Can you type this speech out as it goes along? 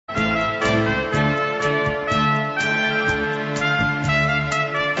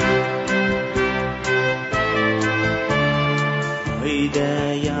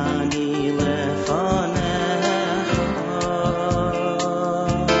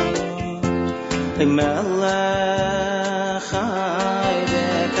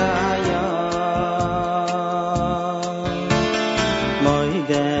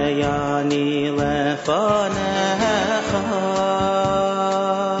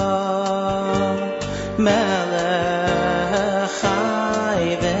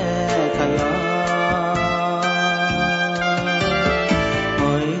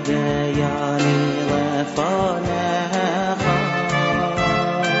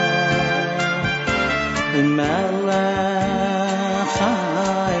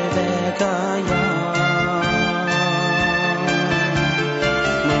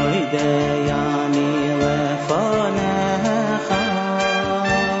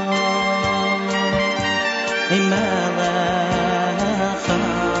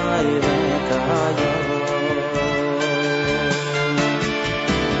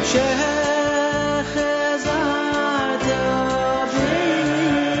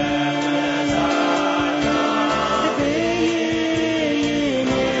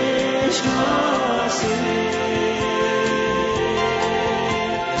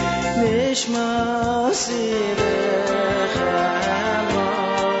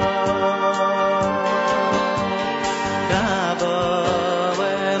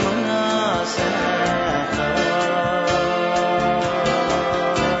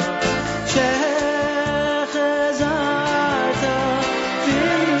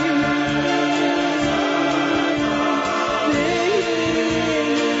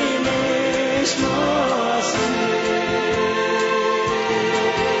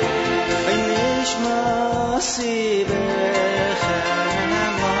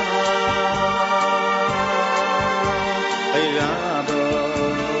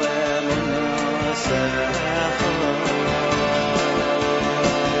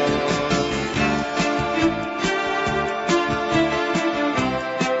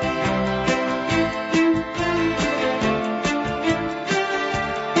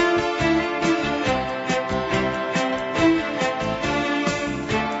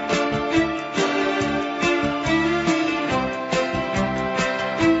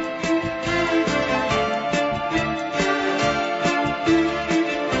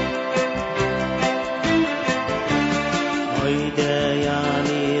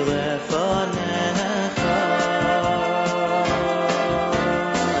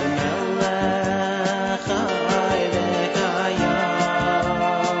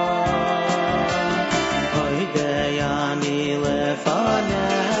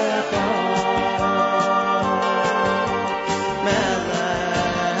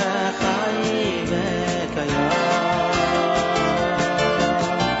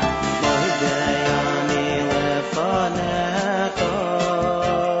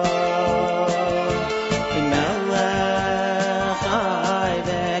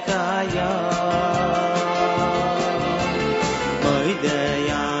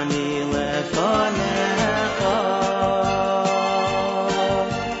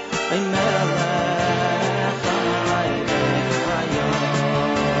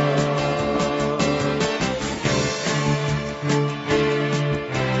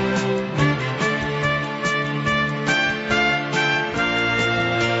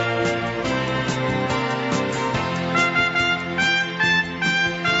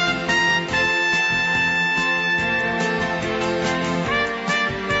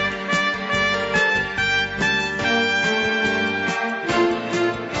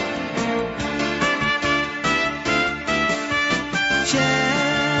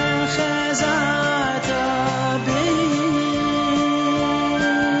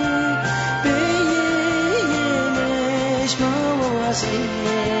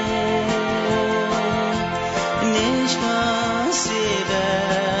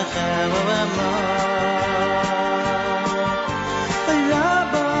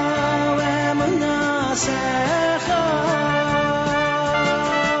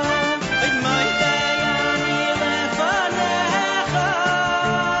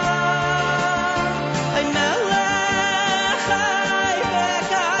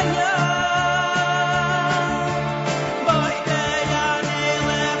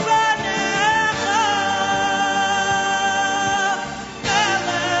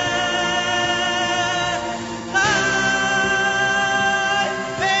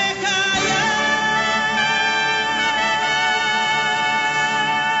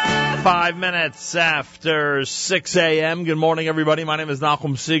Minutes after 6 a.m. Good morning, everybody. My name is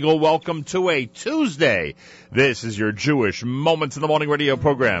Nachum Siegel. Welcome to a Tuesday. This is your Jewish Moments in the Morning radio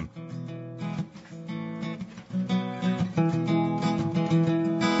program.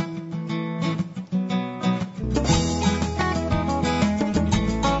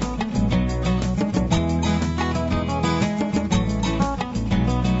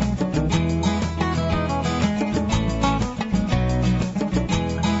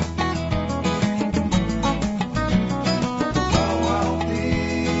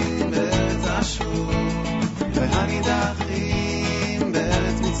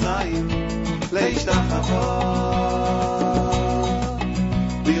 להשתחוות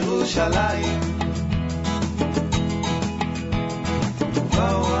בירושלים.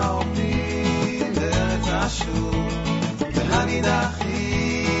 באו העובדים בארץ אשור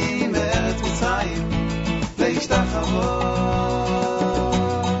והנידחים בארץ מצרים להשתחוות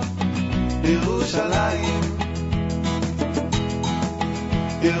בירושלים.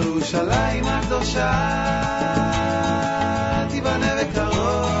 ירושלים הקדושה תיבנה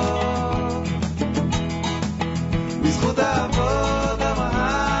בקרוב בזכות האבות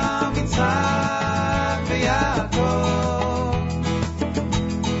אברהם יצחק ויעקב.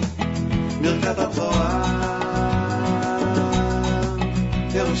 ברכת הבכורה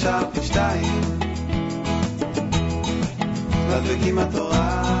ירושה פי 2 והדבקים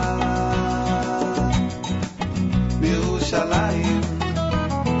התורה בירושלים.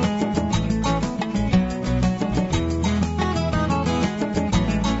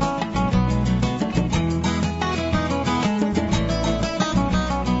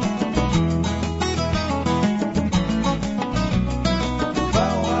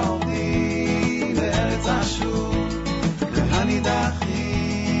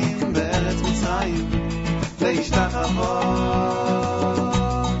 להשתחוות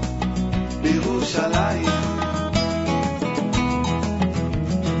בירושלים.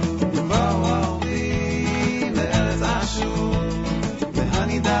 באו העובדים בארץ אשור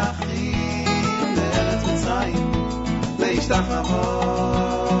והנידחים בארץ מצרים להשתחוות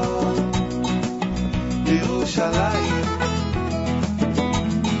בירושלים.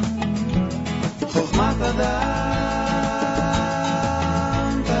 חוכמת אדם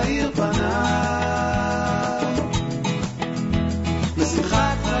תאיר פניו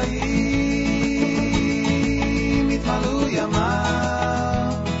בשמחת חיים יתמלאו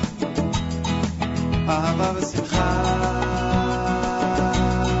ימיו. אהבה ושמחה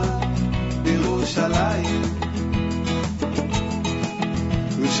בירושלים.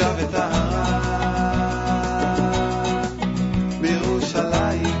 קדושה וטהרה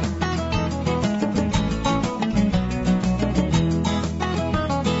בירושלים.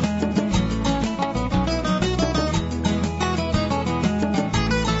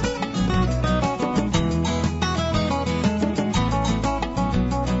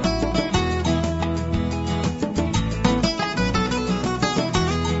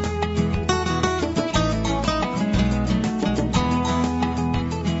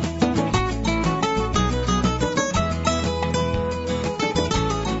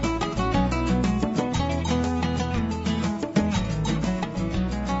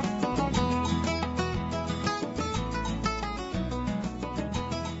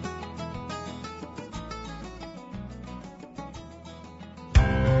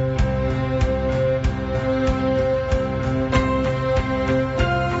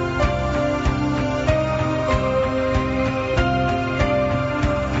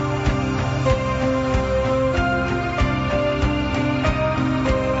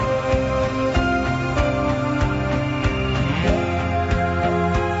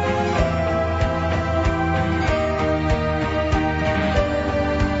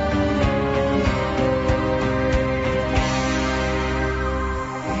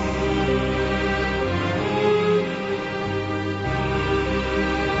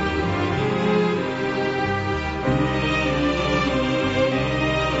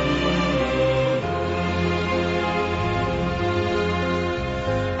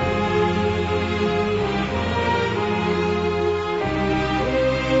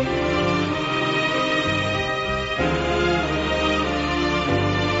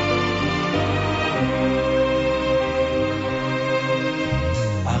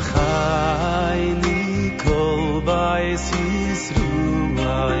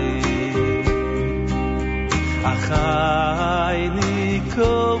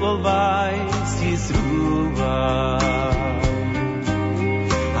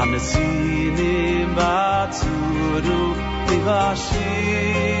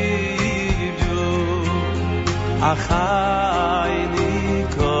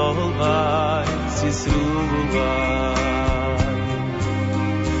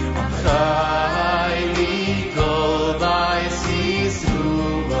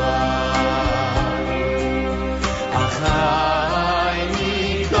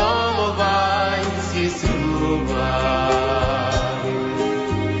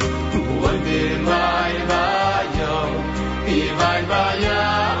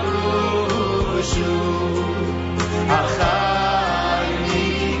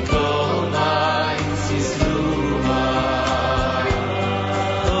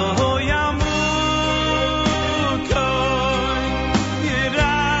 Oh, yeah.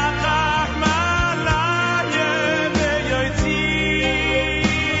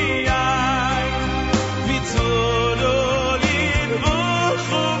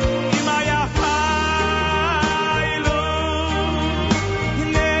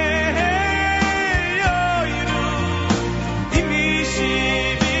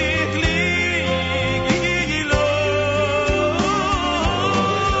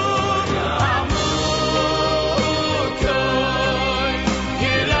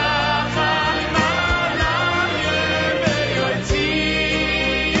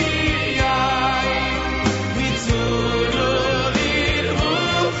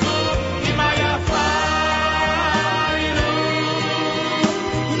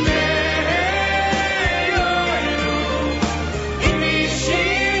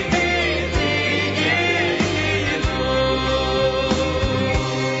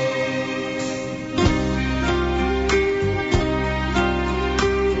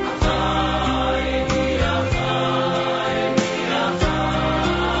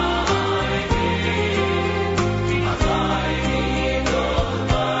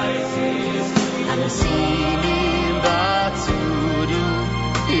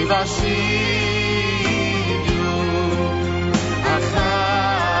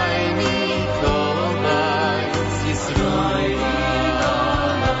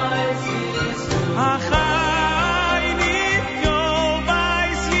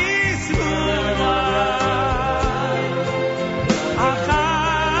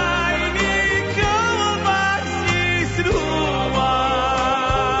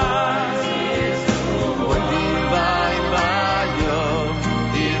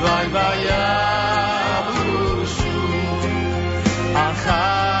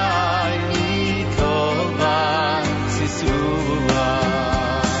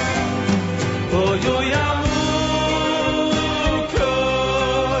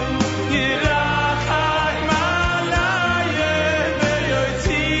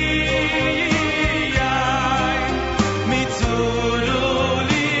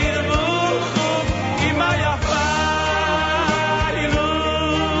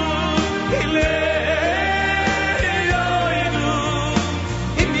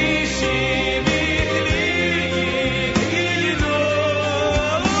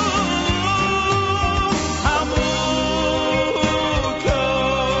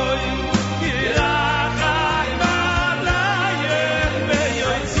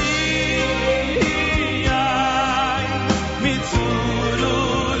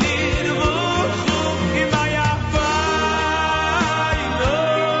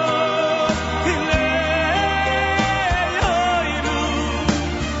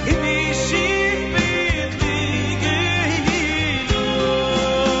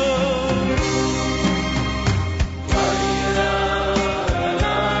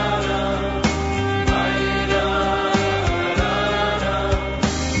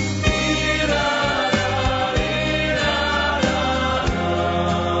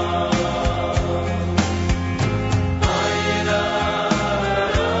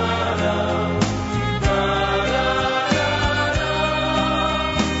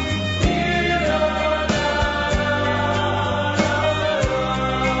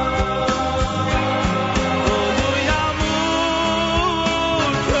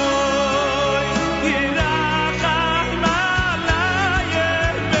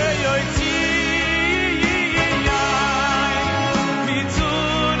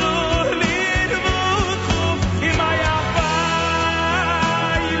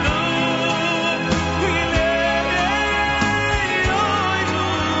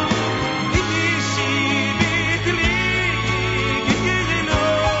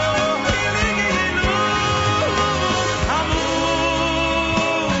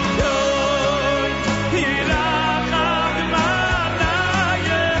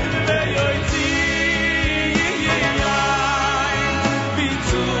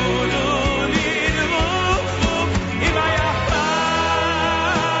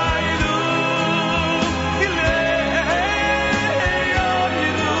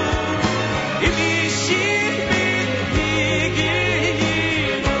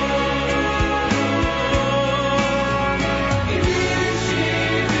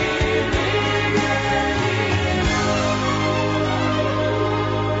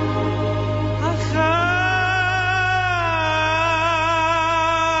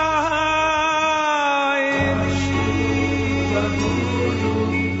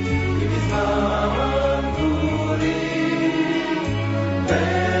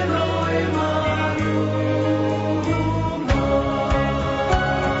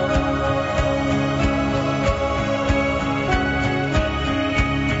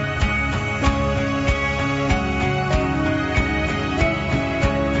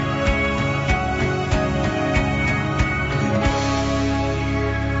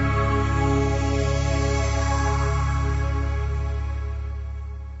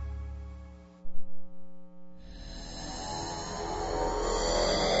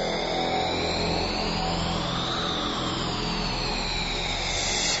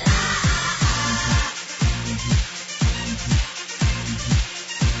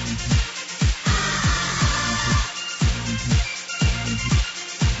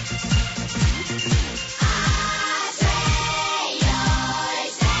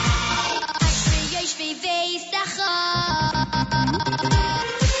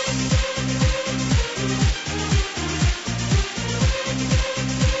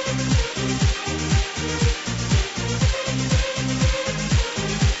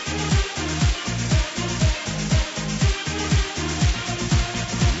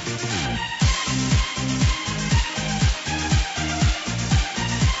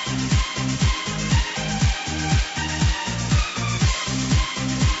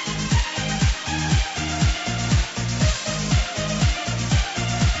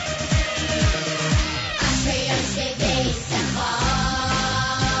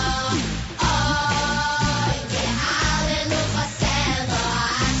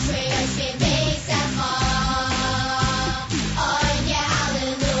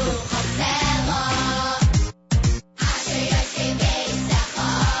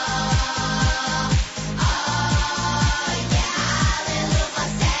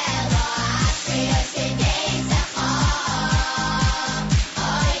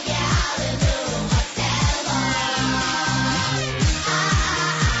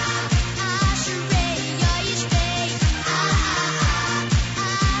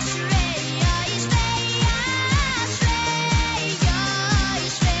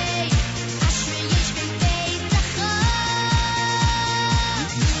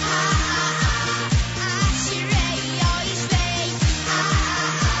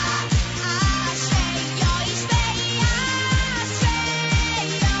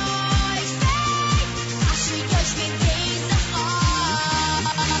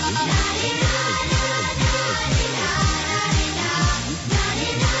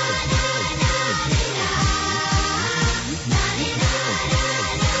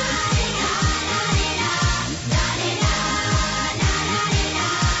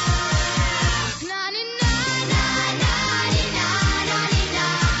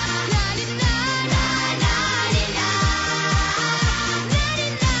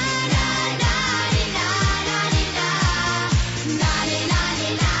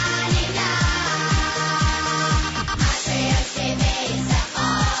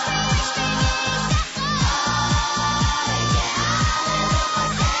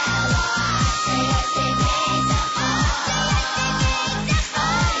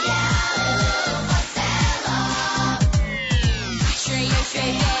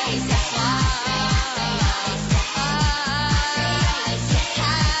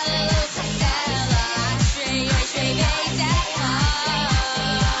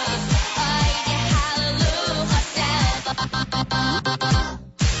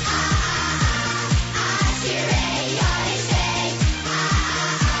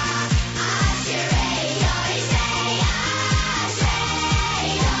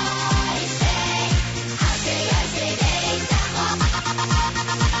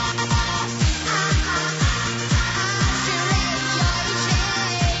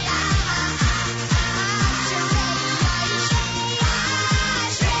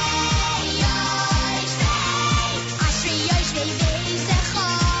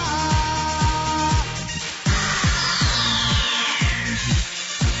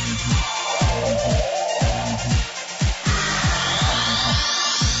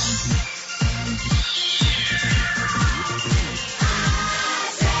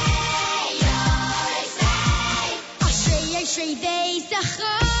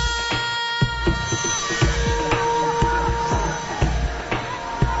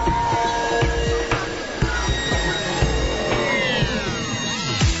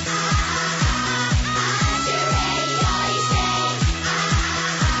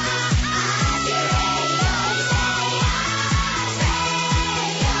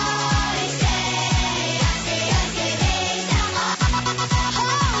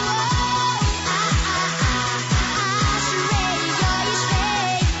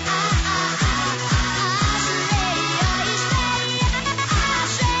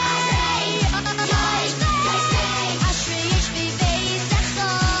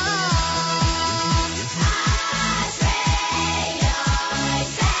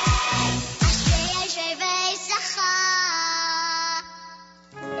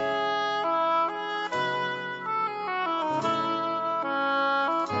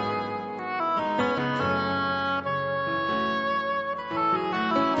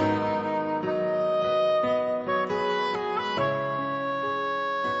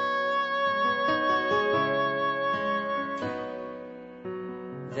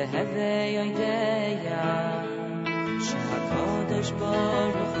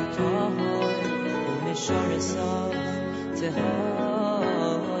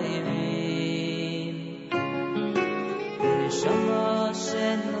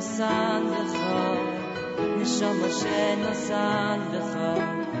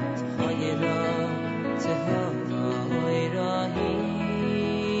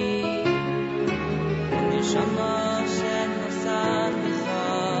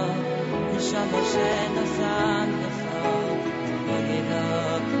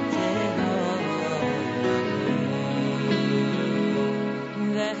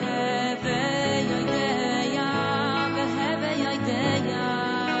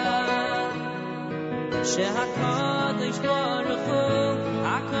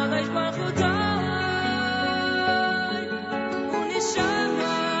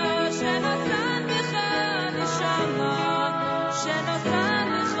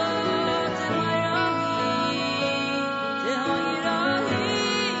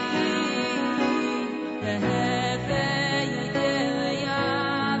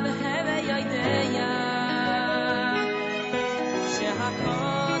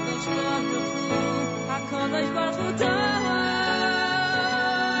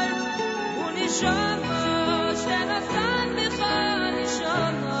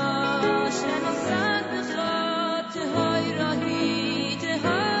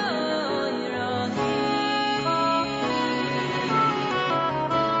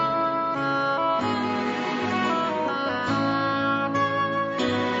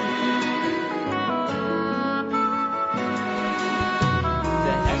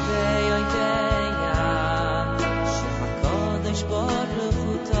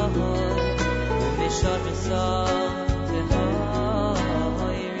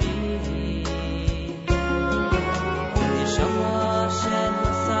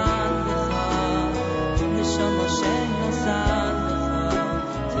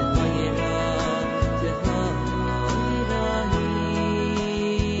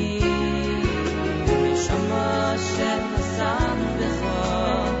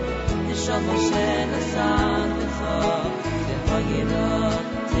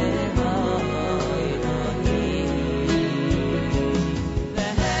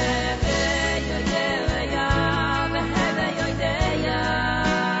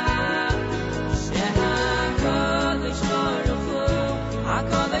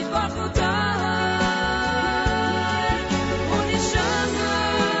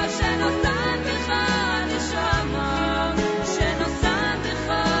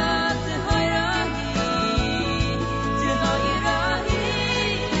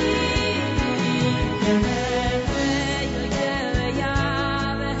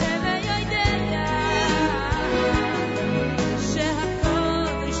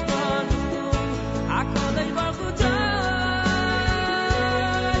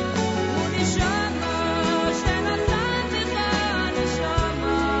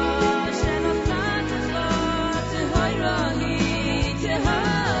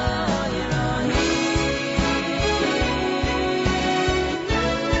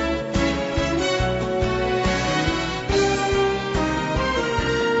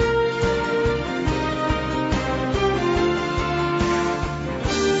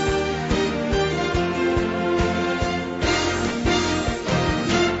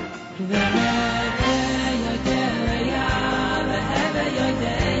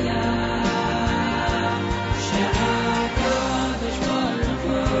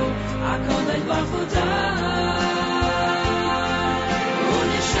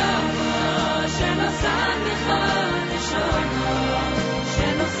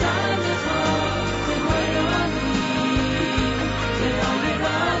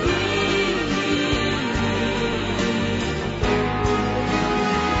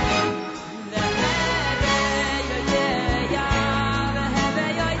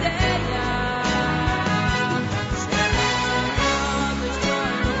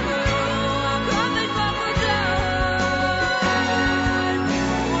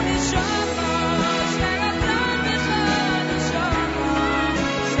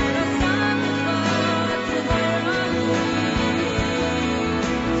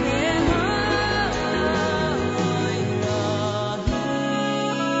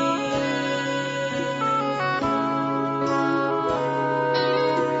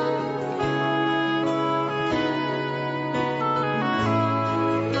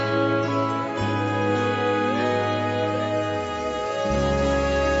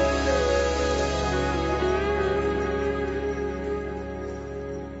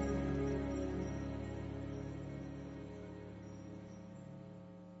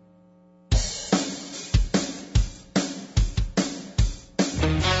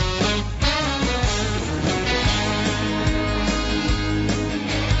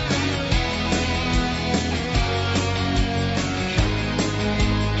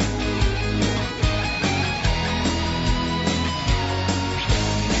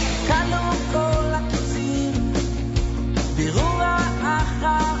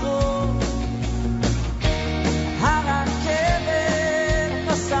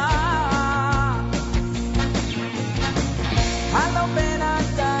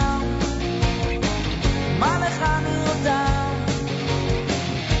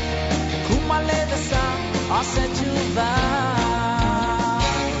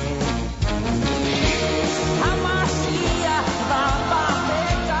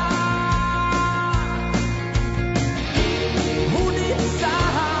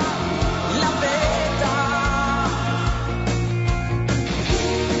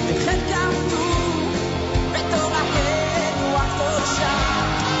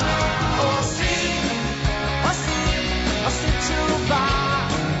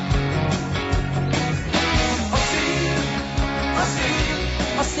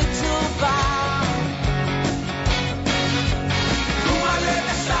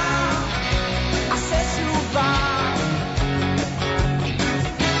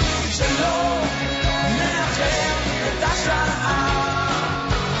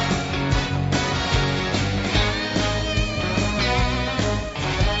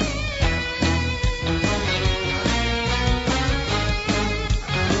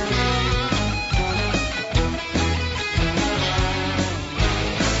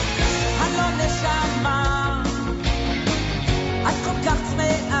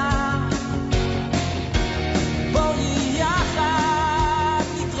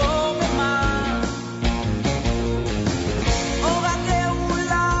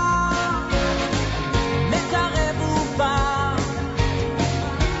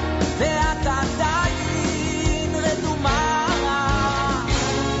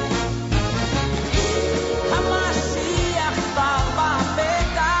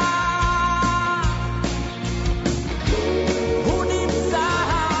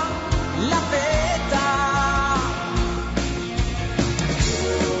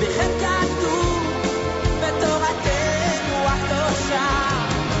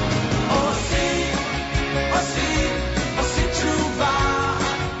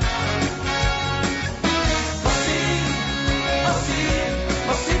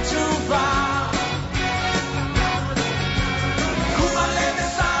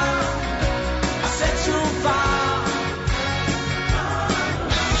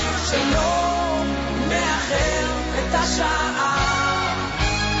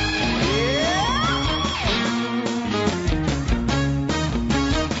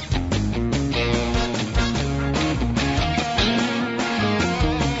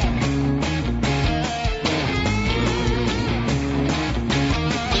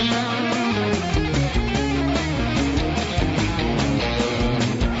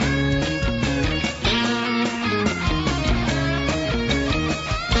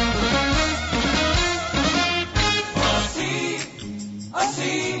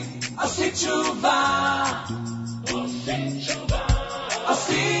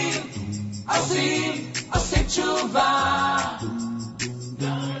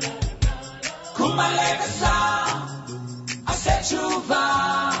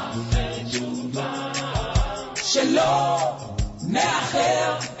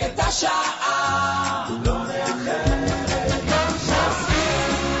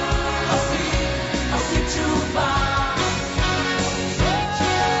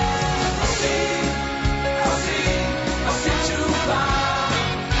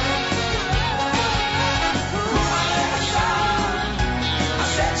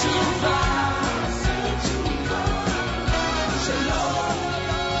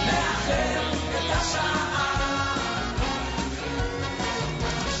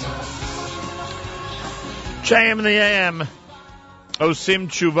 JM in the AM. Osim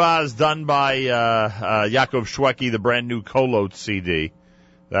Tshuva is done by Yaakov Shweki, the brand new Kolot CD.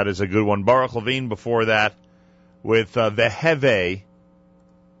 That is a good one. Baruch Levine before that with the Heve.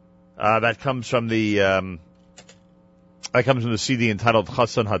 That comes from the CD entitled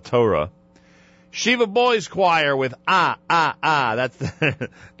Chasan HaTorah. Shiva Boys Choir with That's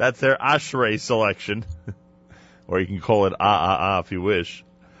that's their Ashrei selection, or you can call it if you wish.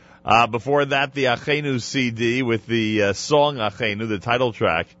 Before that, the Achenu CD with the song Achenu, the title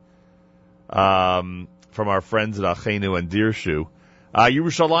track, from our friends at Achenu and Dirshu.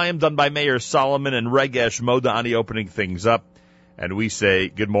 Yerushalayim done by Mayor Solomon and Regesh Modani opening things up. And we say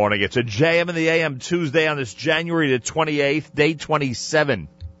good morning. It's a JM in the AM Tuesday on this January the 28th, day 27.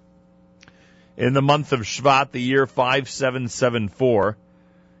 In the month of Shvat, the year 5774.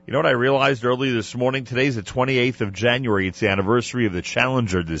 You know what I realized early this morning? Today's the 28th of January. It's the anniversary of the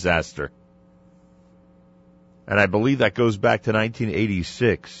Challenger disaster. And I believe that goes back to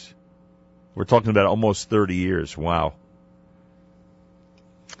 1986. We're talking about almost 30 years. Wow.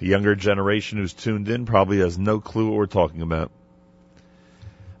 The younger generation who's tuned in probably has no clue what we're talking about.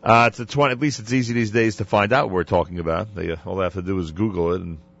 At least it's easy these days to find out what we're talking about. All they have to do is Google it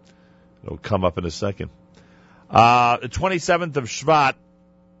and it'll come up in a second. The 27th of Shvat,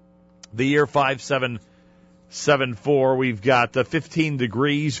 the year 5774, we've got 15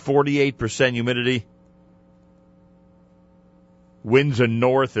 degrees, 48% humidity. Winds are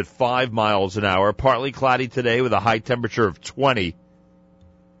north at 5 miles an hour. Partly cloudy today with a high temperature of 20.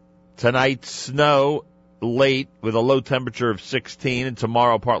 Tonight, snow late with a low temperature of 16. And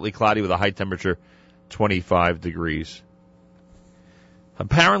tomorrow, partly cloudy with a high temperature 25 degrees.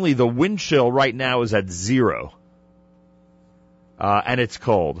 Apparently, the wind chill right now is at 0. And it's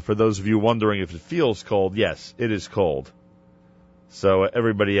cold. For those of you wondering if it feels cold, yes, it is cold. So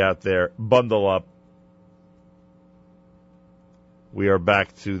everybody out there, bundle up. We are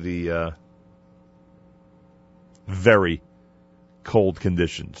back to the very cold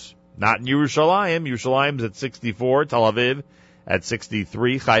conditions. Not in Yerushalayim. Yerushalayim's at 64. Tel Aviv at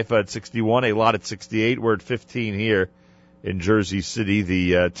 63. Haifa at 61. Eilat at 68. We're at 15 here in Jersey City,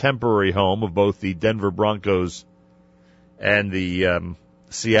 the temporary home of both the Denver Broncos and the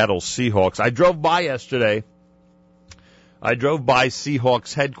Seattle Seahawks. I drove by yesterday. I drove by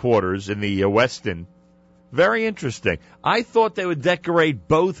Seahawks headquarters in the Westin. Very interesting. I thought they would decorate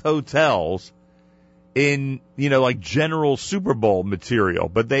both hotels in, like general Super Bowl material,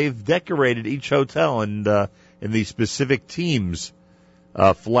 but they've decorated each hotel in the specific teams'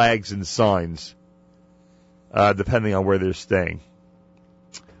 flags and signs, depending on where they're staying.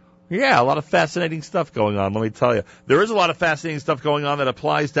 Yeah, a lot of fascinating stuff going on, let me tell you. There is a lot of fascinating stuff going on that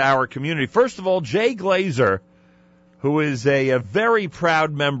applies to our community. First of all, Jay Glazer, who is a very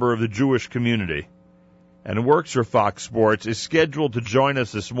proud member of the Jewish community and works for Fox Sports, is scheduled to join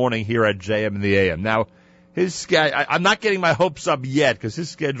us this morning here at JM in the AM. Now, I'm not getting my hopes up yet because his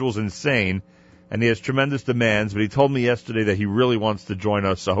schedule's insane and he has tremendous demands, but he told me yesterday that he really wants to join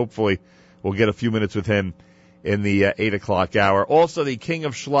us, so hopefully we'll get a few minutes with him in the 8 o'clock hour. Also, the King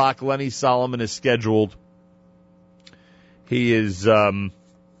of Shlock, Lenny Solomon, is scheduled. He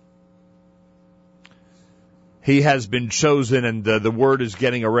has been chosen, and the word is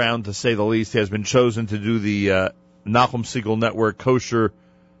getting around, to say the least. He has been chosen to do the Nachum Segal Network Kosher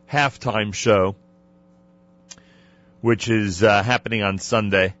Halftime Show, which is happening on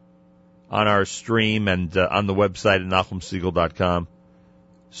Sunday on our stream and on the website at NachumSegal.com.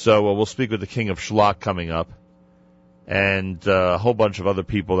 So we'll speak with the King of Shlock coming up, and a whole bunch of other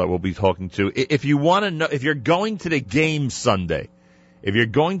people that we'll be talking to. If you want to know, if you're going to the game Sunday,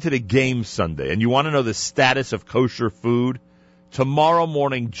 and you want to know the status of kosher food, tomorrow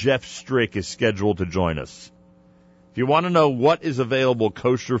morning Jeff Strick is scheduled to join us. If you want to know what is available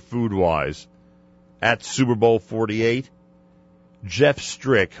kosher food-wise at Super Bowl 48, Jeff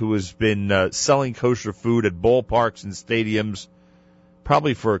Strick, who has been selling kosher food at ballparks and stadiums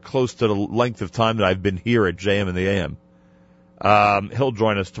probably for close to the length of time that I've been here at JM in the AM, he'll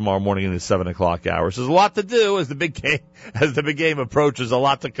join us tomorrow morning in the 7 o'clock hour. So there's a lot to do as the big game approaches, a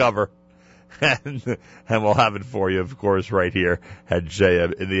lot to cover. And we'll have it for you, of course, right here at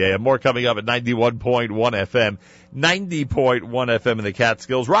JM in the AM. More coming up at 91.1 FM, 90.1 FM in the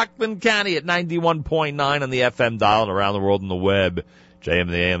Catskills, Rockland County at 91.9 on the FM dial, and around the world on the web,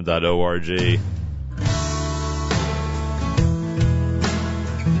 jmintheam.org.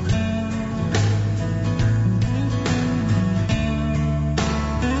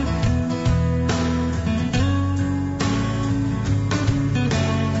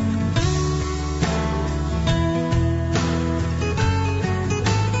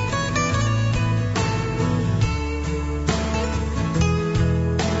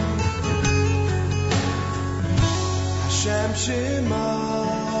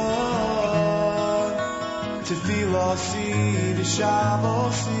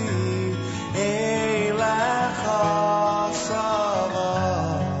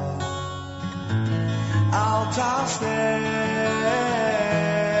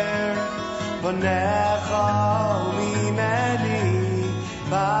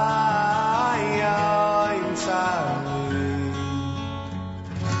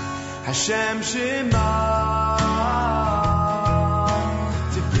 Hashem Shema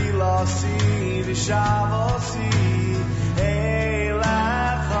Tefilasi V'Shavosi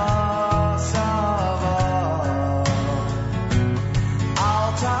Eilecha Sava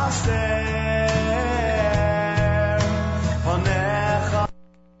Al Taster Panecha.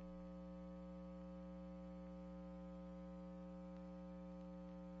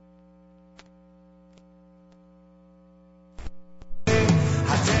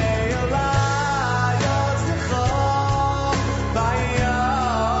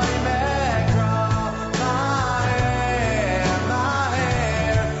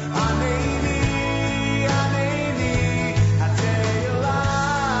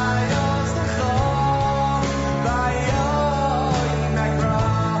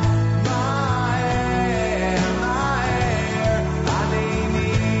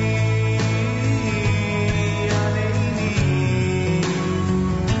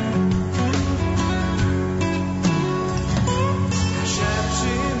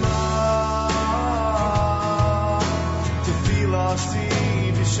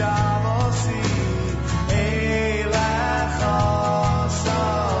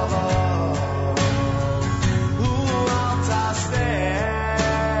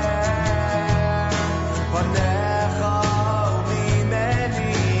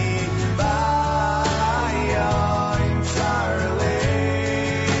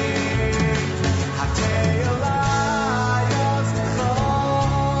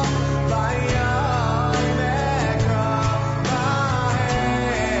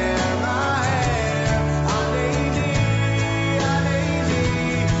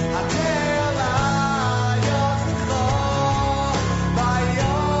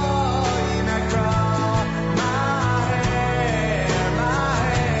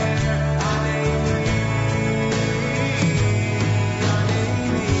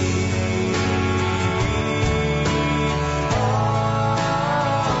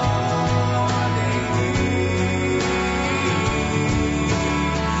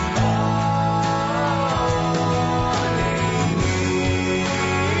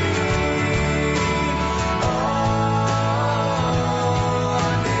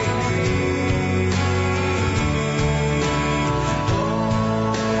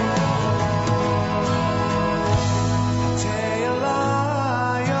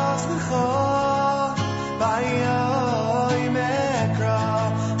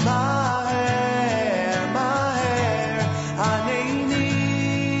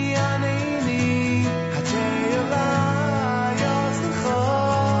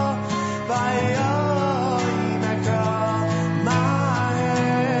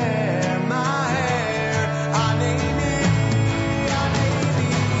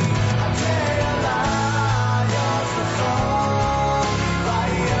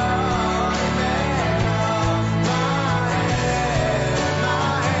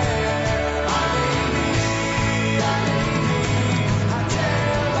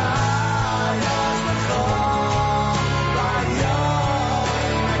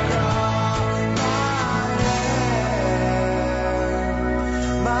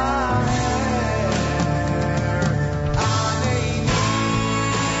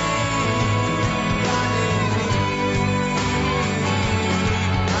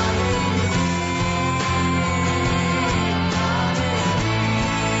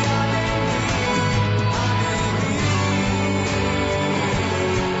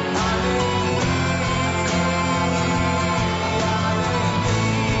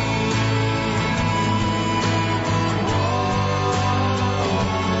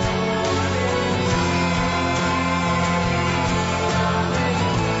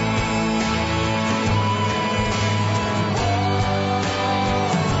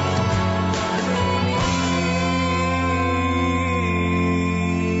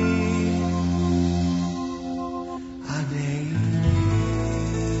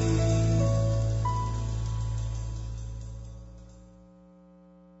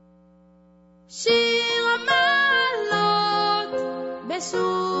 שיר המעלות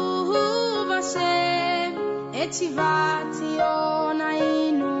בשוב השם את שיבת ציון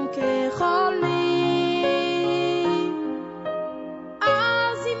היינו כחולמים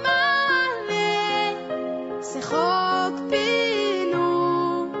אז ימלא שחוק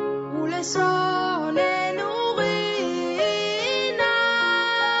פינו ולשוננו רינה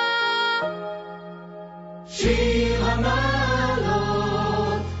שיר המעלות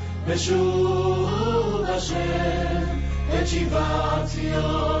בשוב השם את שיבת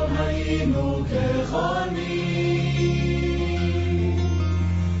ציון היינו כחולמים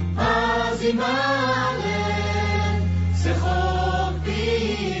אז ימלא שחוק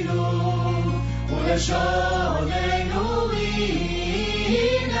פינו ולשוננו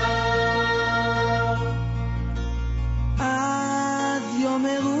רינה אז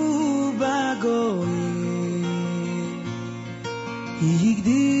יאמרו בגויים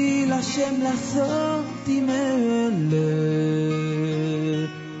הגדיל השם לעשות עם מלך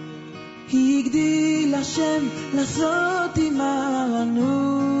הגדיל השם לעשות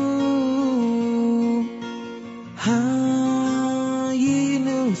עמנו היינו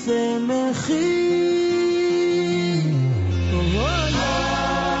שמחים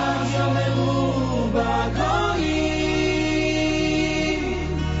אז יאמרו בגויים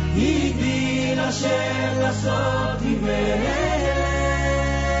הגדיל השם לעשות עם מלך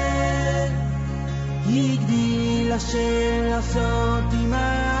הגדיל השם לעשות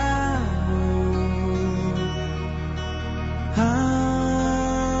עמנו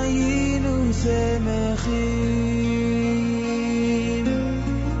היינו שמחים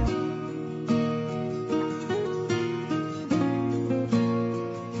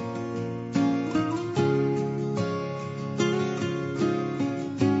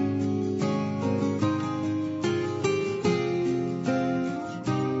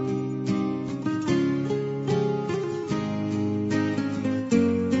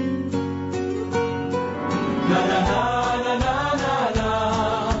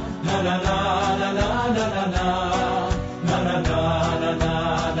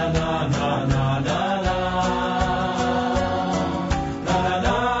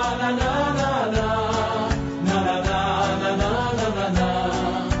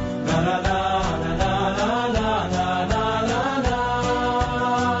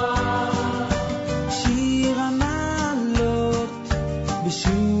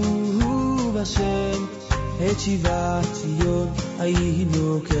שיבת ציון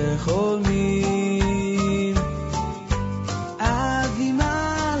היינו כחולמים אז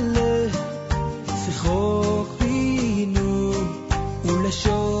ימלא שחוק פינו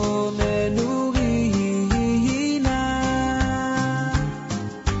ולשוננו רינה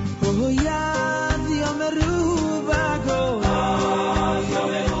אז יאמרו בגויים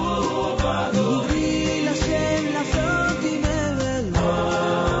הגדיל השם לעשות עם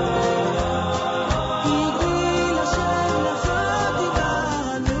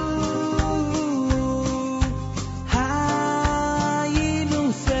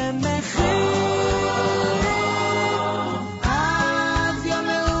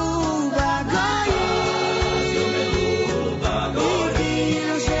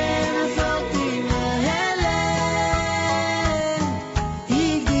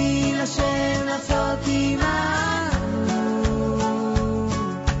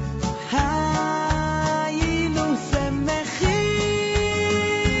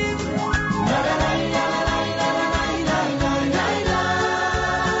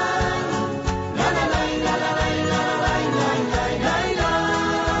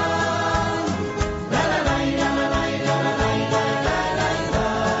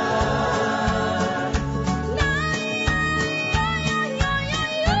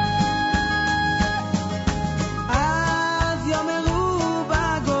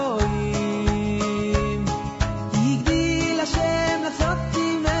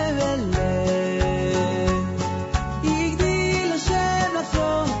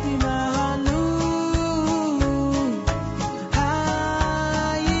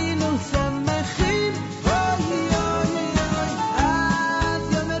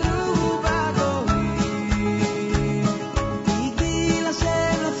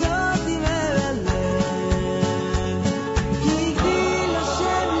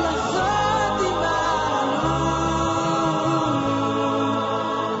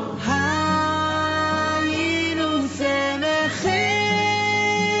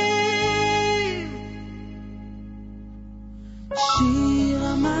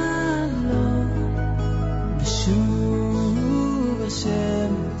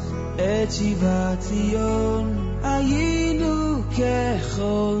ישי בציון היינו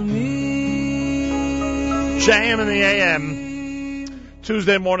כחולמים. JM in the AM.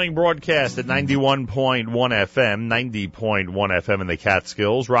 Tuesday morning broadcast at 91.1 FM, 90.1 FM in the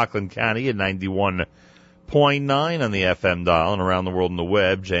Catskills, Rockland County at 91.9 on the FM dial, and around the world on the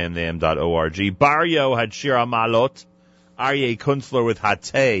web, jmam.org. Barrio had Shira Malot, Aryeh Kunstler with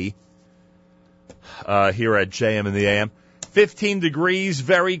Hateh, here at JM in the AM. 15 degrees,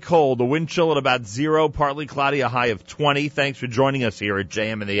 very cold. The wind chill at about 0, partly cloudy, a high of 20. Thanks for joining us here at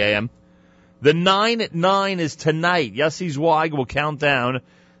JM in the AM. The 9 at 9 is tonight. Yossi Zweig will count down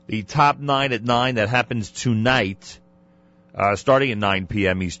the top 9 at 9. That happens tonight, starting at 9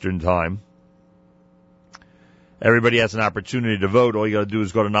 p.m. Eastern Time. Everybody has an opportunity to vote. All you got to do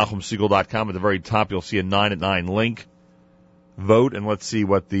is go to NachumSegal.com. At the very top, you'll see a 9 at 9 link. Vote, and let's see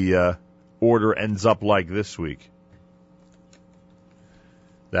what the order ends up like this week.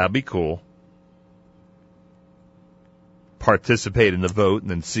 That'd be cool. Participate in the vote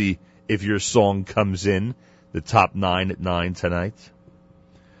and then see if your song comes in the top 9 at 9 tonight.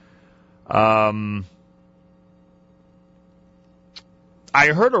 I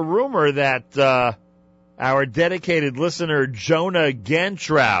heard a rumor that our dedicated listener Jonah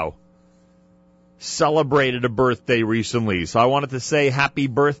Gantrow celebrated a birthday recently. So I wanted to say happy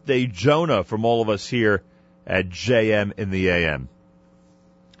birthday, Jonah, from all of us here at JM in the AM.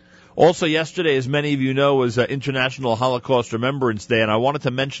 Also yesterday, as many of you know, was International Holocaust Remembrance Day, and I wanted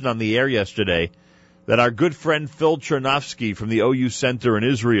to mention on the air yesterday that our good friend Phil Chernovsky from the OU Center in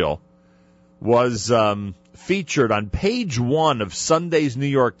Israel was featured on page 1 of Sunday's New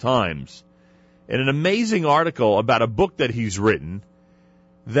York Times in an amazing article about a book that he's written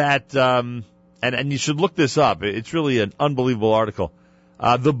that, and you should look this up. It's really an unbelievable article.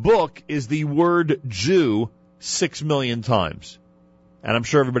 The book is The Word Jew 6 million times. And I'm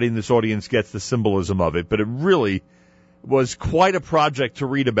sure everybody in this audience gets the symbolism of it, but it really was quite a project to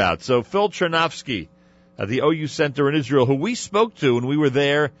read about. So Phil Chernovsky at the OU Center in Israel, who we spoke to when we were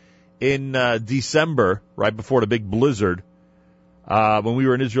there in December, right before the big blizzard. When we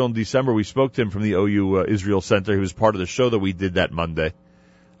were in Israel in December, we spoke to him from the OU Israel Center. He was part of the show that we did that Monday.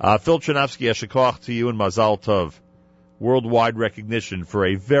 Phil Chernovsky, Yesher Koach to you and Mazal Tov. Worldwide recognition for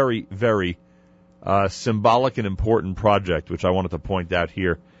a very, very symbolic and important project, which I wanted to point out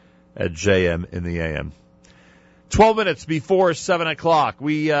here at JM in the AM. 12 minutes before 7 o'clock.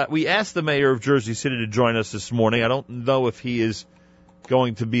 We asked the mayor of Jersey City to join us this morning. I don't know if he is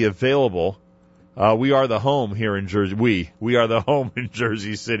going to be available. We are the home here in Jersey. We are the home in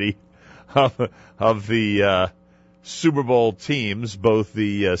Jersey City of the Super Bowl teams. Both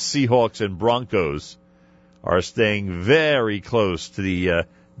the Seahawks and Broncos are staying very close to the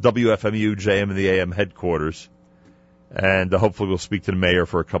WFMU JM in the AM headquarters, and hopefully we'll speak to the mayor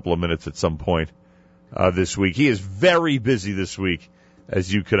for a couple of minutes at some point this week. He is very busy this week,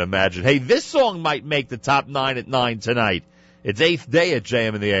 as you can imagine. Hey, this song might make the top 9 at 9 tonight. It's 8th day at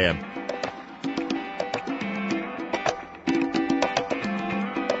JM in the AM.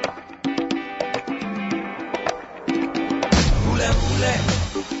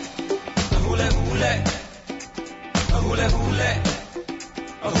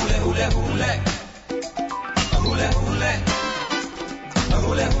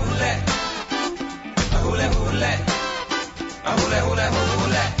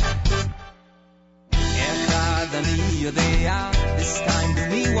 This time do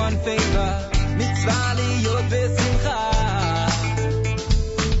me one favor, mitzvah liyot b'simcha.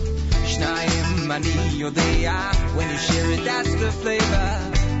 Shnayim ani yodea, when you share it that's the flavor,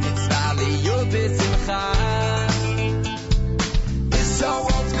 mitzvah liyot b'simcha. This whole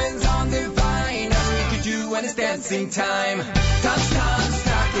world spins on the vine, as we could do when it's dancing time. Dance, dance,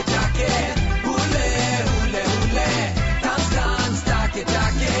 take it, hule, hule, hule. Dance, dance, take it,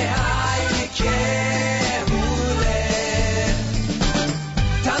 high,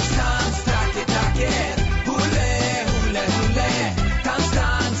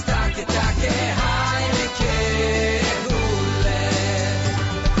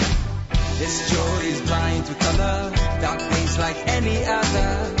 like any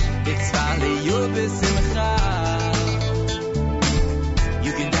other, it's Aliyah b'simcha.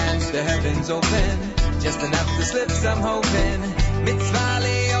 You can dance the heavens open, just enough to slip some hope in. Mitzvah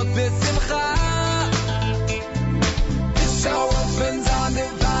Aliyah b'simcha. This show opens on the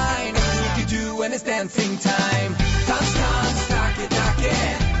vine, as we could do when it's dancing time. Dance, dance, take it,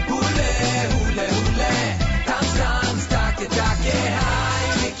 hule, hule, hule. Dance, dance, take it, high,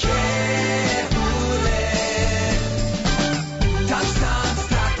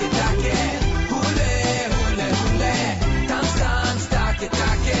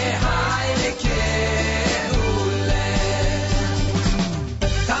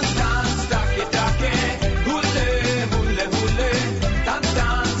 hule.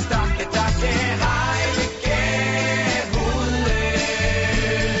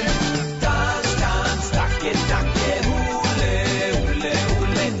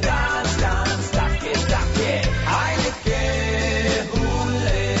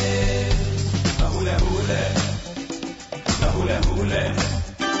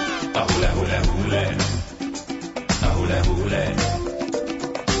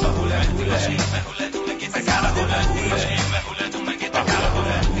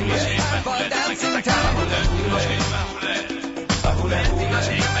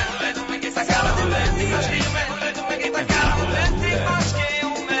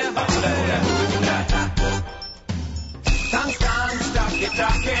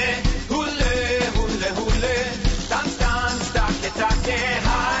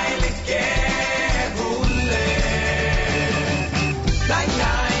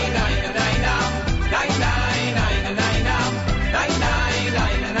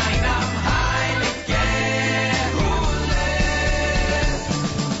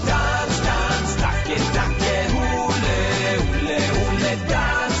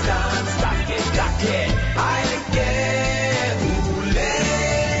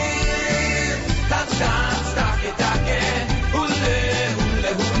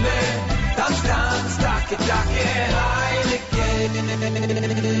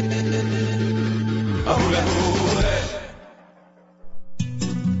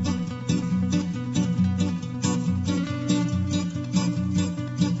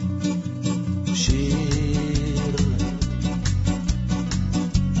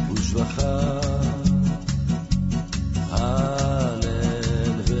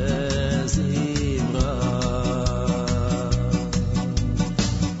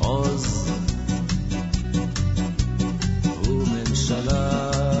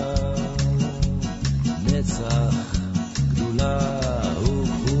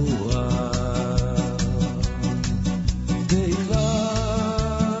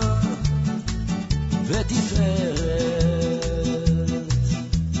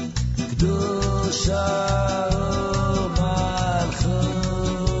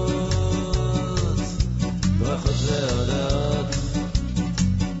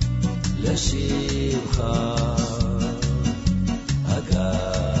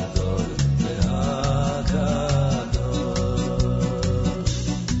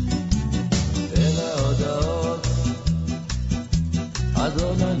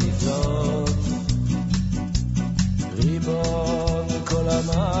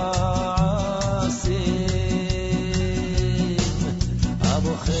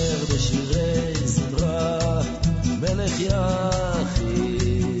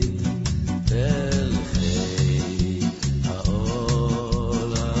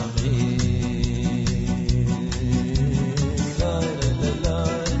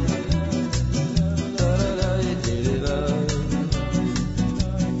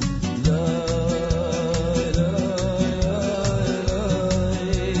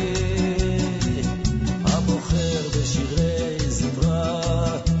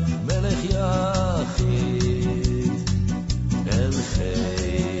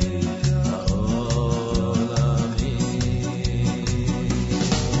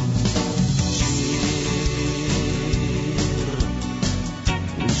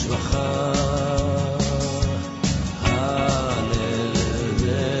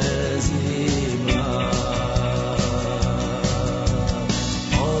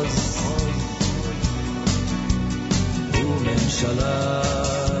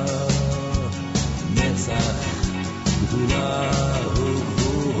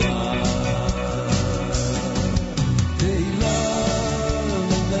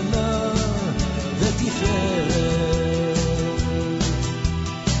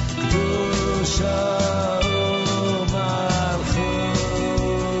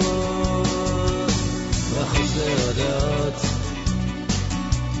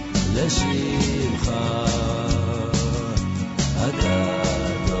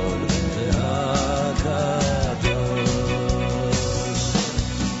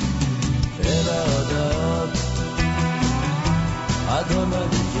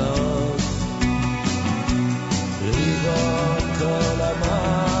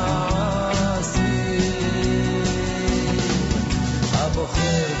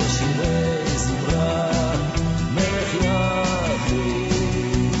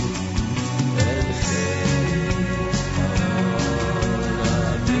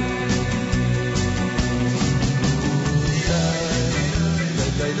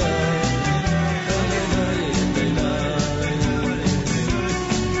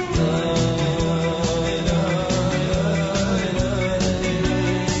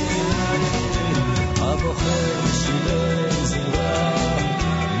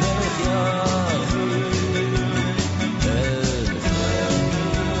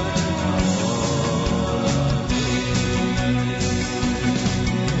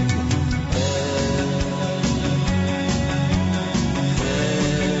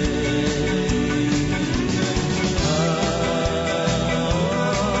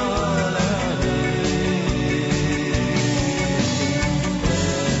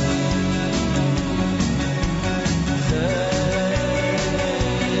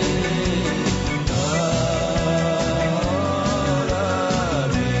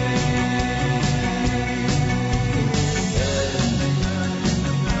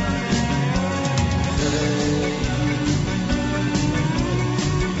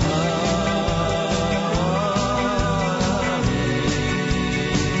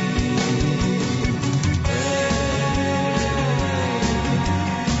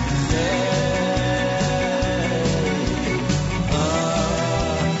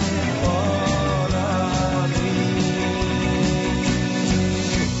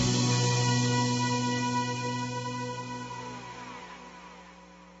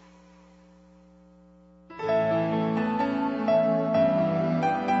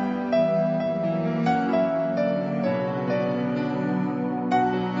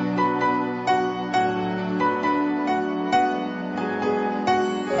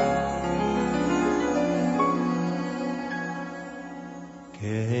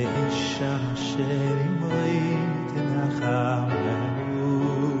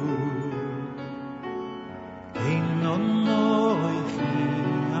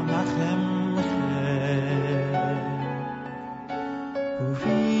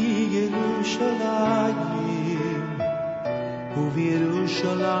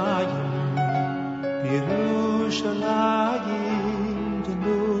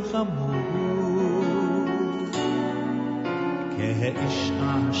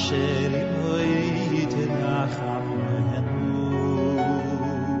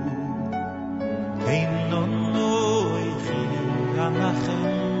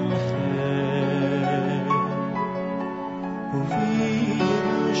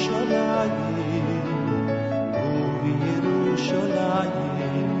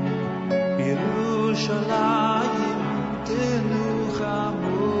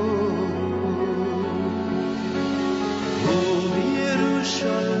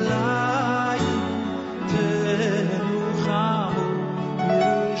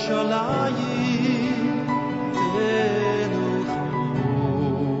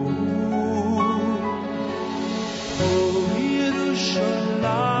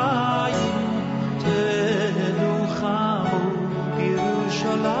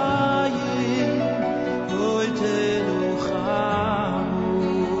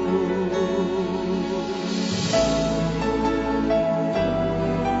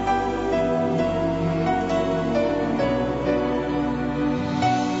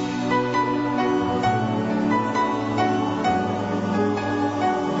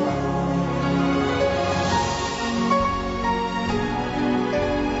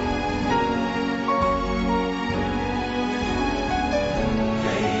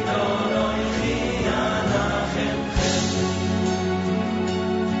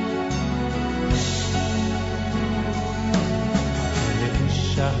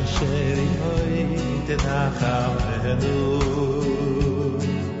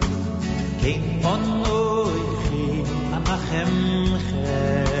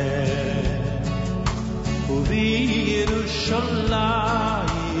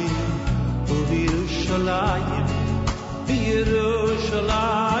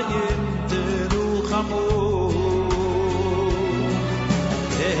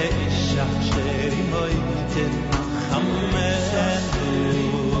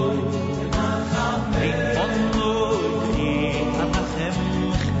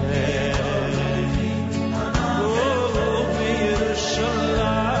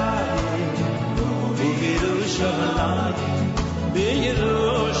 Be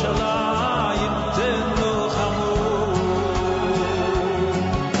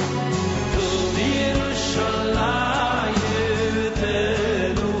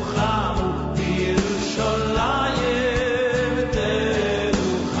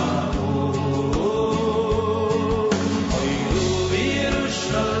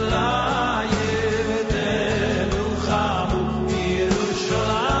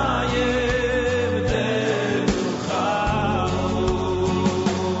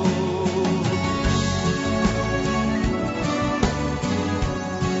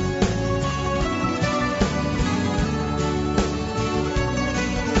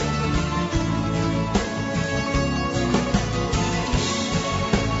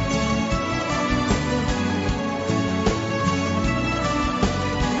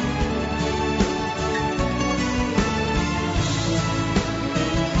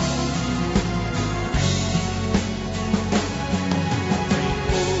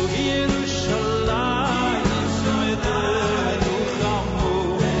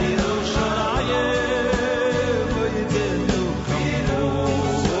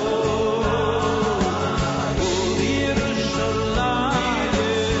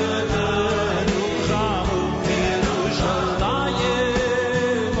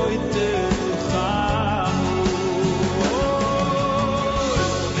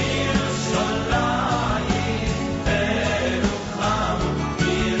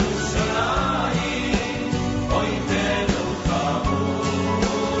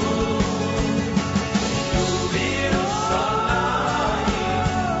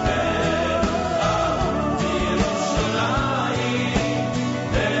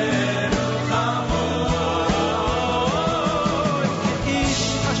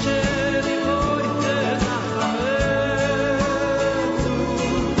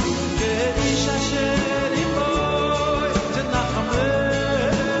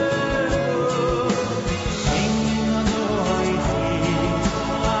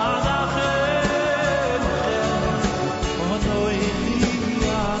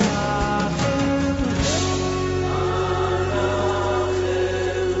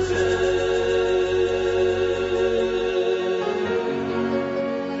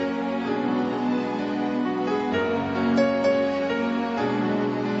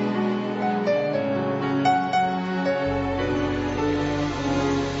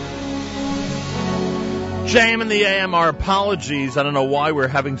JM and the AM, our apologies. I don't know why we're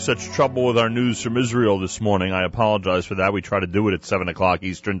having such trouble with our news from Israel this morning. I apologize for that. We try to do it at 7 o'clock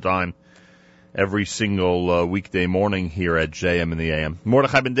Eastern Time every single weekday morning here at JM and the AM.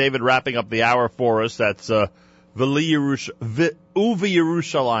 Mordechai Ben David wrapping up the hour for us. That's Uve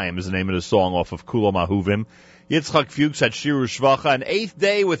Yerushalayim is the name of the song off of Kulam Ahuvim. Yitzchak Fuchs had Shiru Shvacha, an eighth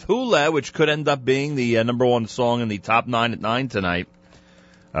day with Hula, which could end up being the number one song in the top 9 at 9 tonight.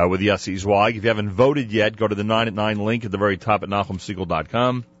 With Yossi Hollander. If you haven't voted yet, go to the 9 at 9 link at the very top at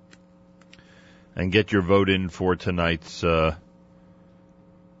NachumSegal.com and get your vote in for tonight's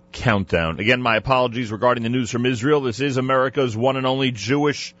countdown. Again, my apologies regarding the news from Israel. This is America's one and only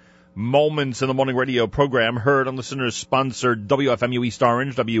Jewish Moments in the Morning radio program, heard on listeners-sponsored WFMU East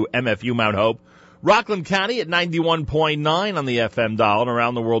Orange, WMFU Mount Hope, Rockland County at 91.9 on the FM dial, and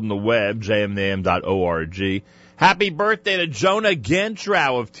around the world on the web, jmnam.org. Happy birthday to Jonah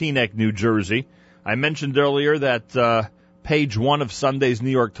Gantrow of Teaneck, New Jersey. I mentioned earlier that page 1 of Sunday's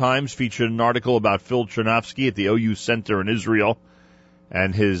New York Times featured an article about Phil Chernovsky at the OU Center in Israel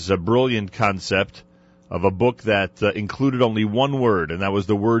and his brilliant concept of a book that included only one word, and that was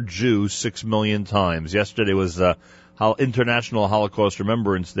the word Jew 6 million times. Yesterday was International Holocaust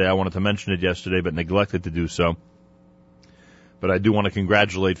Remembrance Day. I wanted to mention it yesterday, but neglected to do so. But I do want to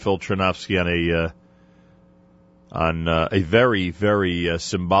congratulate Phil Chernovsky on a very, very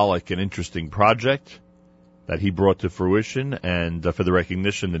symbolic and interesting project that he brought to fruition, and for the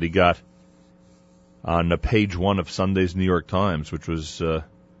recognition that he got on page 1 of Sunday's New York Times, which was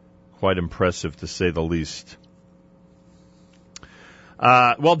quite impressive to say the least.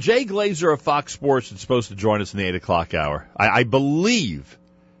 Well, Jay Glazer of Fox Sports is supposed to join us in the 8 o'clock hour. I believe,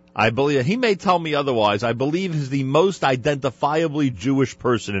 he may tell me otherwise, I believe he's the most identifiably Jewish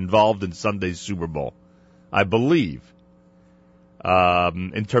person involved in Sunday's Super Bowl. I believe,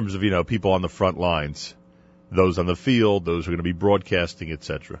 in terms of, people on the front lines, those on the field, those who are going to be broadcasting,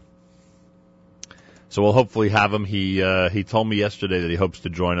 etc. So we'll hopefully have him. He told me yesterday that he hopes to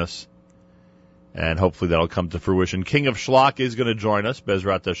join us, and hopefully that'll come to fruition. King of Shlock is going to join us,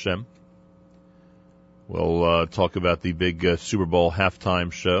 Bezrat Hashem. We'll talk about the big Super Bowl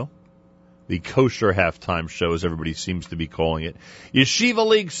halftime show. The kosher halftime show, as everybody seems to be calling it. Yeshiva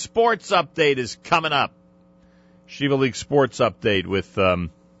League Sports Update is coming up. Yeshiva League Sports Update with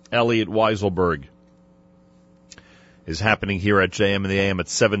Elliot Weiselberg is happening here at JM and the AM at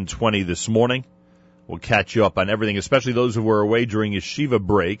 7:20 this morning. We'll catch you up on everything, especially those who were away during Yeshiva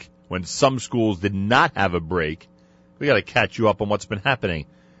break, when some schools did not have a break. We got to catch you up on what's been happening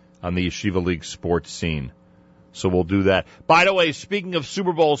on the Yeshiva League sports scene. So we'll do that. By the way, speaking of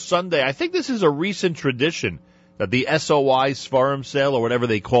Super Bowl Sunday, I think this is a recent tradition that the SOY Sfarim sale, or whatever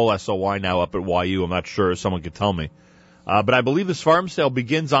they call SOY now up at YU, I'm not sure, someone could tell me. But I believe the Sfarim sale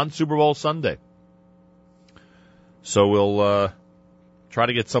begins on Super Bowl Sunday. So we'll try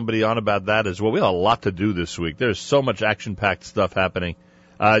to get somebody on about that as well. We have a lot to do this week. There's so much action-packed stuff happening.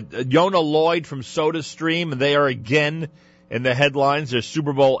 Yonah Lloyd from SodaStream, they are again in the headlines. Their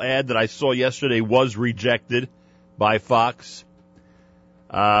Super Bowl ad that I saw yesterday was rejected by Fox.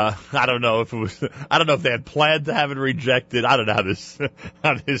 I don't know if they had planned to have it rejected. I don't know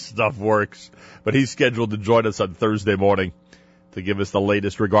how this stuff works. But he's scheduled to join us on Thursday morning to give us the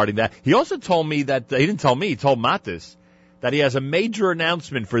latest regarding that. He also told me that, he didn't tell me, he told Matis, that he has a major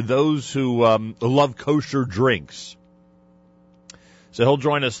announcement for those who love kosher drinks. So he'll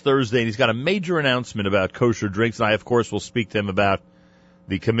join us Thursday, and he's got a major announcement about kosher drinks. And I, of course, will speak to him about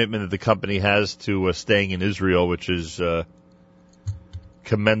the commitment that the company has to staying in Israel, which is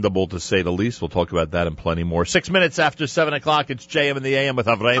commendable to say the least. We'll talk about that and plenty more. 6 minutes after 7 o'clock, it's JM in the AM with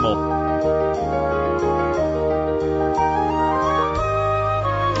Avremel.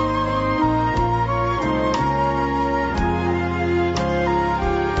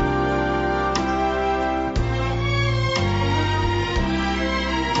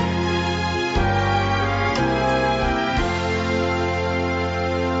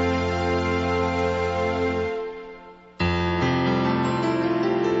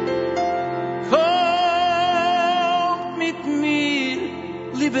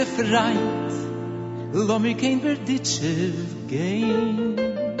 Right, lo mir kein verditschiv gein.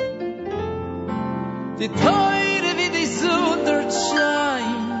 Die Teure wie die Sonne dort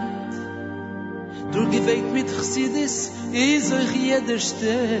scheint, durchgewegt mit Chassidis ist euch jeder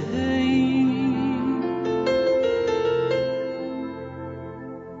Stein.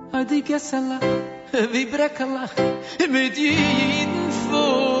 Aber die Gessalach, wie Breckerlach, mit jedem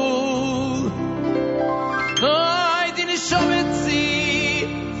Voll. Die nicht schon mit sie,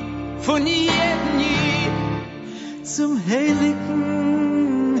 von jedem zum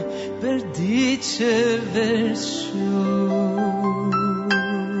Heiligen Berditschev. Der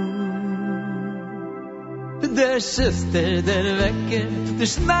Schuster, der Wecker, der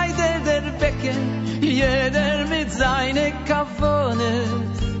Schneider, der Bäcker, jeder mit seine Kavone.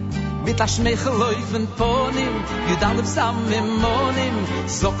 Mit der Schmeichel laufen Ponim, Judalef Samim Monim,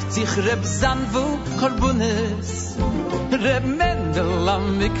 sagt sich Reb Zanvu Korbunes. Reb Mendel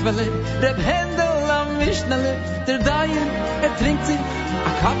am Mikwele, Reb Händel am Mischnele, der Dayen, trinkt sich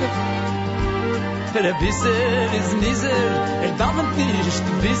a Kappe. Reb Isser ist Niser, dammelt nicht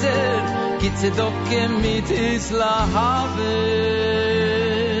Biser, geht sie doch mit Isla Haves.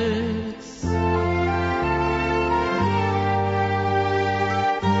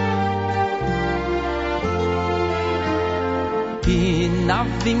 In a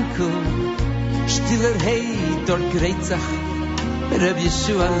Winkel, stiller Hey, dort Greizach, Reb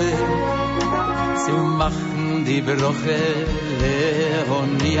Yeshua League, zu machen die Broche,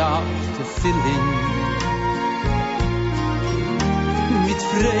 und ja, zu füllen. Mit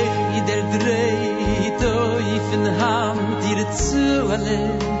Frei, der dreht auf in Hand ihre Zuhle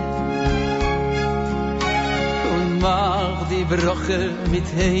und macht die Broche mit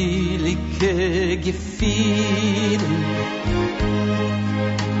heilige Gefühlen.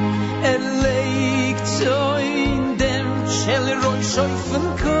 Legt so in dem Schelleräusch auf den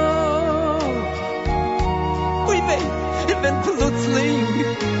Kopf. Ui weh, wenn plötzlich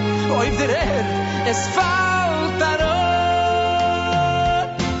auf der Erde es fällt darauf.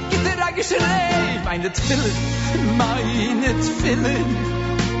 Geschrei, meine Tfillen,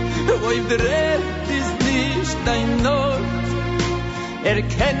 auf der Erde ist nicht dein Not,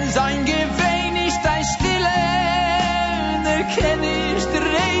 kennt sein Gewehen nicht dein Stillen, kennt nicht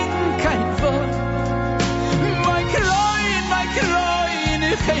Reden, kein Wort. Mein Kreun,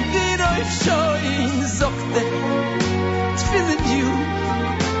 ich heb dir auf Scheun, sagt Tfillen,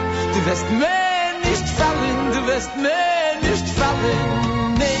 du wirst mir nicht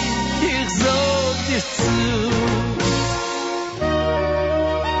fallen, nee. Ich sag dir zu.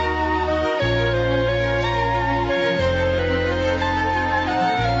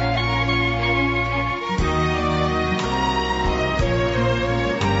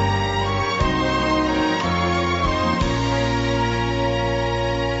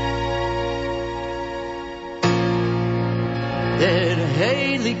 Der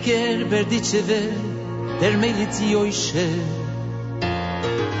Heiliger Berditschewe, der Melitioische,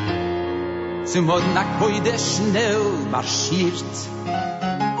 zum Modnak heute schnell marschiert.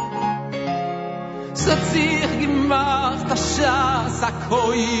 So hat sich gemacht, das Schaß, a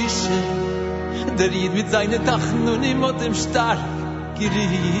Koische, der Ried mit seinen Tachen und ihm hat ihm stark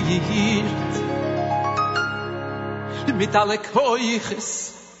geriert. Mit alle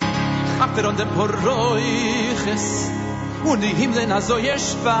Koiches, habt und dem Poroiches, und die Himmeln a so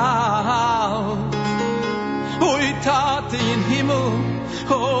gespalt. Ui Tate in Himmel,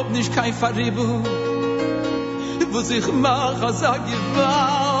 ob nicht kein Verribu, wo sich mach als a Gewalt.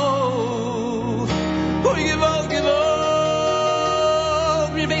 Ui Gewalt,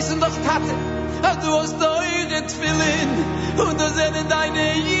 wir wissen doch Tate, du hast eure Tfilin, und das sind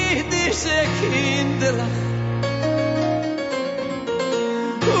deine jüdische Kinder.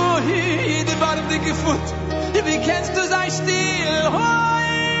 Ui, die warm dicke Fut, wie kennst du sein Stil?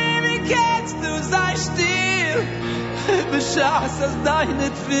 Ui, wie kennst du sein Stil? Beschaß als deine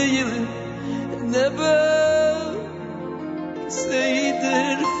Tfilin, never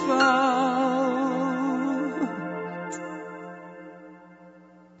Cedar fällt.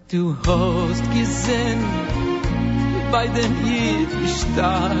 Du hast gesehen, bei dem Jid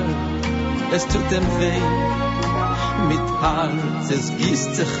starb, es tut dem weh, mit Herz, es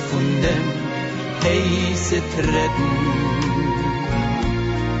gießt sich von dem heiße Tränen.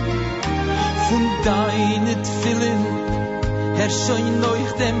 Von deinen Tfilin, erschein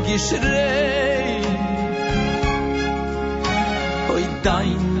euch dem Geschrei. Hoi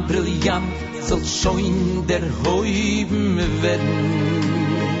dein Brillant soll schon der Heuben werden.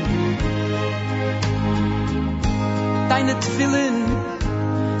 Deine Tfilin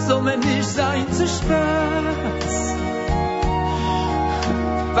soll mir nicht sein zu Spaß.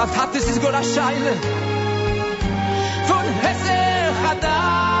 Was hat es ist Gora Scheile von Hesse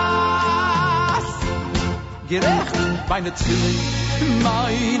Chadas. Gerecht, meine Tfilin,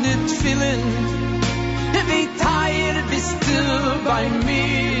 wie teuer bist du bei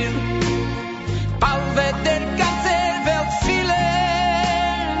mir. Bald wird der ganze Welt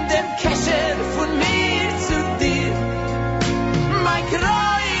fühlen, den Kescher von mir zu dir. Mein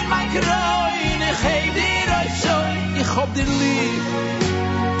Kreun, ich heb dir euch schon, ich hab dir lieb.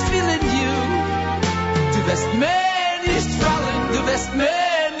 Tfilin, du wirst mir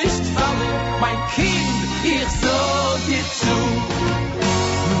nicht fallen, mein Kind, ich sag dir zu.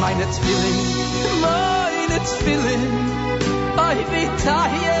 Meine Tfilin, oi wie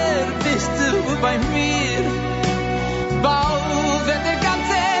teuer bist du bei mir. Bald, wenn der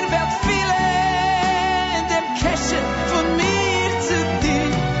ganze Welt fielen, dem Kescher von mir zu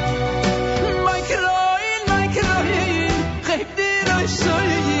dir. Mein Kroin, gib dir euch so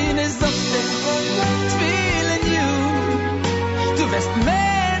jene Sonne, Tfilin you. Du wirst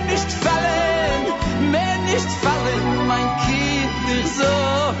mehr nicht fallen, mein Kind, ich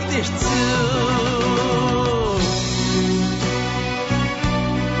sag dich zu.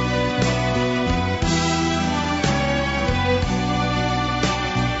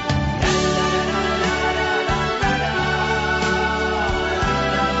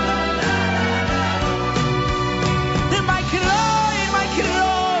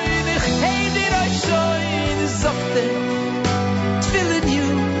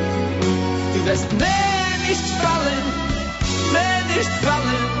 Du wirst mehr nicht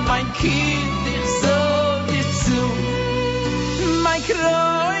fallen, mein Kind, ich sag dir zu. Mein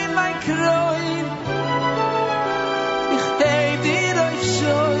Kroin, ich heb dir euch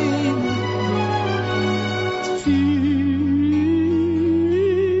schon.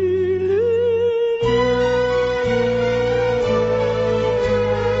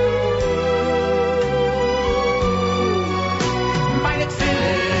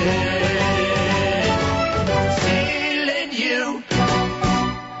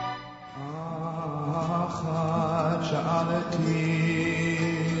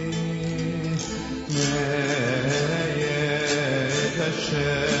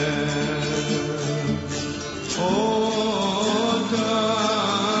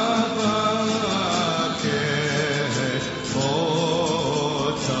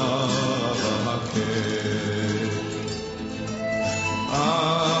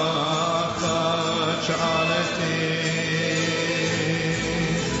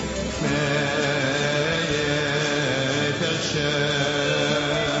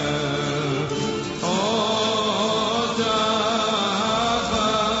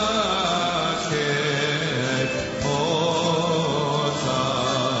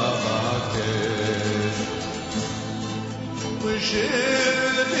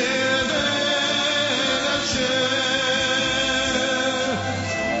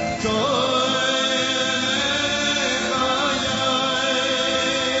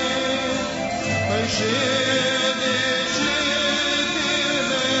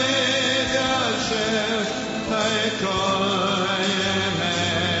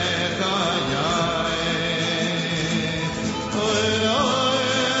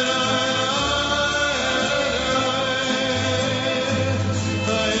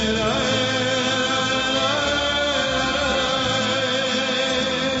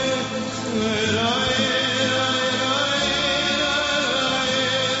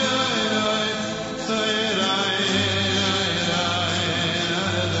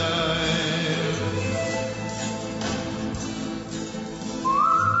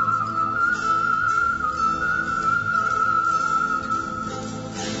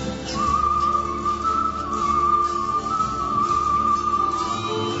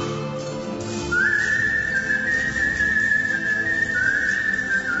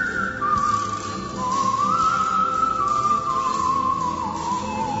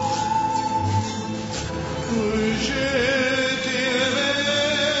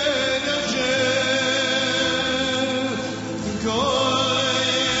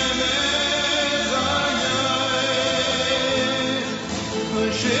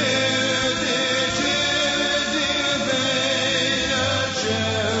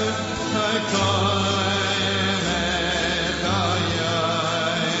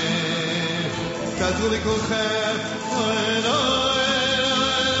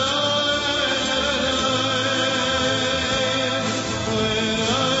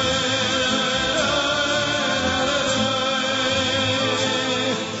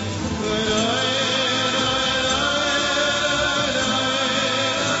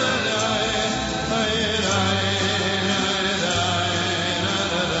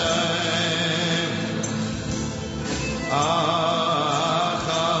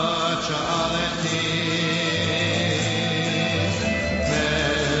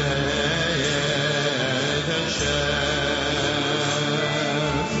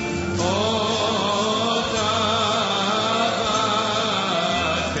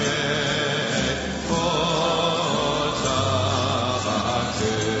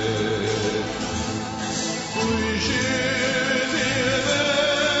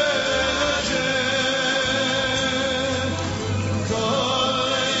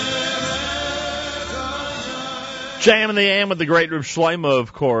 JM in the AM with the great Reb Shlomo,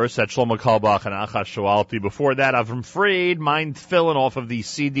 of course, at Shlomo Kalbach and Achash Shoalti. Before that, Avram Fried, Mind Filling off of the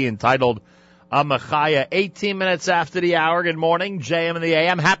CD entitled Amachaya. 18 minutes after the hour. Good morning, JM in the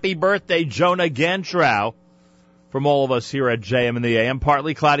AM. Happy birthday, Jonah Gantrow, from all of us here at JM in the AM.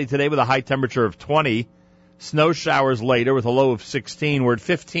 Partly cloudy today with a high temperature of 20. Snow showers later with a low of 16. We're at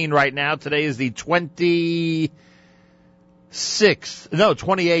 15 right now. Today is the 28th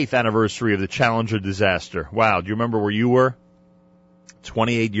anniversary of the Challenger disaster. Wow, do you remember where you were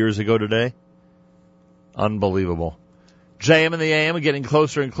 28 years ago today? Unbelievable. JM and the AM are getting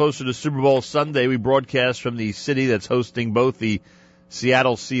closer and closer to Super Bowl Sunday. We broadcast from the city that's hosting both the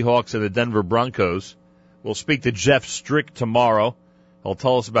Seattle Seahawks and the Denver Broncos. We'll speak to Jeff Strick tomorrow. He'll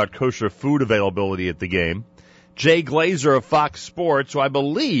tell us about kosher food availability at the game. Jay Glazer of Fox Sports, who I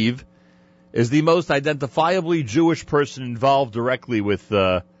believe is the most identifiably Jewish person involved directly with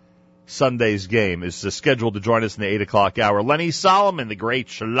Sunday's game, is scheduled to join us in the 8 o'clock hour. Lenny Solomon, the great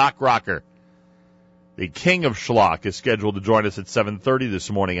Shlock rocker, the King of Shlock, is scheduled to join us at 7:30 this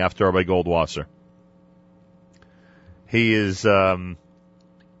morning after Rabbi Goldwasser. He is going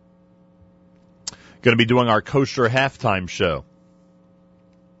to be doing our kosher halftime show.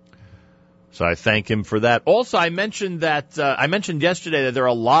 So I thank him for that. Also, I mentioned yesterday that there are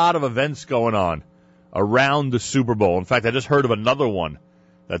a lot of events going on around the Super Bowl. In fact, I just heard of another one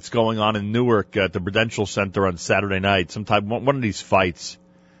that's going on in Newark at the Prudential Center on Saturday night. One of these fights.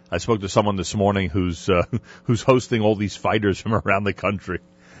 I spoke to someone this morning who's hosting all these fighters from around the country,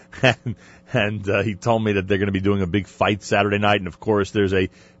 and he told me that they're going to be doing a big fight Saturday night. And of course, there's a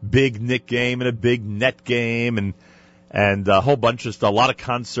big Knick game and a big net game and a whole bunch of stuff, a lot of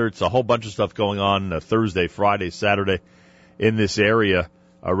concerts, a whole bunch of stuff going on Thursday, Friday, Saturday in this area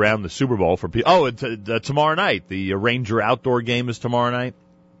around the Super Bowl for people. Oh, tomorrow night, the Ranger outdoor game is tomorrow night.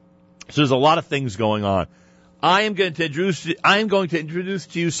 So there's a lot of things going on. I am going to introduce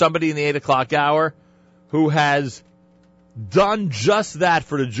to you somebody in the 8 o'clock hour who has done just that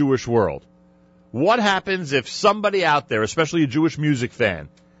for the Jewish world. What happens if somebody out there, especially a Jewish music fan,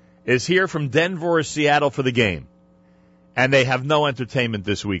 is here from Denver or Seattle for the game, and they have no entertainment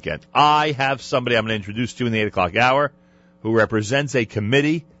this weekend? I have somebody I'm going to introduce to you in the 8 o'clock hour who represents a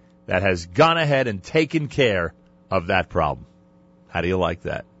committee that has gone ahead and taken care of that problem. How do you like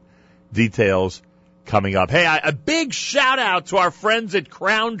that? Details coming up. Hey, a big shout out to our friends at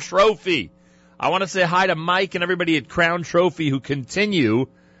Crown Trophy. I want to say hi to Mike and everybody at Crown Trophy who continue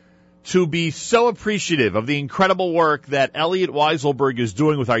to be so appreciative of the incredible work that Elliot Weiselberg is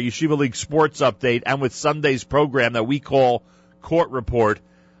doing with our Yeshiva League Sports Update and with Sunday's program that we call Court Report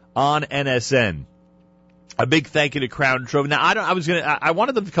on NSN. A big thank you to Crown Trophy. Now, I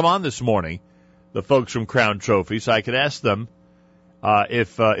wanted them to come on this morning, the folks from Crown Trophy, so I could ask them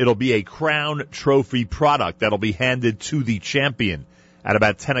if it'll be a Crown Trophy product that'll be handed to the champion at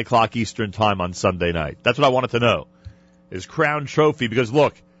about 10 o'clock Eastern time on Sunday night. That's what I wanted to know, is Crown Trophy, because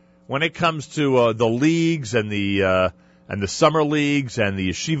look, when it comes to the leagues and the summer leagues and the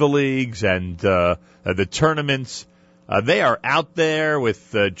Yeshiva leagues and the tournaments, they are out there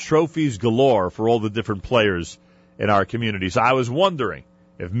with trophies galore for all the different players in our community. So I was wondering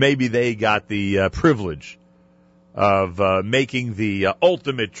if maybe they got the privilege of making the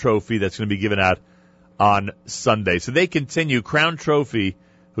ultimate trophy that's going to be given out on Sunday. So they continue. Crown Trophy,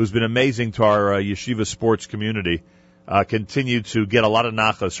 who's been amazing to our Yeshiva sports community, continue to get a lot of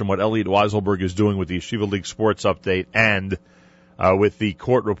nachas from what Elliot Weiselberg is doing with the Yeshiva League Sports Update and with the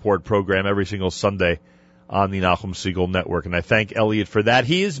Court Report program every single Sunday on the Nachum Siegel Network. And I thank Elliot for that.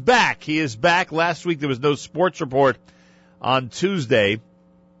 He is back. Last week there was no sports report on Tuesday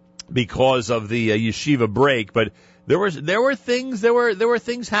because of the yeshiva break, but there were things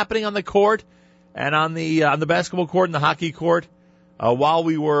happening on the court and on the basketball court and the hockey court while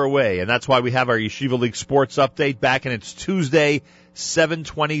we were away, and that's why we have our Yeshiva League Sports Update back in its Tuesday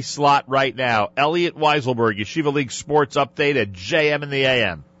 7:20 slot right now. Elliot Weiselberg, Yeshiva League Sports Update at JM in the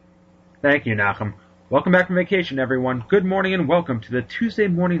AM. Thank you, Nachum. Welcome back from vacation, everyone. Good morning and welcome to the Tuesday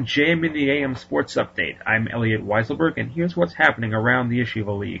morning JM in the AM Sports Update. I'm Elliot Weiselberg, and here's what's happening around the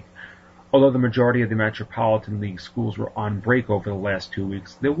Yeshiva League. Although the majority of the Metropolitan League schools were on break over the last 2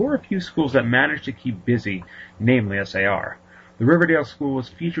 weeks, there were a few schools that managed to keep busy, namely SAR. The Riverdale School was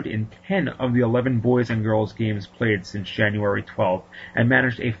featured in 10 of the 11 boys and girls games played since January 12th and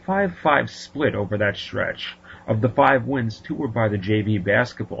managed a 5-5 split over that stretch. Of the 5 wins, 2 were by the JV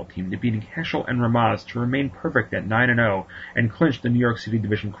basketball team, defeating Heschel and Ramaz to remain perfect at 9-0 and clinch the New York City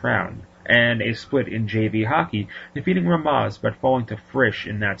Division crown, and a split in JV hockey, defeating Ramaz but falling to Frisch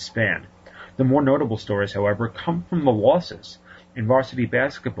in that span. The more notable stories, however, come from the losses. In varsity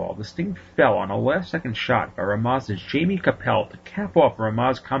basketball, the Sting fell on a last-second shot by Ramaz's Jamie Capel to cap off a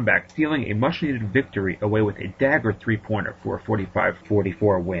Ramaz comeback, stealing a much-needed victory away with a dagger three-pointer for a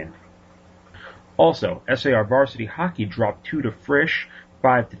 45-44 win. Also, SAR varsity hockey dropped 2 to Frisch,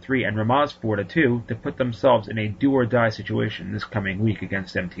 5-3, and Ramaz 4-2 to put themselves in a do-or-die situation this coming week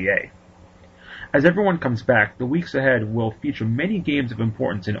against MTA. As everyone comes back, the weeks ahead will feature many games of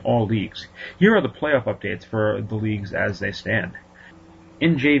importance in all leagues. Here are the playoff updates for the leagues as they stand.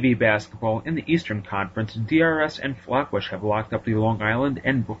 In JV basketball, in the Eastern Conference, DRS and Flatbush have locked up the Long Island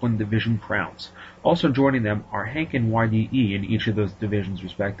and Brooklyn division crowns. Also joining them are Hank and YDE in each of those divisions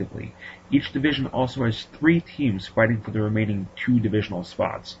respectively. Each division also has 3 teams fighting for the remaining 2 divisional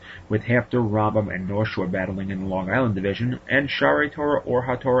spots, with Hafter, Rambam, and North Shore battling in the Long Island division, and Shari Torah, Or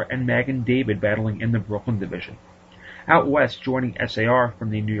HaTorah, and Magen David battling in the Brooklyn division. Out west, joining SAR from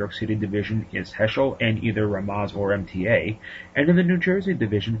the New York City division is Heschel and either Ramaz or MTA, and in the New Jersey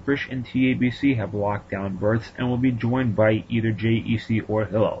division, Frisch and TABC have locked down berths and will be joined by either JEC or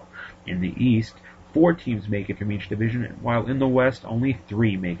Hillel. In the east, 4 teams make it from each division, while in the west, only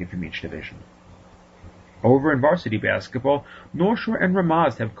 3 make it from each division. Over in varsity basketball, North Shore and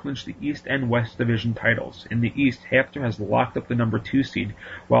Ramaz have clinched the East and West Division titles. In the East, Hafter has locked up the number 2 seed,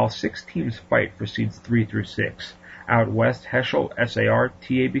 while 6 teams fight for seeds 3 through 6. Out west, Heschel, SAR,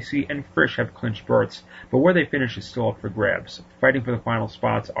 TABC, and Frisch have clinched berths, but where they finish is still up for grabs. Fighting for the final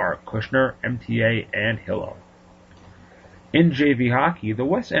spots are Kushner, MTA, and Hillel. In JV hockey, the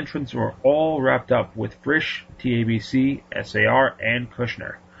West entrants were all wrapped up with Frisch, TABC, SAR, and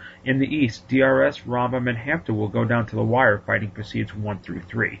Kushner. In the East, DRS, Rambam, and Hafter will go down to the wire fighting for seeds 1 through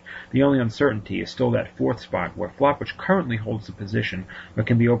 3. The only uncertainty is still that 4th spot where Flatbush currently holds the position but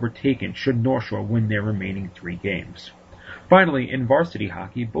can be overtaken should North Shore win their remaining 3 games. Finally, in varsity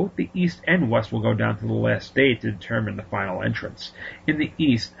hockey, both the East and West will go down to the last day to determine the final entrants. In the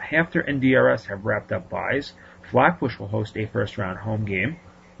East, Hafter and DRS have wrapped up byes. Flatbush will host a first-round home game.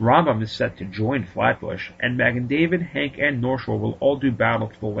 Rambam is set to join Flatbush, and Magen David, Hank, and North Shore will all do battle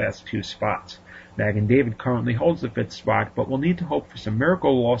for the last 2 spots. Magen David currently holds the 5th spot, but will need to hope for some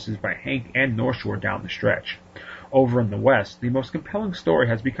miracle losses by Hank and North Shore down the stretch. Over in the West, the most compelling story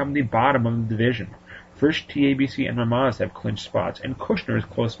has become the bottom of the division. Frisch, TABC, and Ramaz have clinched spots, and Kushner is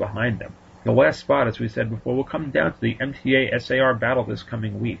close behind them. The last spot, as we said before, will come down to the MTA-SAR battle this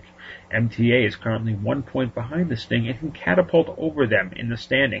coming week. MTA is currently 1 point behind the Sting and can catapult over them in the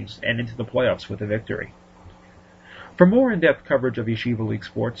standings and into the playoffs with a victory. For more in-depth coverage of Yeshiva League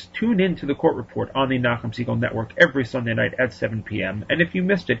Sports, tune in to the Court Report on the Nachum Segal Network every Sunday night at 7 p.m. And if you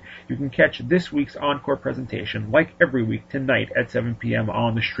missed it, you can catch this week's encore presentation, like every week, tonight at 7 p.m.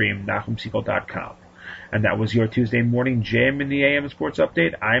 on the stream, NachumSegal.com. And that was your Tuesday morning JM in the AM Sports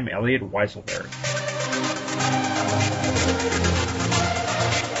Update. I'm Elliot Weiselberg.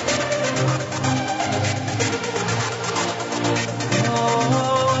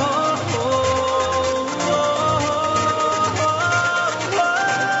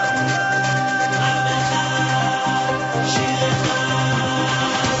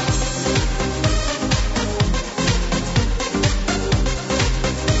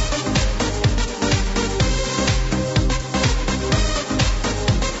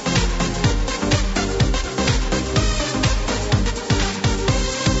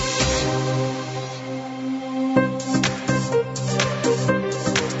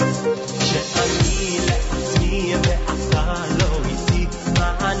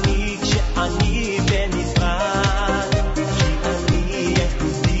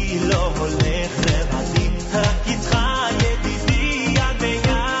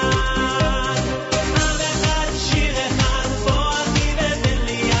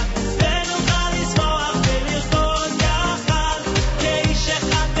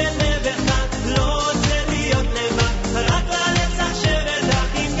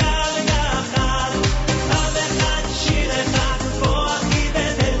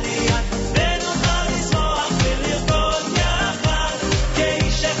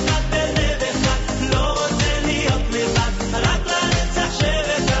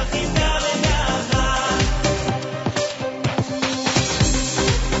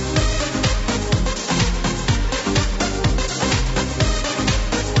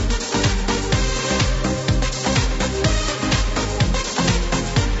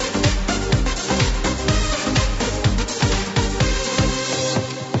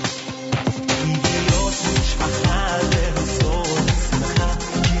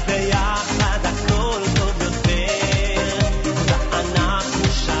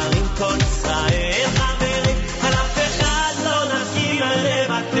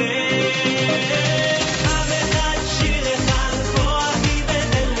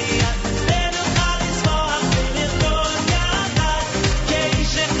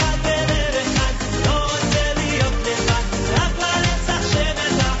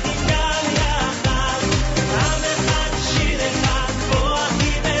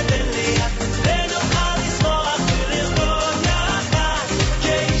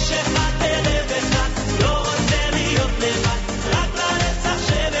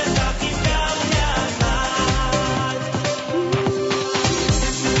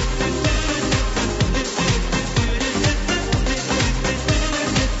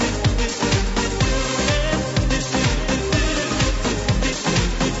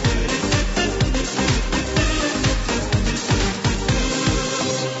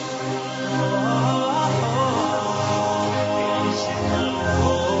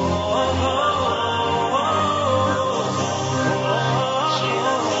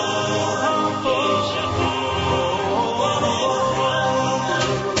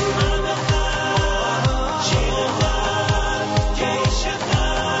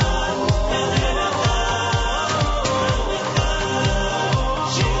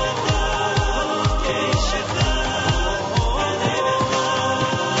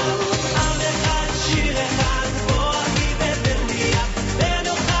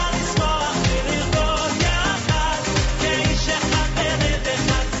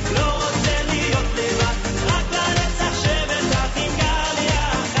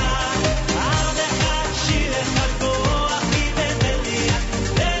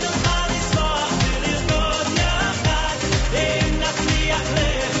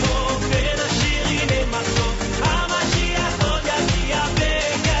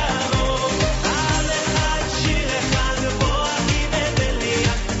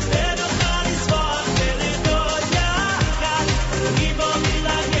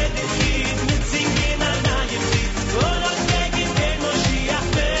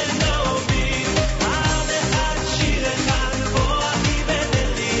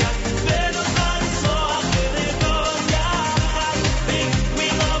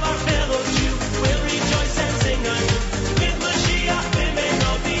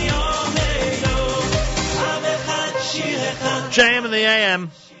 JM in the AM.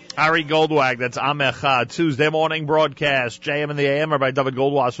 Ari Goldwag, that's Amecha. Tuesday morning broadcast. JM in the AM, Rabbi David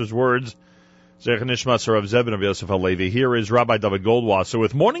Goldwasser's words. Zech Nishmas Rav Zebin of Yosef Halevi. Here is Rabbi David Goldwasser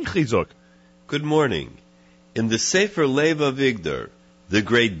with Morning Chizuk. Good morning. In the Sefer Lev Avigdor, the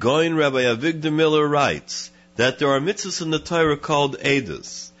great Goin Rabbi Avigdor Miller writes that there are mitzvahs in the Torah called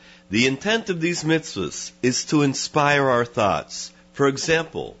Eidos. The intent of these mitzvahs is to inspire our thoughts. For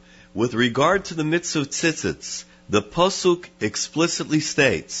example, with regard to the mitzvah of tzitzits, the Pasuk explicitly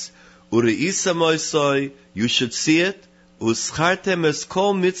states, Ureisa moisoi, you should see it, Uschartem es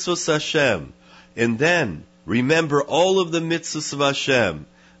kol mitzvos Hashem, and then remember all of the mitzvahs of Hashem,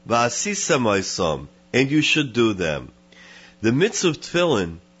 Va'asisa moisom, and you should do them. The mitzvah of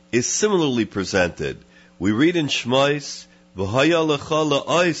tefillin is similarly presented. We read in Shmois, V'haya lecha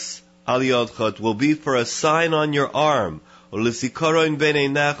la'ois al yodcha, will be for a sign on your arm, or l'zikaron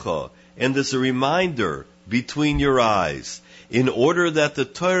b'neinecha, and as a reminder between your eyes, in order that the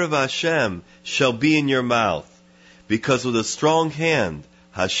Torah of Hashem shall be in your mouth, because with a strong hand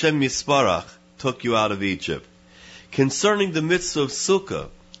Hashem Yisparach took you out of Egypt. Concerning the mitzvah of Sukkah,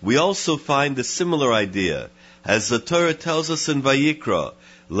 we also find a similar idea, as the Torah tells us in Vayikra,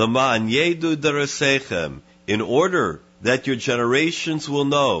 L'ma'an yedu derasechem, in order that your generations will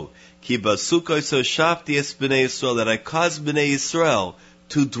know, Ki basukkos hoshafti es b'nei Yisrael, that I caused b'nei Yisrael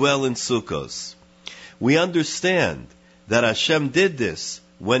to dwell in Sukkos. We understand that Hashem did this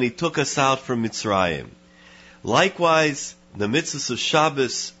when He took us out from Mitzrayim. Likewise, the mitzvahs of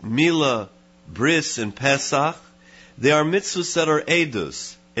Shabbos, Milah, Bris, and Pesach, they are mitzvahs that are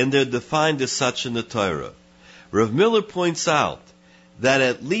Eidos, and they're defined as such in the Torah. Rav Miller points out that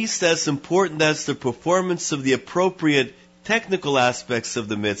at least as important as the performance of the appropriate technical aspects of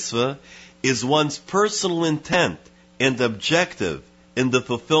the mitzvah is one's personal intent and objective in the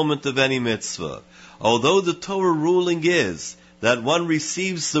fulfillment of any mitzvah. Although the Torah ruling is that one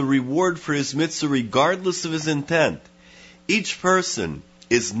receives the reward for his mitzvah regardless of his intent, each person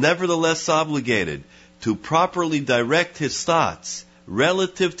is nevertheless obligated to properly direct his thoughts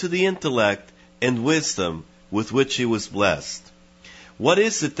relative to the intellect and wisdom with which he was blessed. What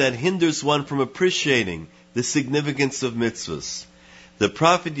is it that hinders one from appreciating the significance of mitzvahs? The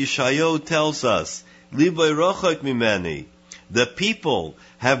prophet Yeshayahu tells us, Libay rochak mimeni, the people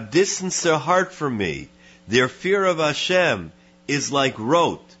have distanced their heart from me. Their fear of Hashem is like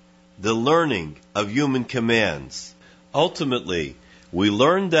rote, the learning of human commands. Ultimately, we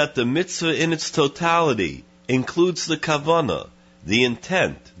learn that the mitzvah in its totality includes the kavanah, the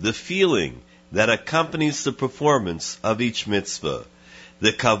intent, the feeling that accompanies the performance of each mitzvah.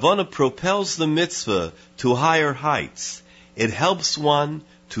 The kavanah propels the mitzvah to higher heights. It helps one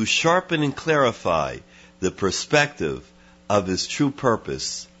to sharpen and clarify the perspective of his true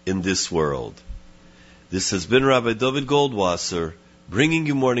purpose in this world. This has been Rabbi David Goldwasser, bringing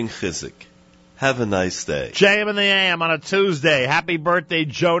you Morning Chizuk. Have a nice day. JM in the AM on a Tuesday. Happy birthday,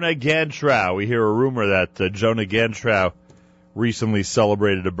 Jonah Gantrow. We hear a rumor that Jonah Gantrow recently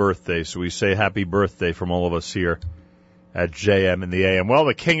celebrated a birthday, so we say happy birthday from all of us here at JM in the AM. Well,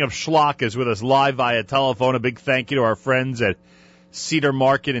 the King of Shlock is with us live via telephone. A big thank you to our friends at Cedar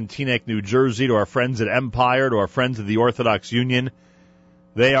Market in Teaneck, New Jersey, to our friends at Empire, to our friends at the Orthodox Union.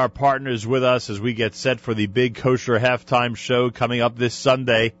 They are partners with us as we get set for the big kosher halftime show coming up this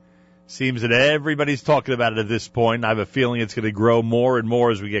Sunday. Seems that everybody's talking about it at this point. I have a feeling it's going to grow more and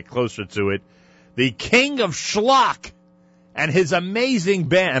more as we get closer to it. The King of Shlock and his amazing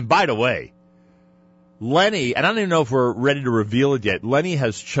band. And by the way, Lenny, and I don't even know if we're ready to reveal it yet, Lenny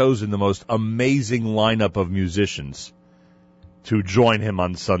has chosen the most amazing lineup of musicians to join him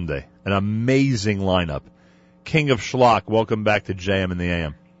on Sunday. An amazing lineup. King of Shlock, welcome back to JM in the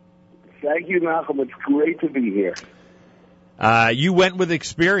AM. Thank you, Nachum. It's great to be here. You went with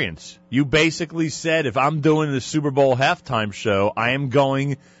experience. You basically said, if I'm doing the Super Bowl halftime show, I am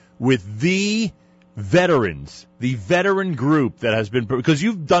going with the veterans, the veteran group that has been, because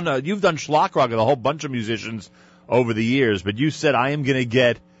you've done Shlock Rock with a whole bunch of musicians over the years, but you said, I am going to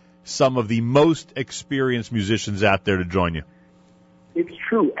get some of the most experienced musicians out there to join you. It's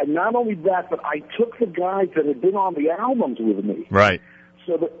true. And not only that, but I took the guys that had been on the albums with me. Right.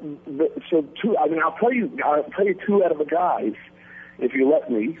 So two, I mean, I'll tell you two out of the guys, if you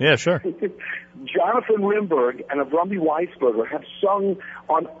let me. Yeah, sure. Jonathan Rimberg and Yossi Weisberg have sung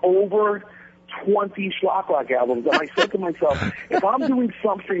on over 20 Shlock Rock albums. And I said to myself, if I'm doing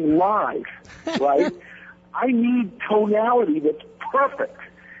something live, right, I need tonality that's perfect.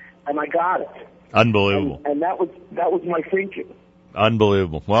 And I got it. Unbelievable. And that was my thinking.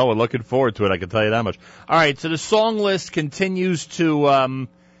 Unbelievable. Well, we're looking forward to it, I can tell you that much. All right, so the song list continues to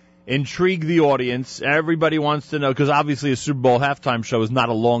intrigue the audience. Everybody wants to know, because obviously a Super Bowl halftime show is not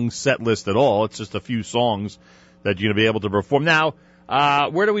a long set list at all. It's just a few songs that you're going to be able to perform. Now,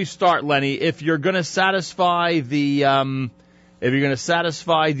 where do we start, Lenny? If you're going to satisfy the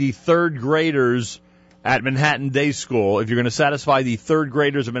third graders at Manhattan Day School, you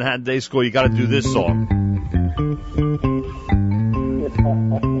got to do this song.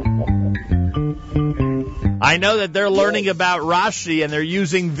 I know that they're learning about Rashi, and they're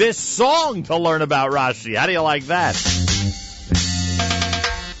using this song to learn about Rashi. How do you like that? Who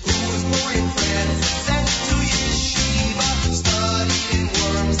was born in France, sent to Yeshiva, studied in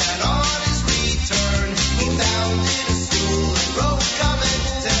Worms, and on his return, he founded a school and wrote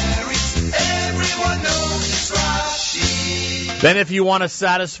commentaries. Everyone knows it's Rashi. Then if you want to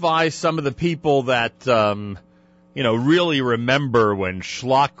satisfy some of the people that, really remember when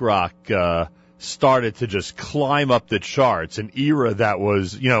Shlock Rock started to just climb up the charts, an era that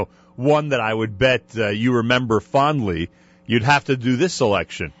was, one that I would bet you remember fondly, you'd have to do this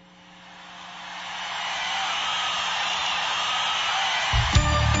selection.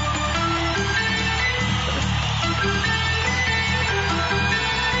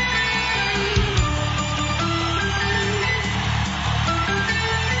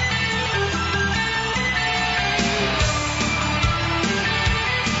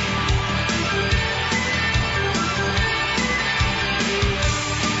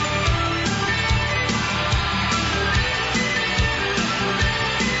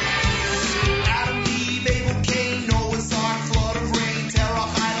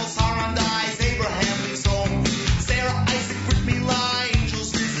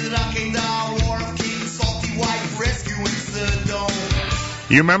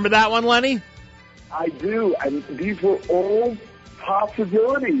 You remember that one, Lenny? I do, and these were all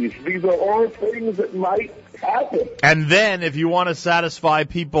possibilities. These are all things that might happen. And then, if you want to satisfy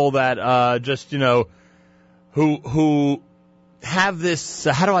people that who have this,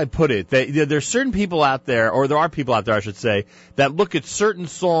 how do I put it? There's certain people out there, or there are people out there, I should say, that look at certain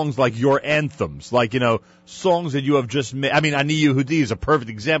songs like your anthems, like, songs that you have just made. I mean, Ani Yehudi is a perfect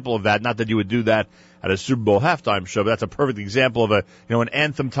example of that. Not that you would do that at a Super Bowl halftime show, but that's a perfect example of an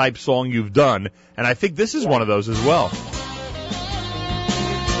anthem type song you've done. And I think this is one of those as well.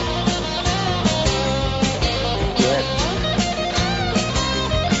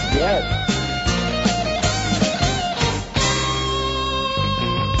 Yes.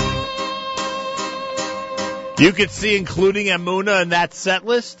 You could see including Emunah in that set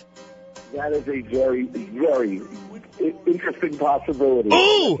list? That is a very, very interesting possibility.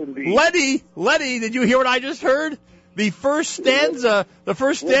 Ooh, Lenny, did you hear what I just heard? The first stanza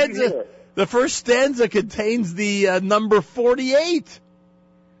contains the number 48.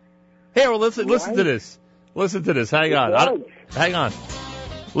 Here, well, listen to this. Listen to this. Hang on. Hang on.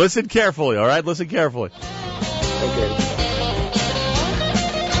 Listen carefully, all right? Listen carefully. Okay.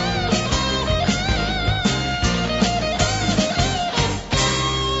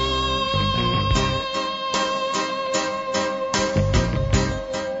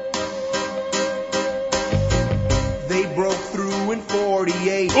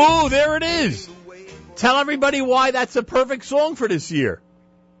 Ooh, there it is. Tell everybody why that's a perfect song for this year.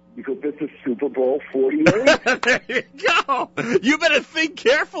 Because this is Super Bowl 48. There you go. You better think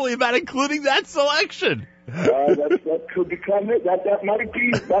carefully about including that selection. That could become it. That might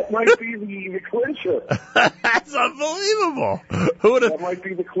be the clincher. That's unbelievable. That might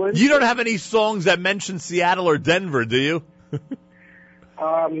be the clincher. You don't have any songs that mention Seattle or Denver, do you?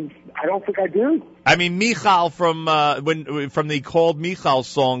 I don't think I do. I mean, Michal from the Called Michal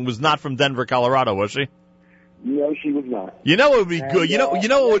song was not from Denver, Colorado, was she? No, she was not. You know it would be good. You know what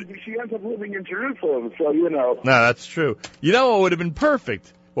would. She ends up living in Jerusalem, so you know. No, that's true. You know what would have been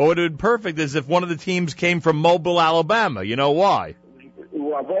perfect? What would have been perfect is if one of the teams came from Mobile, Alabama. You know why?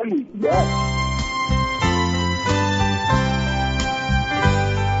 Well, then, yeah.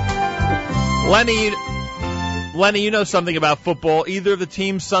 Lenny, you know something about football. Either of the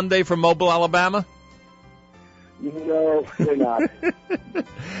teams Sunday from Mobile, Alabama? No, they're not.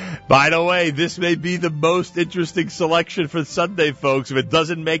 By the way, this may be the most interesting selection for Sunday, folks. If it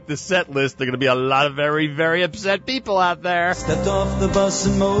doesn't make the set list, there are going to be a lot of very, very upset people out there. Stepped off the bus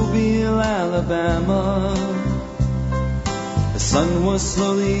in Mobile, Alabama. The sun was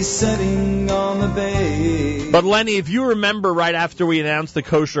slowly setting on the bay. But Lenny, if you remember right after we announced the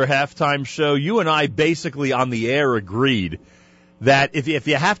kosher halftime show, you and I basically on the air agreed that if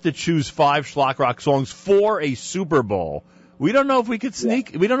you have to choose 5 Shlock Rock songs for a Super Bowl, we don't know if we could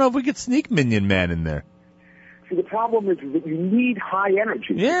sneak. We don't know if we could sneak Minion Man in there. See, the problem is that you need high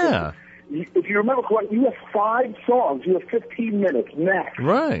energy. Yeah. if you remember correctly, you have 5 songs. You have 15 minutes max.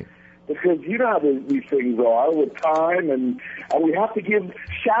 Right. Because you know how these things are with time, and we have to give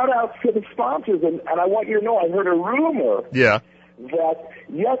shout-outs to the sponsors. And I want you to know, I heard a rumor that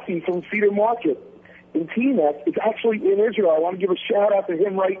Yossi from Cedar Market in Teaneck is actually in Israel. I want to give a shout-out to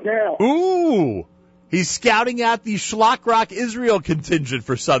him right now. Ooh! He's scouting out the Shlock Rock Israel contingent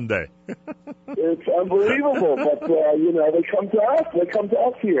for Sunday. It's unbelievable, but, they come to us. They come to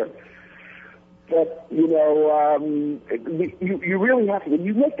us here. But, you really have to, when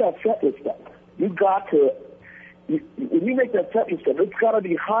you make that set list up, when you make that set list up, it's got to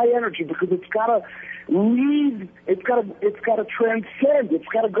be high energy because it's got to lead, it's got to transcend, it's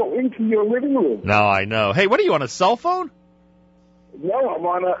got to go into your living room. No, I know. Hey, what are you, on a cell phone? No, I'm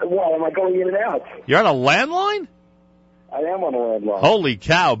on am I going in and out? You're on a landline? I am on a landline. Holy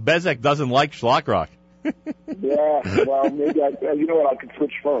cow, Bezek doesn't like Shlock Rock. Yeah, well, maybe you know what, I could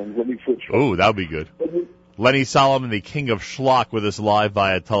switch phones. Let me switch phones. Ooh, that would be good. Lenny Solomon, the King of Shlock, with us live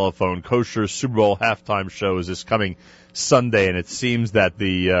via telephone. Kosher Super Bowl halftime show is this coming Sunday, and it seems that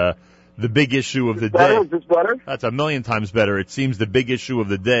the big issue of the day. Is this better? That's a million times better. It seems the big issue of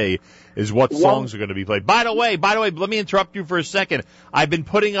the day is what songs are going to be played. By the way, let me interrupt you for a second. I've been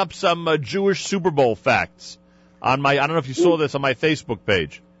putting up some Jewish Super Bowl facts on I don't know if you saw this on my Facebook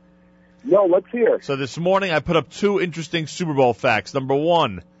page. No, let's hear. So this morning I put up 2 interesting Super Bowl facts. Number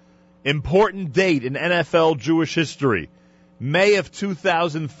 1, important date in NFL Jewish history. May of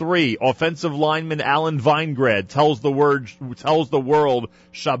 2003, offensive lineman Alan Weingrad tells the world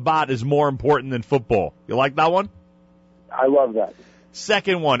Shabbat is more important than football. You like that one? I love that.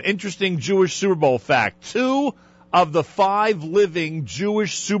 Second one, interesting Jewish Super Bowl fact. 2 of the 5 living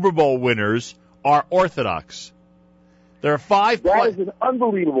Jewish Super Bowl winners are Orthodox. There are 5. That is an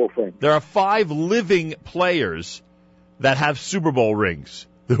unbelievable thing. There are 5 living players that have Super Bowl rings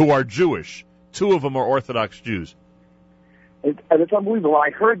who are Jewish. 2 of them are Orthodox Jews. And it's unbelievable.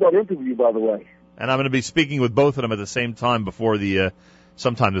 I heard that interview, by the way. And I'm going to be speaking with both of them at the same time before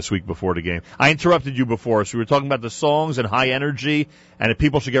sometime this week before the game. I interrupted you before, so we were talking about the songs and high energy, and if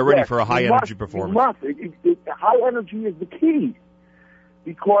people should get ready for a high energy performance. High energy is the key.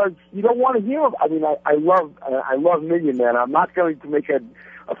 Because you don't want to hear. I love Million Man. I'm not going to make a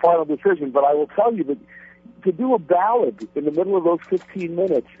final decision, but I will tell you that to do a ballad in the middle of those 15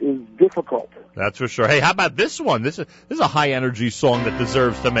 minutes is difficult. That's for sure. Hey, how about this one? This is a high energy song that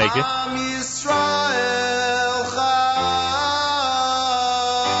deserves to make it. Am Yisrael Chai,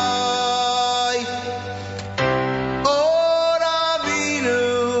 Or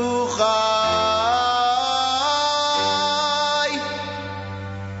Avinu Chai,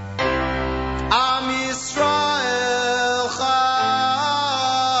 Am Yisrael Chai,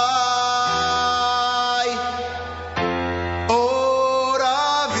 Or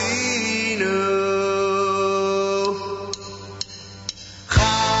Avinu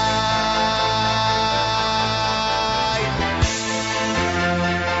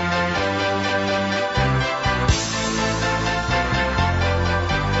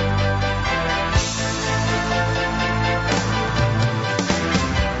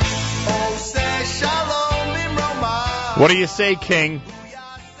What do you say, King?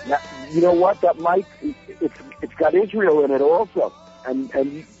 Now, you know what? That might it's got Israel in it also, and as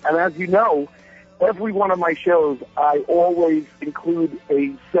you know, every one of my shows I always include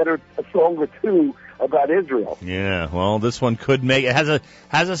a song or 2 about Israel. Yeah, well, this one could make it. Has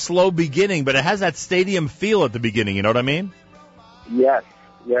a slow beginning, but it has that stadium feel at the beginning. You know what I mean? Yes,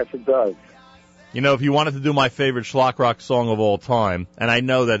 it does. You know, if you wanted to do my favorite Shlock Rock song of all time, and I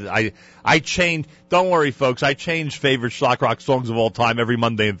know that I change. Don't worry, folks. I change favorite Shlock Rock songs of all time every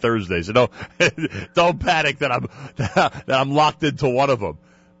Monday and Thursday. So don't panic that I'm locked into one of them.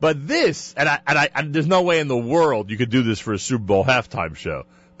 But this, and there's no way in the world you could do this for a Super Bowl halftime show.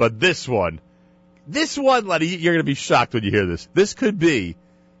 But this one, Lenny, you're going to be shocked when you hear this. This could be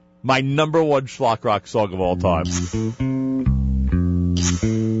my number 1 Shlock Rock song of all time.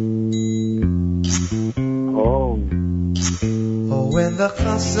 Oh, when the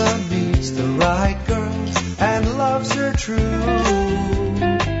chassan meets the right girl and loves her true.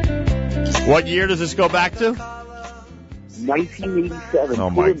 What year does this go back to? 1987. Oh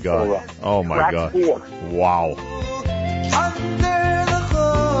my God! Oh my Track God! 4. Under Wow!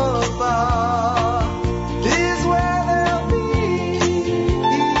 the chuppah is where they'll be,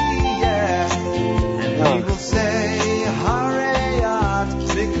 yeah. And he will say, Harayat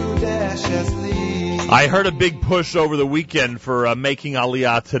Mikudesh Esli. I heard a big push over the weekend for making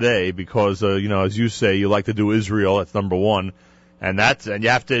Aliyah today because, as you say, you like to do Israel. That's number 1. And you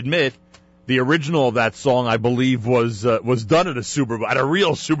have to admit, The original of that song, I believe, was done at a Super Bowl, at a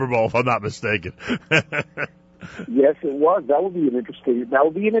real Super Bowl, if I'm not mistaken. Yes, it was. That would be an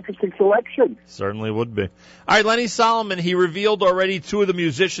interesting selection. Certainly would be. All right, Lenny Solomon, he revealed already two of the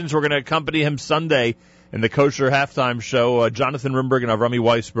musicians who are going to accompany him Sunday in the Kosher Halftime Show, Jonathan Rimberg and Avrami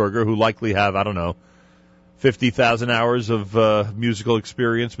Weisberger, who likely have, 50,000 hours of musical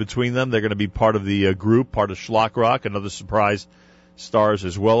experience between them. They're going to be part of the group, part of Shlock Rock, another surprise stars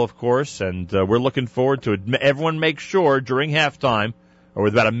as well, of course, and we're looking forward to it. Everyone make sure during halftime, or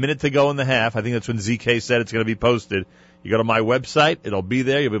with about a minute to go in the half, I think that's when ZK said it's going to be posted, you go to my website, it'll be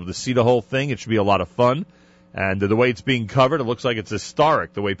there, you'll be able to see the whole thing, it should be a lot of fun, and the way it's being covered, it looks like it's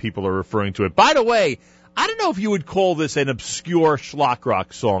historic, the way people are referring to it. By the way, I don't know if you would call this an obscure Shlock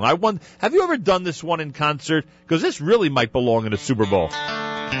Rock song. Have you ever done this one in concert? Because this really might belong in a Super Bowl. Take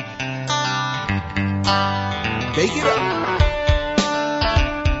it up.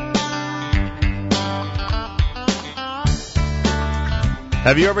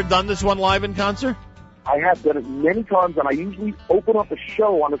 Have you ever done this one live in concert? I have done it many times, and I usually open up a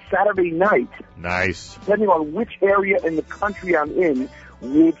show on a Saturday night. Nice. Depending on which area in the country I'm in,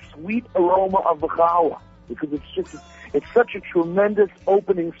 with Sweet Aroma of the Challah, because it's such a tremendous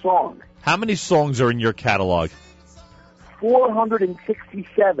opening song. How many songs are in your catalog?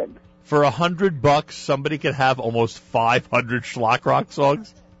 467. For $100, somebody could have almost 500 Shlock Rock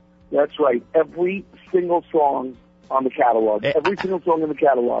songs? That's right. Every single song on the catalog. Every single song in the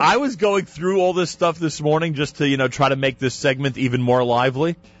catalog. I was going through all this stuff this morning just to, try to make this segment even more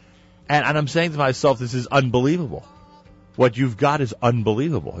lively. And I'm saying to myself, this is unbelievable. What you've got is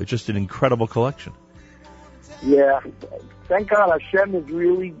unbelievable. It's just an incredible collection. Yeah. Thank God Hashem has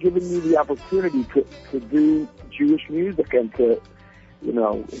really given me the opportunity to do Jewish music and to,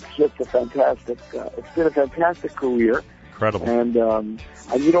 it's just a fantastic, it's been a fantastic career. Incredible. And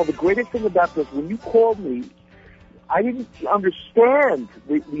the greatest thing about this, when you called me, I didn't understand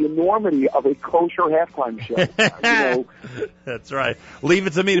the enormity of a kosher halftime show. That's right. Leave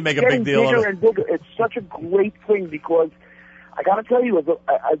it to me to make a big deal of it. And bigger. It's such a great thing because I got to tell you,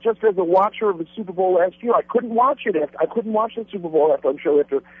 just as a watcher of the Super Bowl last year, I couldn't watch it. I couldn't watch the Super Bowl halftime show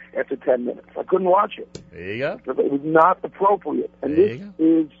after 10 minutes. I couldn't watch it. There you go. Because it was not appropriate. And this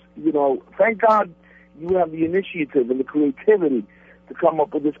is, thank God you have the initiative and the creativity to come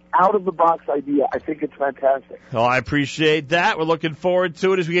up with this out-of-the-box idea. I think it's fantastic. Well, I appreciate that. We're looking forward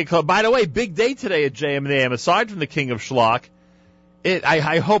to it as we get close. By the way, big day today at JM and the AM. Aside from the King of Shlock,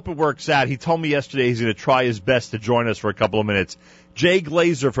 I hope it works out. He told me yesterday he's going to try his best to join us for a couple of minutes. Jay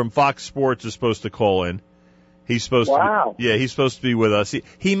Glazer from Fox Sports is supposed to call in. He's supposed to be, he's supposed to be with us.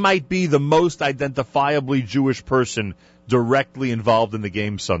 He might be the most identifiably Jewish person directly involved in the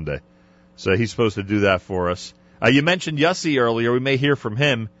game Sunday. So he's supposed to do that for us. You mentioned Yossi earlier. We may hear from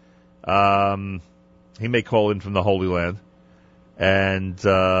him. He may call in from the Holy Land. And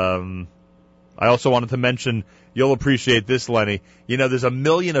I also wanted to mention, you'll appreciate this, Lenny. There's a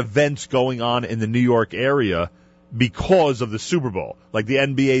million events going on in the New York area because of the Super Bowl. Like the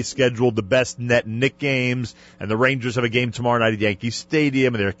NBA scheduled the best net Knick games, and the Rangers have a game tomorrow night at Yankee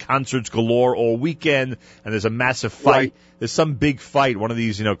Stadium, and there are concerts galore all weekend, and there's a massive fight. Right. There's some big fight, one of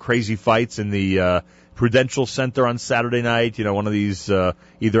these, crazy fights in the Prudential Center on Saturday night, one of these either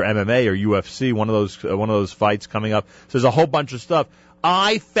MMA or UFC, one of those fights coming up. So there's a whole bunch of stuff.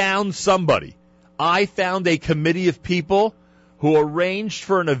 I found a committee of people who arranged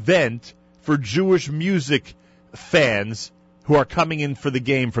for an event for Jewish music fans who are coming in for the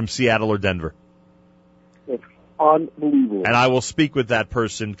game from Seattle or Denver. It's unbelievable. And I will speak with that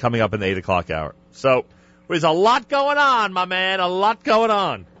person coming up in the 8 o'clock hour. So there's a lot going on, my man, a lot going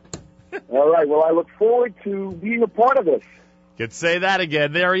on. All right, well, I look forward to being a part of this. Could say that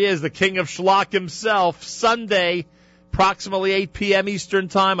again. There he is, the King of Shlock himself, Sunday, approximately 8 p.m. Eastern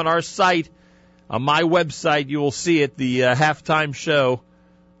Time on our site. On my website, you will see it, the halftime show.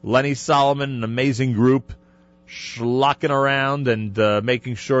 Lenny Solomon, an amazing group, schlocking around and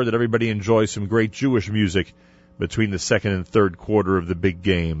making sure that everybody enjoys some great Jewish music between the second and third quarter of the big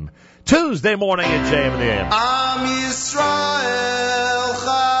game. Tuesday morning at JM and the AM. Am Yisrael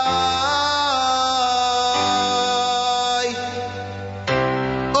Chai,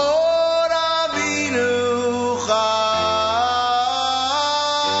 Or Avinu Chai,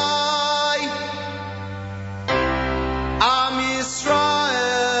 Am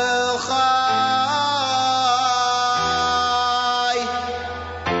Yisrael Chai,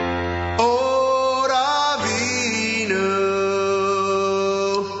 Or Avinu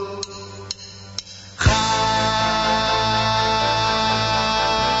Chai.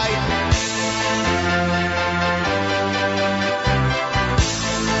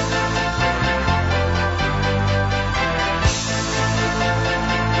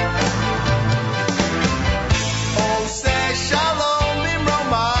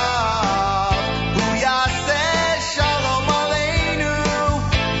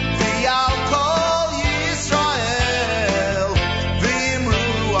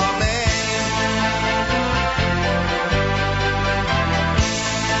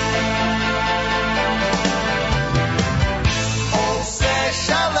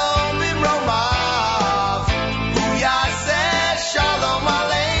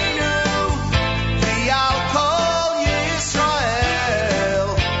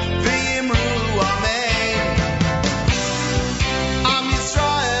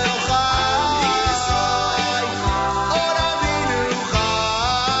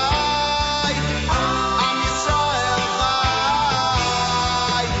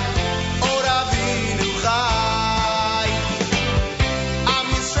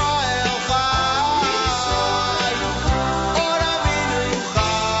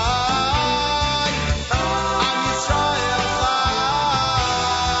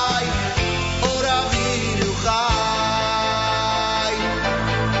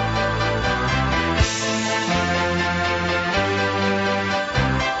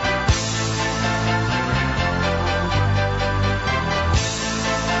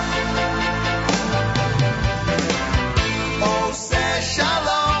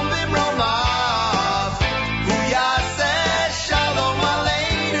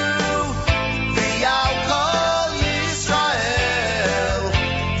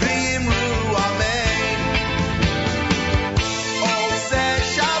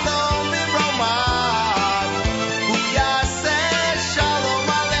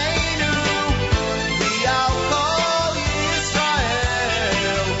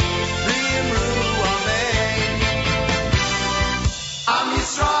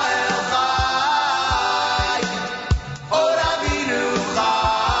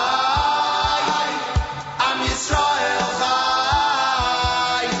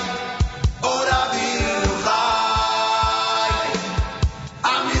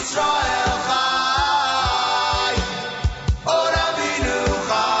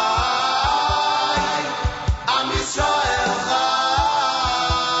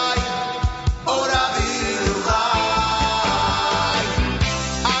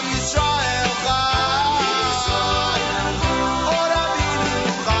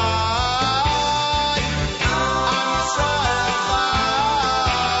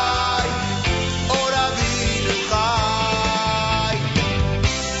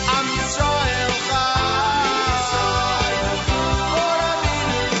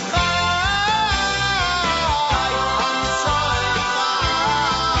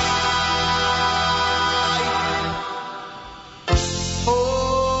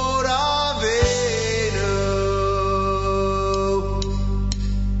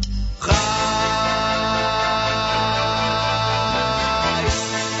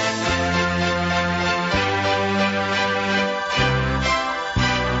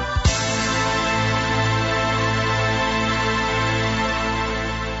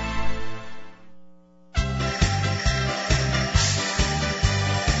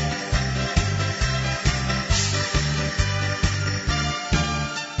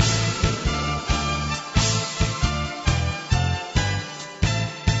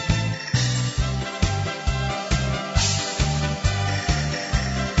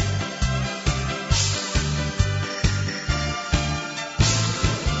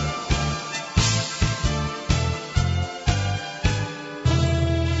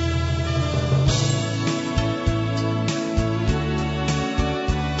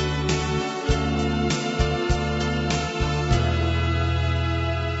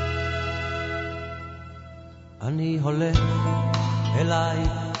 הולך אליי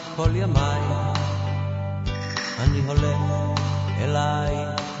כל ימיי, אני הולך אליי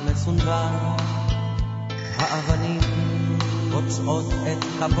מסונבר, האבנים פוצעות את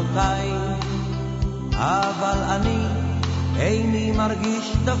כפותיי, אבל אני איני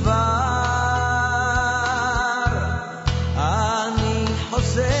מרגיש דבר. אני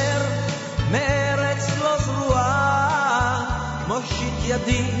חוזר מארץ לא זרועה, מושיט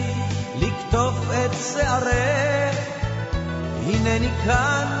ידי לקטוף את שערך, הנני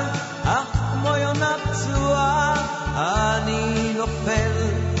כאן אך כמו יונה פצועה, אני נופל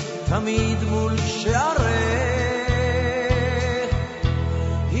תמיד מול שערך,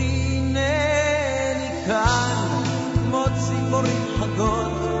 הנני כאן כמו ציפורים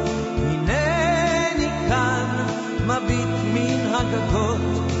חגות, הנני כאן מביט מן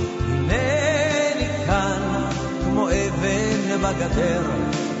הגגות, הנני כאן כמו אבן בגדר,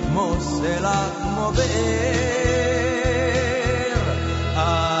 כמו סלע כמו באר.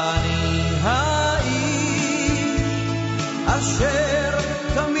 אני האיש אשר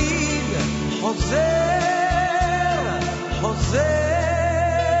תמיד חוזר,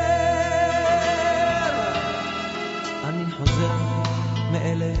 אני חוזר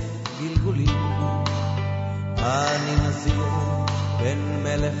מאלף גלגולים, אני נזיר בין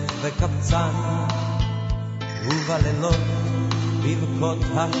מלך וקבצן, ובלילות בבכות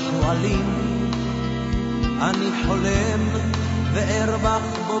השואלים אני חולם וארבח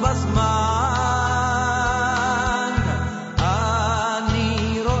בו בזמן.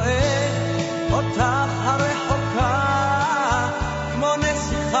 אני רואה אותך הרחוקה כמו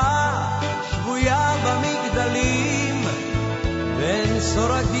נסיכה שבויה במגדלים, בין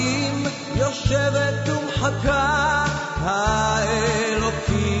סורגים יושבת ומחכה,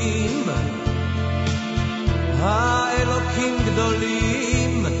 האלוקים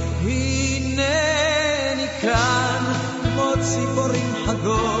גדולים, הנני כאן כמו ציפורים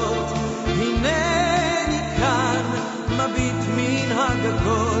חגות, הנני כאן מביט מן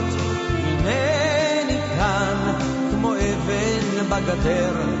הגגות, הנני כאן כמו אבן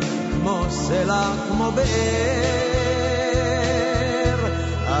בגדר, כמו סלע כמו באר.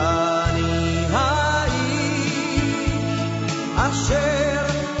 אני האיש אשר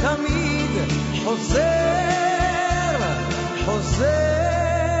תמיד חוזר,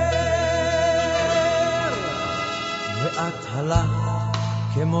 ואת הלכת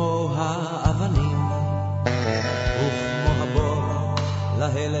כמו האבנים וכמו הבור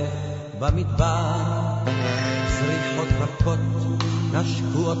להלך במדבר, זריחות רכות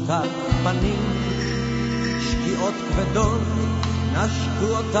נשקו אותך פנים, שקיעות כבדות נשקו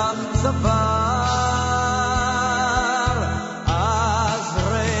אותך צוואר, אז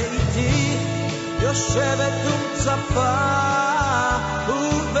ראיתי יושבת ומצפה,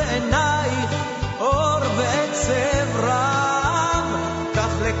 ובעינייך אור ועצב רב, כך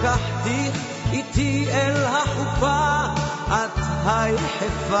לקחתי איתי אל החופה, את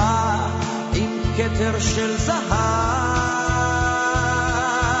היחפה עם כתר של זהב,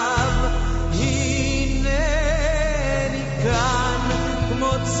 הנני כאן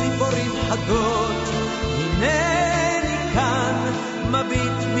כמו ציפורים חגות, הנני כאן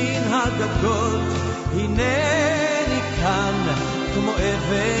מביט מן הגגות, הנני כאן כמו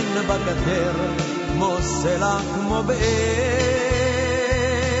אבן בגדר, כמו סלע כמו באר.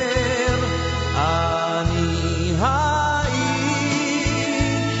 אני האיש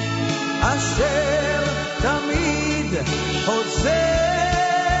אשר תמיד חוזר.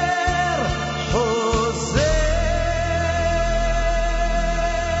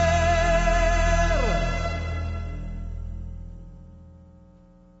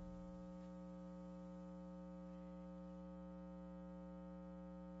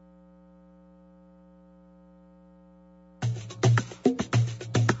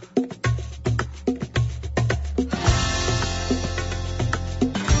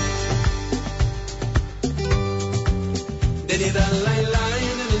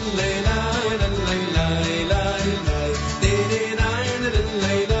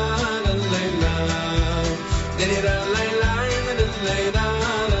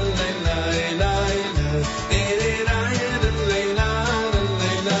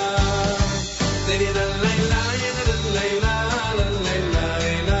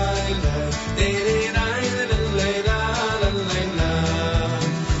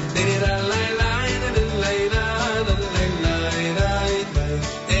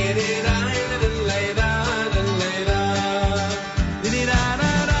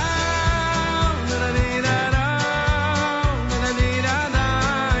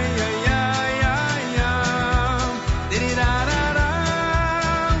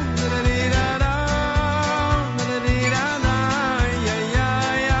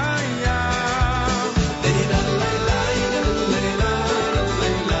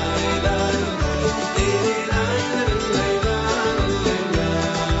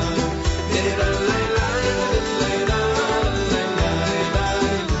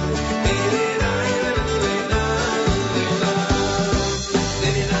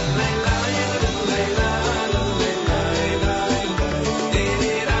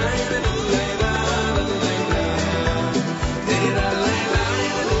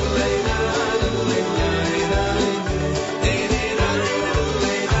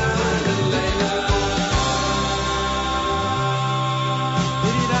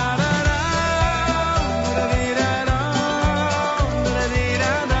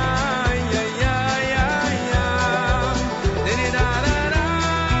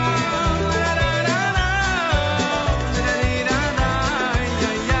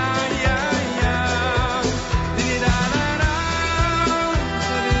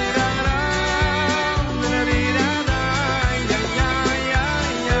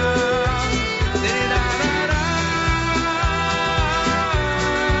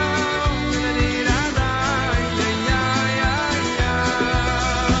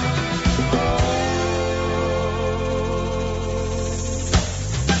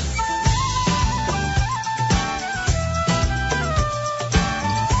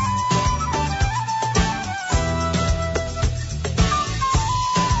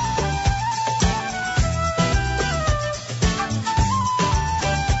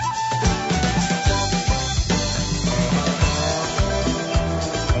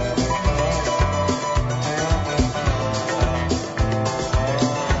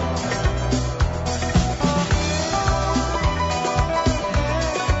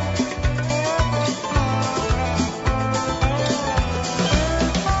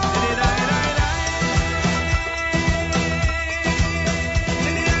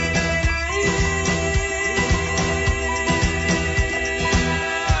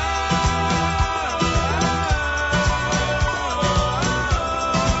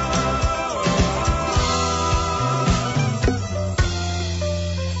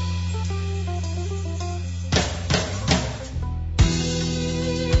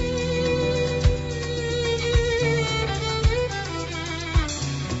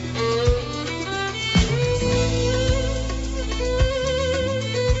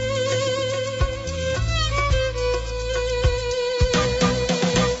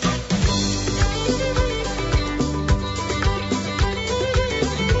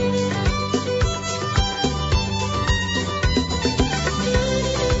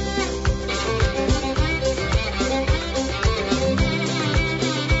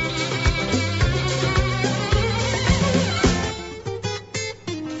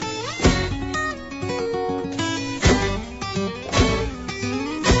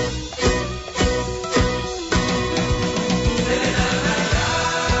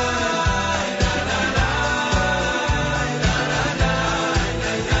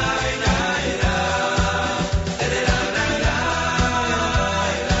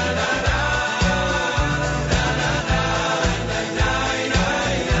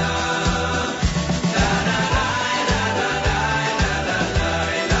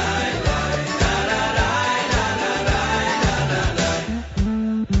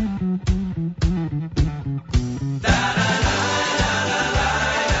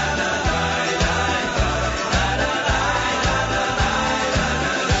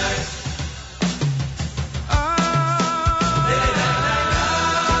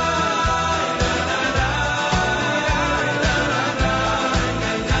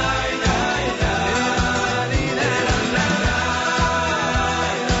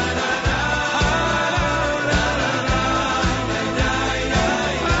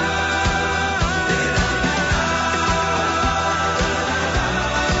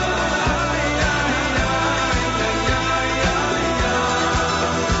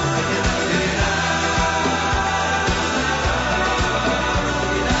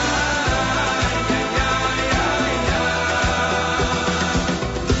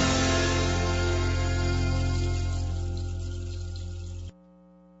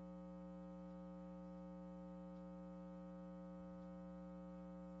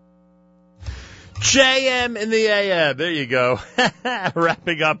 JM in the AM. There you go.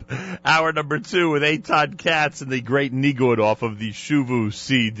 Wrapping up hour number 2 with Eitan Katz and the great Nigud off of the Shuvu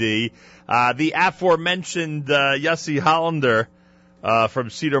CD. The aforementioned Yossi Hollander from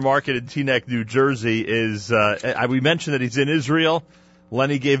Cedar Market in Teaneck, New Jersey is, we mentioned that he's in Israel.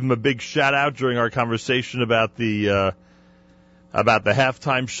 Lenny gave him a big shout out during our conversation about the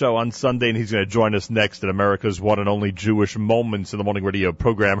halftime show on Sunday, and he's going to join us next in America's one and only Jewish Moments in the Morning radio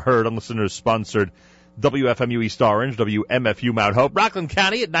program, heard on listeners-sponsored WFMU East Orange, WMFU Mount Hope, Rockland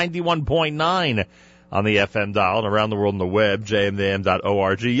County at 91.9 on the FM dial and around the world on the web,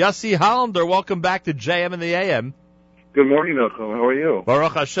 jmtheam.org. Yossi Hollander, welcome back to JM in the AM. Good morning, Nachum. How are you?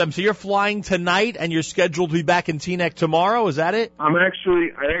 Baruch Hashem. So you're flying tonight, and you're scheduled to be back in Teaneck tomorrow. Is that it? I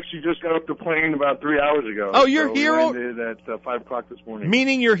actually just got off the plane about 3 hours ago. Oh, you're here? We landed at 5 o'clock this morning.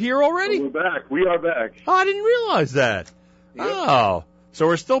 Meaning you're here already? So we're back. We are back. Oh, I didn't realize that. Yep. Oh, so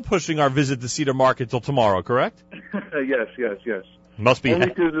we're still pushing our visit to Cedar Market till tomorrow, correct? Yes. Must be. Only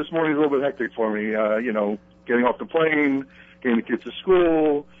because this morning's a little bit hectic for me. Getting off the plane, getting the kids to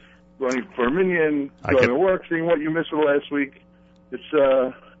school, running for a minion, going to work, seeing what you missed for the last week. It's,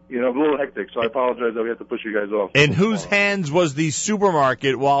 a little hectic, so I apologize that we have to push you guys off. In whose hands was the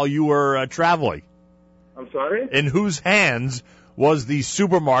supermarket while you were traveling? I'm sorry? In whose hands was the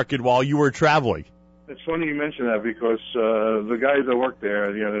supermarket while you were traveling? It's funny you mention that because the guys that work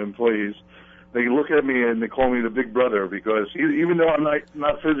there, the employees, they look at me and they call me the big brother because even though I'm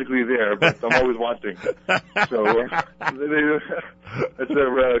not physically there, but I'm always watching. So that's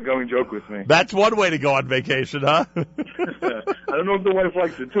their going joke with me. That's one way to go on vacation, huh? I don't know if the wife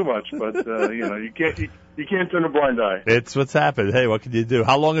likes it too much, but you can't turn a blind eye. It's what's happened. Hey, what can you do?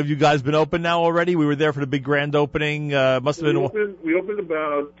 How long have you guys been open now already? We were there for the big grand opening. We opened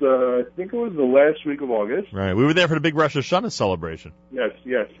about I think it was the last week of August. Right. We were there for the big Rosh Hashanah celebration. Yes,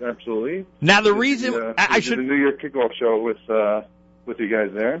 absolutely. Now the reason I should the New Year kickoff show with you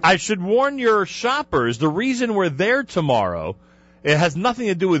guys there. I should warn your shoppers. The reason we're there tomorrow, it has nothing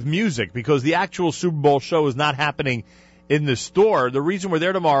to do with music because the actual Super Bowl show is not happening in the store. The reason we're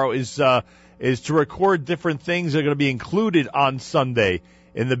there tomorrow is to record different things that are going to be included on Sunday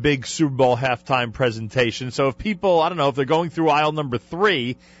in the big Super Bowl halftime presentation. So if people, I don't know, if they're going through aisle number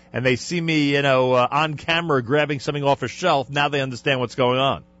 3 and they see me, on camera grabbing something off a shelf, now they understand what's going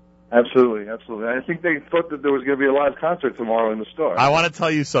on. Absolutely. I think they thought that there was going to be a live concert tomorrow in the store. I want to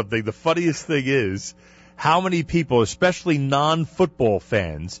tell you something. The funniest thing is how many people, especially non-football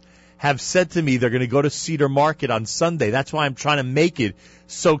fans, have said to me they're going to go to Cedar Market on Sunday. That's why I'm trying to make it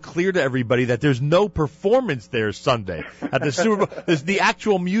so clear to everybody that there's no performance there Sunday. At the Super Bowl, the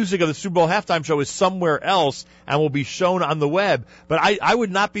actual music of the Super Bowl halftime show is somewhere else and will be shown on the web. But I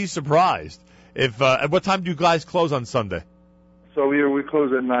would not be surprised if at what time do you guys close on Sunday? So we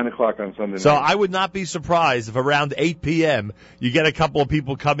close at 9 o'clock on Sunday night. So I would not be surprised if around 8 p.m. you get a couple of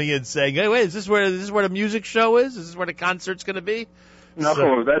people coming in saying, "Hey, wait, is this where the music show is? Is this where the concert's going to be?" No,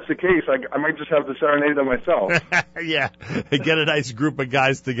 if that's the case, I might just have to serenade them myself. Yeah, get a nice group of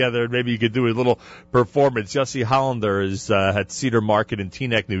guys together, and maybe you could do a little performance. Yossi Hollander is at Cedar Market in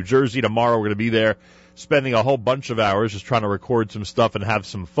Teaneck, New Jersey. Tomorrow we're going to be there spending a whole bunch of hours just trying to record some stuff and have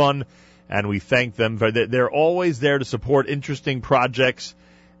some fun. And we thank them. They're always there to support interesting projects.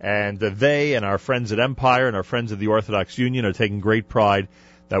 And they and our friends at Empire and our friends at the Orthodox Union are taking great pride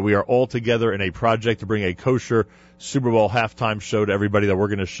that we are all together in a project to bring a kosher Super Bowl halftime show to everybody that we're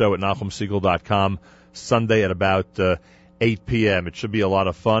going to show at NachumSegal.com Sunday at about 8 p.m. It should be a lot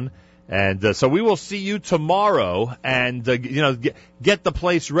of fun. And so we will see you tomorrow and, get the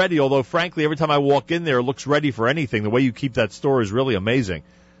place ready. Although, frankly, every time I walk in there, it looks ready for anything. The way you keep that store is really amazing.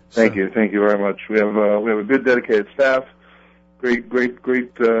 Thank you very much. We have a good dedicated staff, great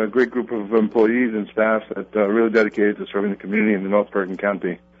group of employees and staff that really dedicated to serving the community in the North Bergen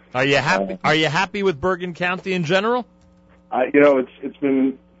County. Are you happy? Are you happy with Bergen County in general? It's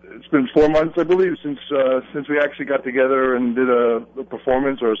been 4 months, I believe, since we actually got together and did a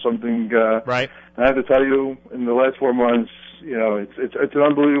performance or something. Right. And I have to tell you, in the last 4 months, it's an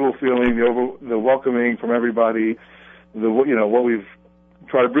unbelievable feeling. The welcoming from everybody, what we've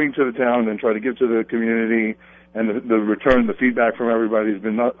try to bring to the town and try to give to the community, and the return, the feedback from everybody has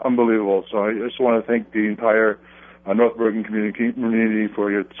been unbelievable. So I just want to thank the entire North Bergen community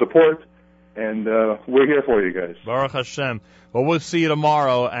for your support, and we're here for you guys. Baruch Hashem. Well, we'll see you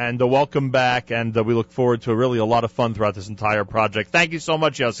tomorrow, and welcome back, and we look forward to a lot of fun throughout this entire project. Thank you so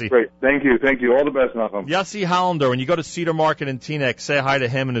much, Yossi. Great. Thank you. All the best, Nachum. Yossi Hollander, when you go to Cedar Market in Teaneck, say hi to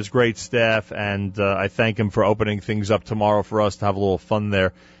him and his great staff, and I thank him for opening things up tomorrow for us to have a little fun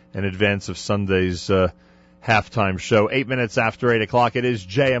there in advance of Sunday's halftime show. 8 minutes after 8 o'clock. It is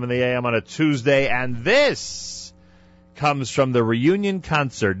JM in the AM on a Tuesday, and this comes from the reunion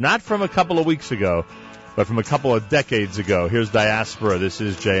concert, not from a couple of weeks ago, but from a couple of decades ago. Here's Diaspora. This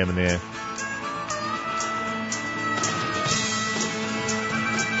is JM in the AM.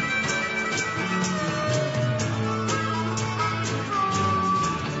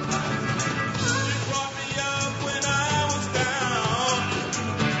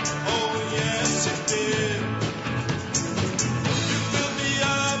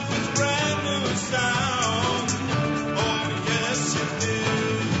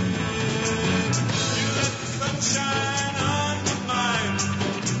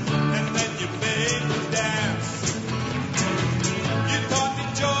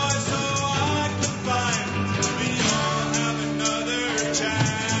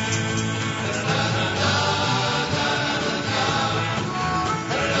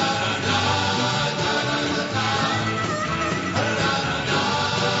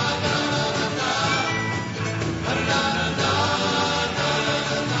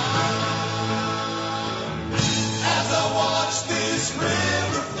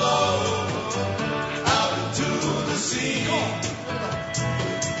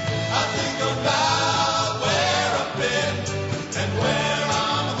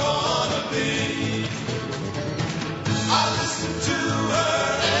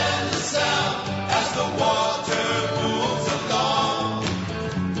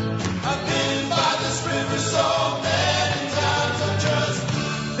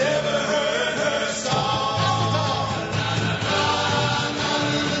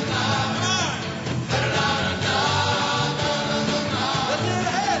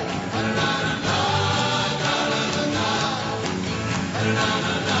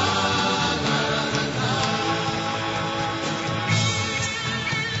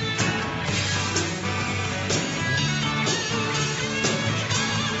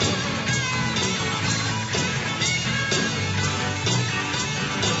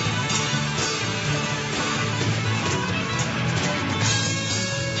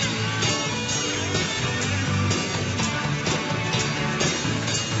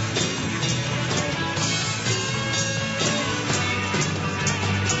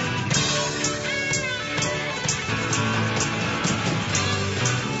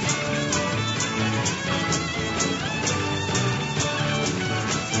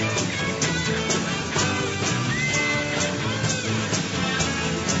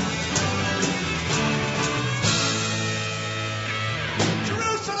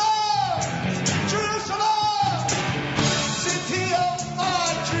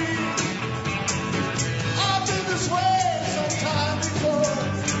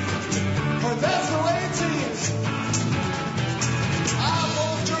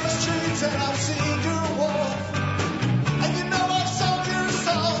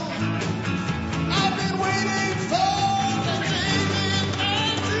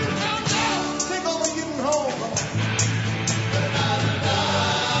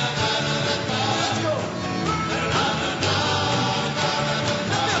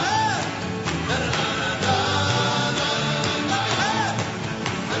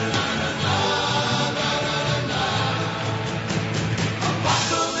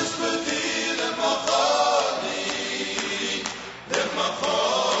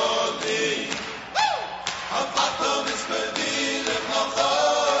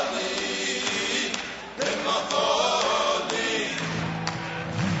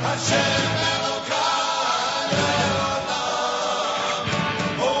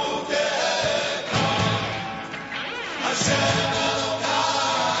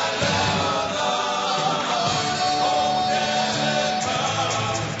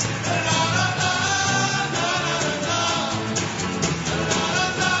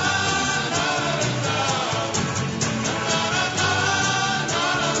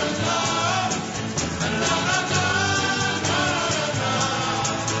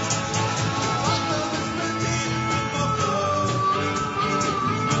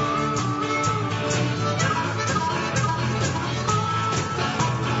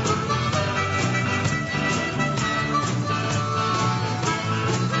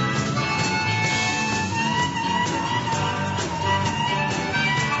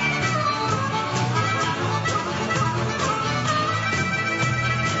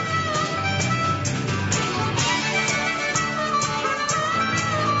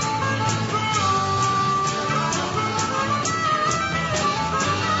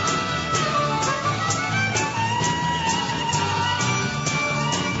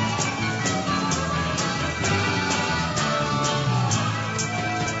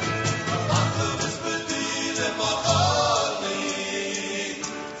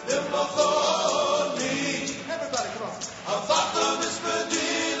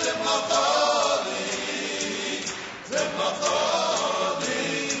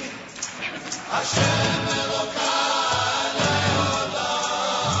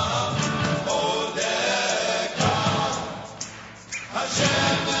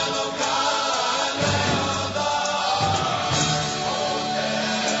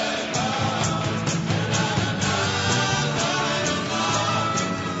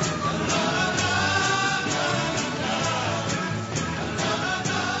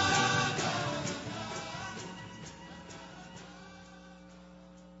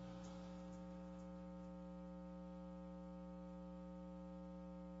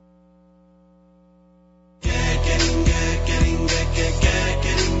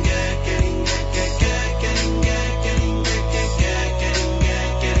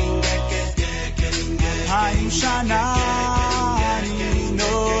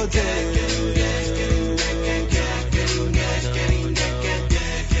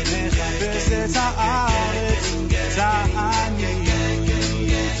 בארץ תענית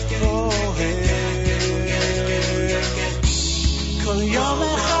אוהב. כל יום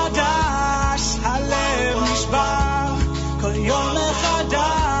מחדש הלב נשבר, כל יום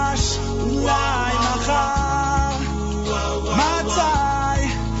מחדש אולי מחר, מתי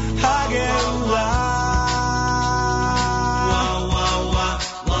הגאולה?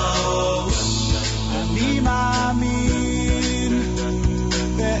 אני מאמין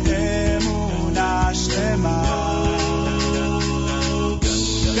באמונה שלמה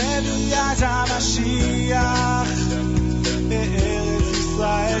בביאת המשיח בארץ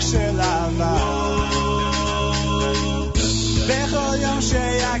ישראל של אהבה. בכל יום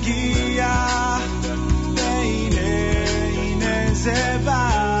שיגיע והנה הנה זה בא,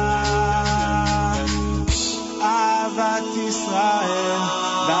 אהבת ישראל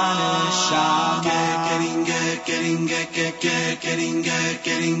בנשמה.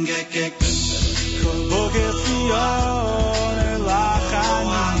 כל בוקר ציון אלך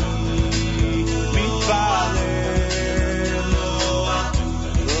אני מתפלל, לא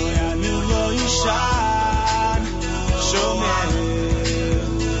ינום לא ישן שומר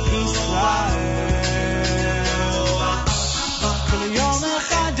ישראל. כל יום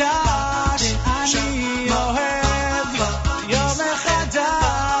מחדש אני אוהב, יום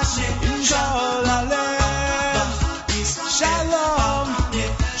מחדש עם כל הלב, שלום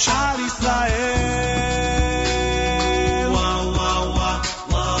על ישראל.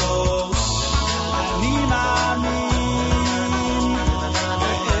 אני מאמין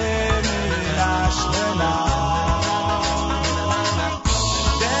באמונה שלמה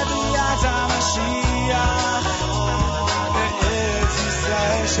בביאת המשיח בארץ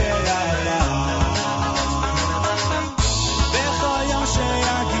ישראל של אהבה. בכל יום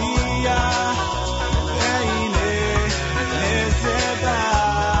שיגיע והנה זה בא,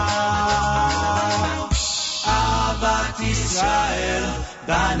 אהבת ישראל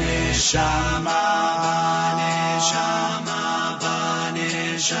בנשמה, בנשמה,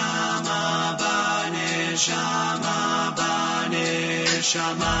 בנשמה, בנשמה,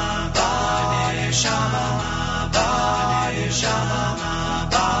 בנשמה, בנשמה, בנשמה,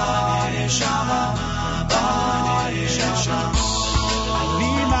 בנשמה, בנשמה.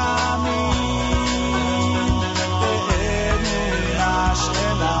 אני מאמין באמונה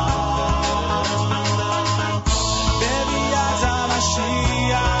שלמה בביאת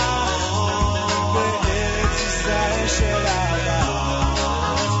המשיח בארץ ישראל של אהבה.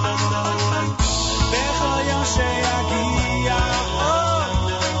 בכל יום שיגיע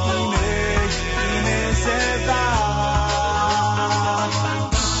הנה הנה זה בא,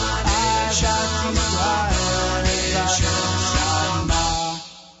 אהבת ישראל בנשמה.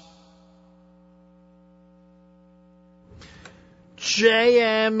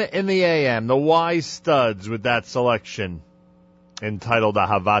 JM in the AM, the Y Studs with that selection entitled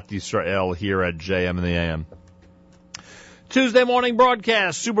Ahavat Yisrael here at JM in the AM. Tuesday morning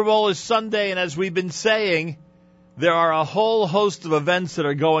broadcast. Super Bowl is Sunday, and as we've been saying, there are a whole host of events that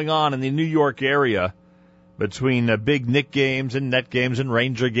are going on in the New York area between big Knick games and Net games and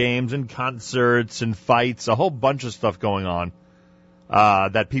Ranger games and concerts and fights, a whole bunch of stuff going on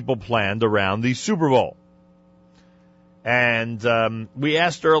that people planned around the Super Bowl. And we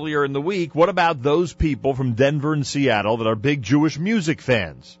asked earlier in the week, what about those people from Denver and Seattle that are big Jewish music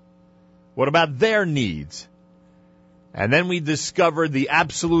fans? What about their needs? And then we discovered the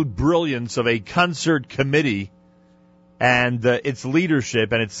absolute brilliance of a concert committee and its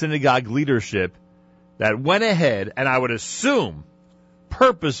leadership and its synagogue leadership that went ahead, and I would assume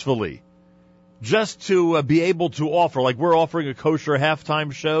purposefully, just to be able to offer, like we're offering a kosher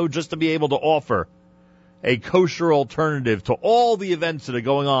halftime show, just to be able to offer a kosher alternative to all the events that are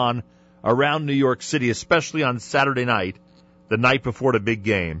going on around New York City, especially on Saturday night, the night before the big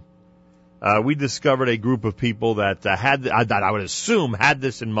game. We discovered a group of people that that I would assume had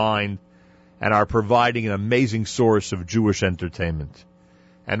this in mind and are providing an amazing source of Jewish entertainment.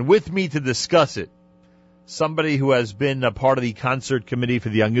 And with me to discuss it, somebody who has been a part of the concert committee for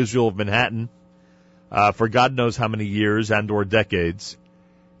the Young Israel of Manhattan for God knows how many years and or decades,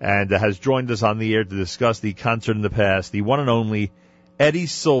 and has joined us on the air to discuss the concert in the past, the one and only Eddie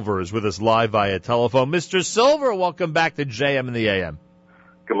Silver is with us live via telephone. Mr. Silver, welcome back to JM in the AM.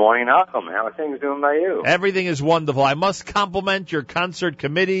 Good morning, Nachum. How are things doing by you? Everything is wonderful. I must compliment your concert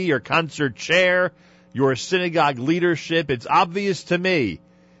committee, your concert chair, your synagogue leadership. It's obvious to me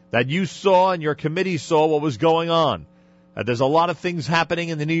that you saw and your committee saw what was going on. There's a lot of things happening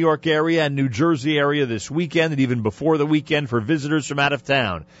in the New York area and New Jersey area this weekend and even before the weekend for visitors from out of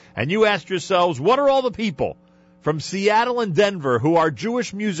town. And you asked yourselves, what are all the people from Seattle and Denver who are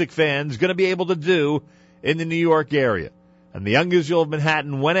Jewish music fans going to be able to do in the New York area. And the Young Israel of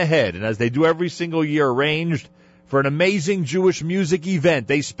Manhattan went ahead, and as they do every single year, arranged for an amazing Jewish music event,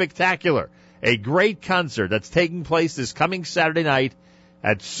 a spectacular, a great concert that's taking place this coming Saturday night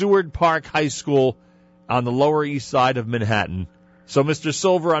at Seward Park High School on the Lower East Side of Manhattan. So, Mr.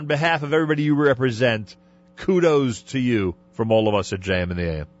 Silver, on behalf of everybody you represent, kudos to you from all of us at JM in the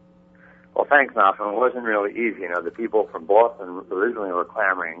AM. Well, thanks, Nachum. It wasn't really easy. You know, the people from Boston originally were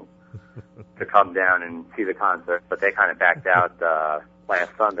clamoring to come down and see the concert, but they kind of backed out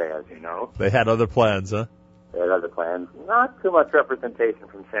last Sunday, as you know. They had other plans, huh? They had other plans. Not too much representation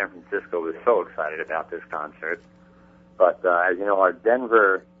from San Francisco was so excited about this concert. But as you know, our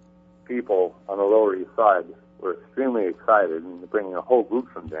Denver people on the Lower East Side were extremely excited, and bringing a whole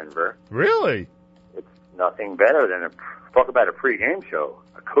group from Denver. Really? It's nothing better than talk about a pregame show,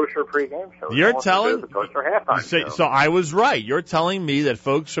 a kosher pregame show. You're telling a kosher halftime show. So I was right. You're telling me that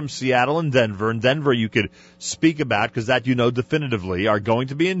folks from Seattle and Denver you could speak about, because that you know definitively, are going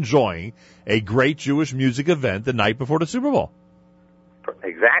to be enjoying a great Jewish music event the night before the Super Bowl.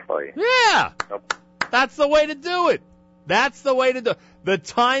 Exactly. Yeah. Nope. That's the way to do it. That's the way to do it. The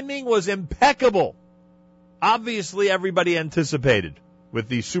timing was impeccable. Obviously, everybody anticipated, with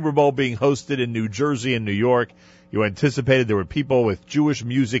the Super Bowl being hosted in New Jersey and New York, you anticipated there were people with Jewish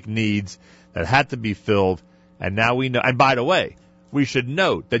music needs that had to be filled, and now we know. And by the way, we should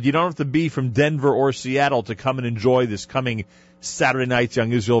note that you don't have to be from Denver or Seattle to come and enjoy this coming Saturday night's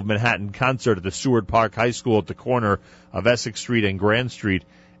Young Israel of Manhattan concert at the Seward Park High School at the corner of Essex Street and Grand Street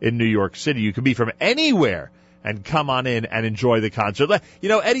in New York City. You can be from anywhere and come on in and enjoy the concert. You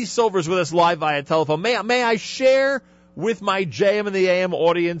know, Eddie Silver's with us live via telephone. May I share with my JM and the AM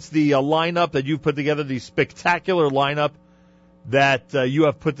audience the lineup that you've put together, the spectacular lineup that you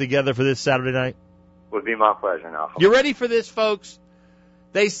have put together for this Saturday night? Would be my pleasure, now. You ready for this, folks?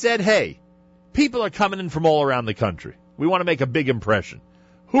 They said, hey, people are coming in from all around the country. We want to make a big impression.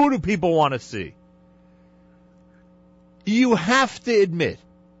 Who do people want to see? You have to admit,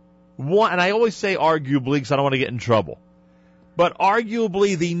 one, and I always say arguably because I don't want to get in trouble, but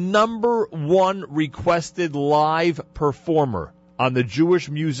arguably the number one requested live performer on the Jewish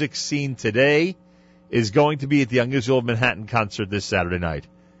music scene today is going to be at the Young Israel of Manhattan concert this Saturday night.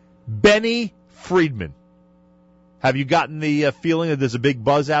 Benny Friedman. Have you gotten the feeling that there's a big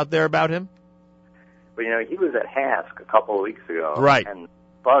buzz out there about him? But, you know, he was at HASC a couple of weeks ago. Right. And the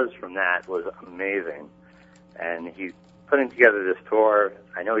buzz from that was amazing. And he's putting together this tour.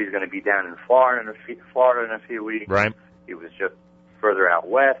 I know he's going to be down in Florida in a few weeks. Right. He was just further out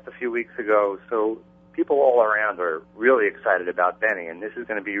west a few weeks ago. So people all around are really excited about Benny. And this is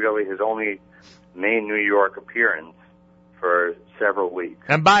going to be really his only main New York appearance for several weeks.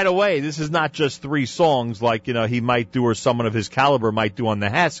 And by the way, this is not just 3 songs like, you know, he might do or someone of his caliber might do on the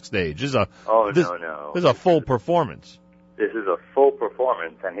HASC stage. This is a full performance. This is a full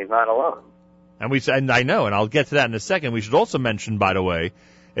performance, and he's not alone. And I know, and I'll get to that in a second. We should also mention, by the way,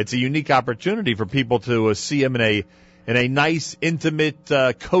 it's a unique opportunity for people to see him in a nice, intimate,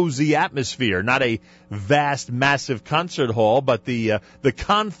 cozy atmosphere. Not a vast, massive concert hall, but the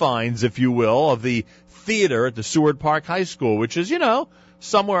confines, if you will, of the theater at the Seward Park High School, which is, you know,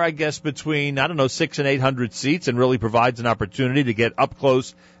 somewhere, I guess, between, 600 and 800 seats, and really provides an opportunity to get up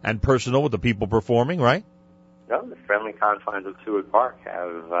close and personal with the people performing, right? No, the friendly confines of Seward Park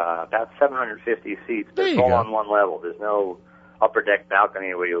have about 750 seats. There It's you all go. on one level. There's no upper deck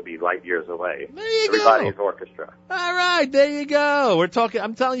balcony where you'll be light years away. There you Everybody's go. orchestra. All right, there you go.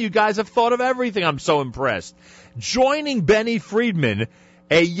 I'm telling you guys, I've thought of everything. I'm so impressed. Joining Benny Friedman,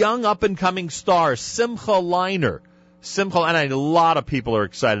 a young up-and-coming star, Simcha Leiner. And a lot of people are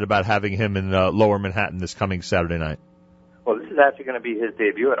excited about having him in Lower Manhattan this coming Saturday night. Well, this is actually going to be his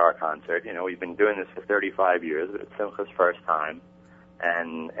debut at our concert. You know, we've been doing this for 35 years, but it's Simcha's first time.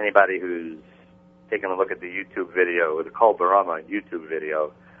 And anybody who's taken a look at the YouTube video, the Kol Barama YouTube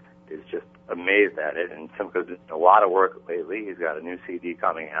video, is just amazed at it. And Simcha's done a lot of work lately. He's got a new CD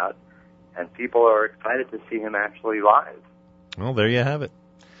coming out. And people are excited to see him actually live. Well, there you have it.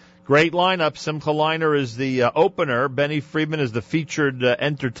 Great lineup. Simcha Leiner is the opener. Benny Friedman is the featured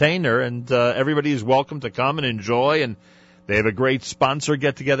entertainer. And everybody is welcome to come and enjoy. And they have a great sponsor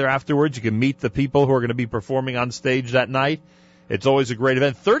get-together afterwards. You can meet the people who are going to be performing on stage that night. It's always a great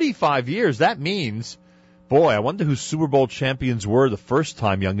event. 35 years, that means, boy, I wonder who Super Bowl champions were the first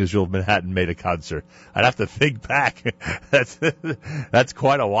time Young Israel of Manhattan made a concert. I'd have to think back. That's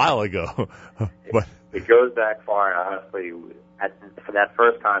quite a while ago. But It goes back far, and honestly, for that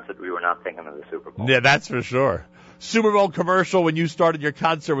first concert, we were not thinking of the Super Bowl. Yeah, that's for sure. Super Bowl commercial when you started your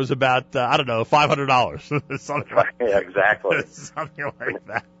concert was about, $500. Something like Yeah, exactly. Something like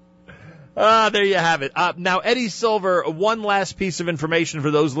that. There you have it. Now, Eddie Silver, one last piece of information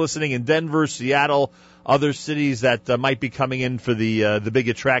for those listening in Denver, Seattle, other cities that might be coming in for the big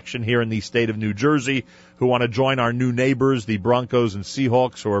attraction here in the state of New Jersey, who want to join our new neighbors, the Broncos and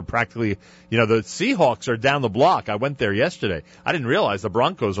Seahawks, who are practically, the Seahawks are down the block. I went there yesterday. I didn't realize the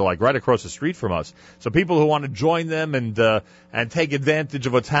Broncos are like right across the street from us. So people who want to join them and take advantage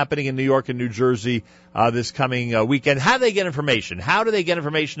of what's happening in New York and New Jersey this coming weekend, how do they get information? How do they get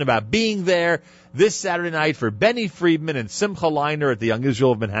information about being there this Saturday night for Benny Friedman and Simcha Leiner at the Young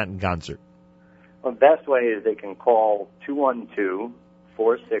Israel of Manhattan concert? Well, the best way is they can call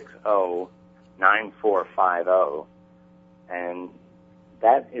 212-460-9450, and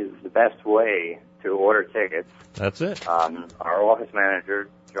that is the best way to order tickets. That's it. Our office manager,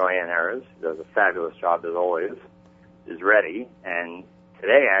 Joanne Harris, does a fabulous job as always, is ready, and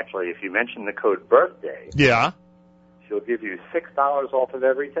today, actually, if you mention the code birthday, Yeah. she'll give you $6 off of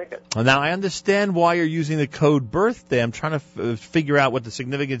every ticket. Well, now, I understand why you're using the code birthday. I'm trying to figure out what the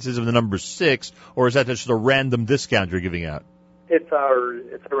significance is of the number 6, or is that just a random discount you're giving out? It's a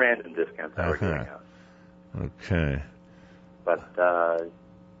random discount that we're giving out. Okay. But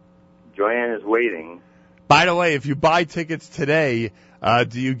Joanne is waiting. By the way, if you buy tickets today,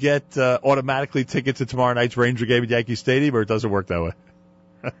 do you get automatically tickets to tomorrow night's Ranger game at Yankee Stadium, or it doesn't work that way?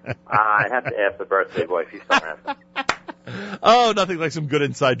 I have to ask the birthday boy if he's still around. Oh, nothing like some good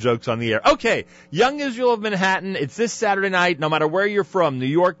inside jokes on the air. Okay, Young Israel of Manhattan, it's this Saturday night, no matter where you're from, New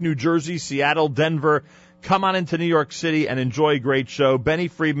York, New Jersey, Seattle, Denver, come on into New York City and enjoy a great show. Benny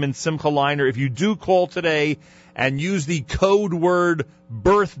Friedman, Simcha Leiner. If you do call today and use the code word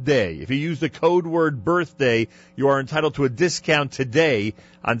birthday, you are entitled to a discount today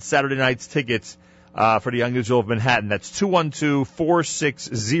on Saturday night's tickets for the Young Israel of Manhattan. That's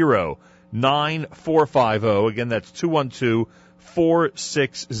 212-460-9450. Again, that's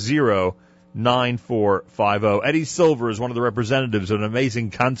 212-460-9450. Eddie Silver is one of the representatives of an amazing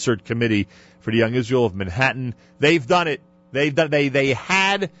concert committee for the Young Israel of Manhattan. They've done it. They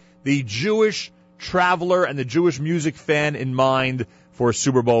had the Jewish traveler and the Jewish music fan in mind for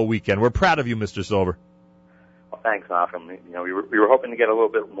Super Bowl weekend. We're proud of you, Mr. Silver. Well, thanks, Nachum. We were hoping to get a little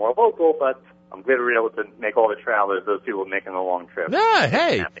bit more local, but I'm glad we were able to make all the travelers, those people making the long trip. Yeah,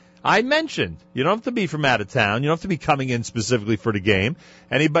 hey, I mentioned, you don't have to be from out of town. You don't have to be coming in specifically for the game.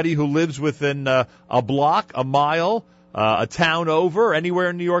 Anybody who lives within a block, a mile, a town over, anywhere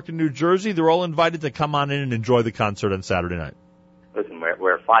in New York and New Jersey, they're all invited to come on in and enjoy the concert on Saturday night. Listen,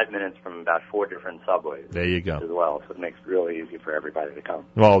 we're 5 minutes from about 4 different subways. There you go. As well, so it makes it really easy for everybody to come.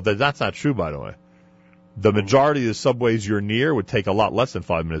 Well, that's not true, by the way. The majority of the subways you're near would take a lot less than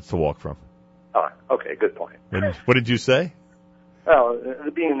 5 minutes to walk from. Oh, okay, good point. What did you say? Well,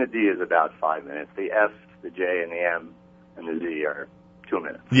 the B and the D is about 5 minutes. The F, the J, and the M, and the Z are 2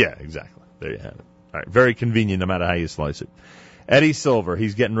 minutes. Yeah, exactly. There you have it. All right, very convenient no matter how you slice it. Eddie Silver,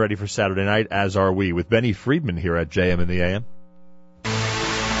 he's getting ready for Saturday night, as are we, with Benny Friedman here at JM in the AM.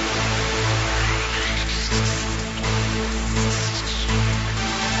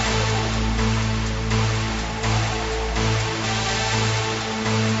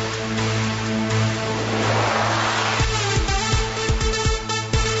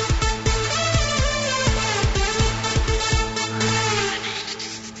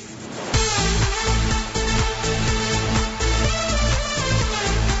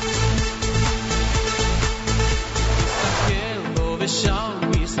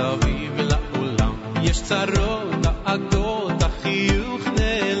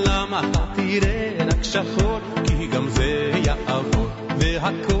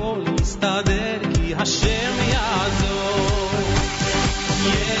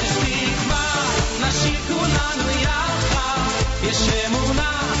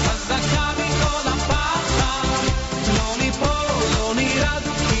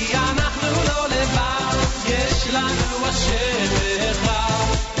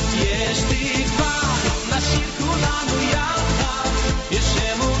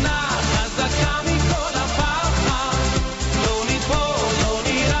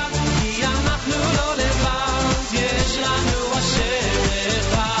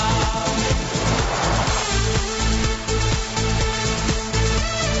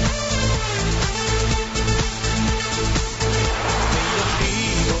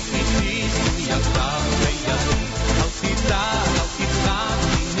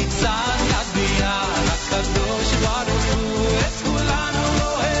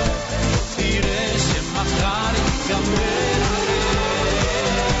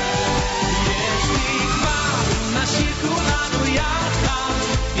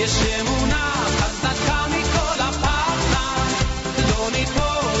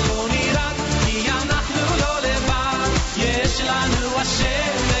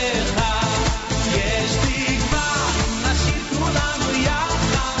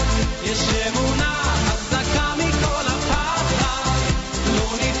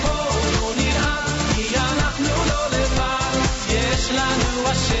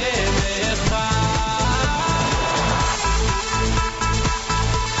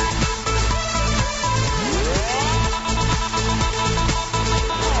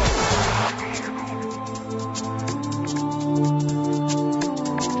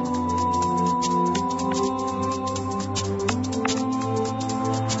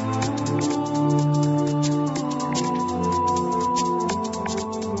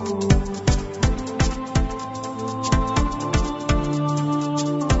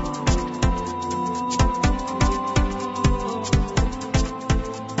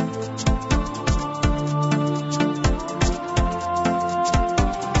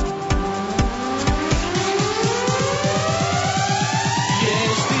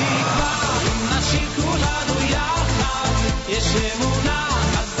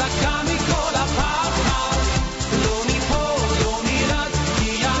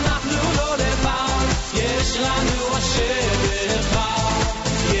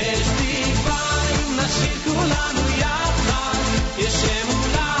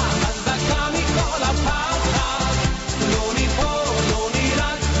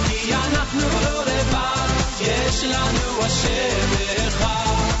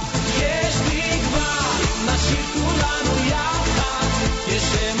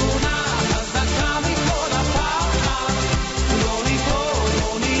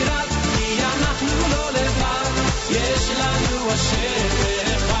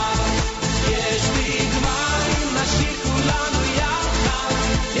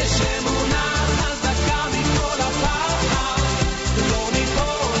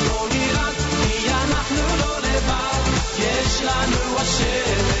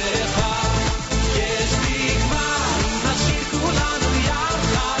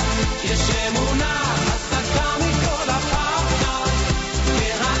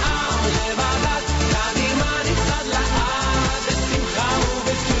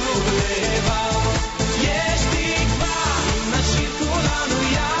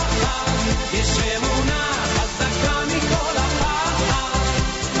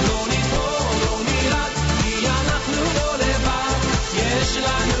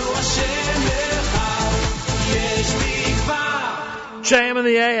 JM in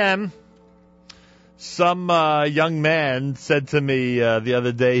the AM. Some young man said to me the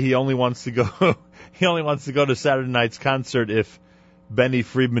other day he only wants to go to Saturday night's concert if Benny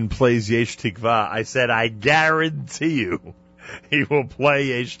Friedman plays Yesh Tikva. I said, I guarantee you he will play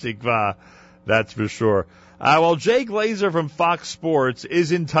Yesh Tikva. That's for sure. Well, Jay Glazer from Fox Sports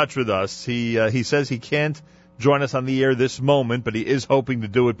is in touch with us. He says he can't join us on the air this moment, but he is hoping to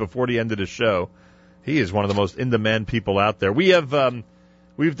do it before the end of the show. He is one of the most in-demand people out there.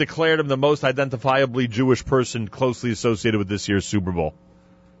 We've declared him the most identifiably Jewish person closely associated with this year's Super Bowl.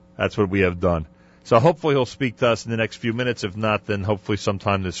 That's what we have done. So hopefully he'll speak to us in the next few minutes. If not, then hopefully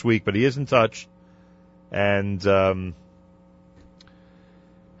sometime this week. But he is in touch, and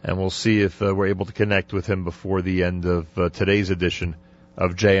we'll see if we're able to connect with him before the end of today's edition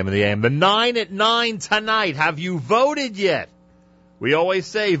of JM and the AM. The 9 at 9 tonight. Have you voted yet? We always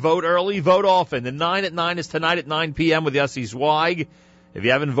say vote early, vote often. The 9 at 9 is tonight at 9 p.m. with Yossi Zweig. If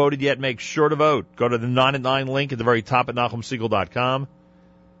you haven't voted yet, make sure to vote. Go to the 9 at 9 link at the very top at NachumSegal.com.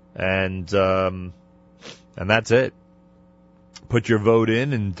 And that's it. Put your vote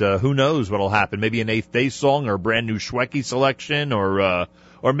in, and who knows what'll happen. Maybe an Eighth Day song or a brand new Shweki selection, or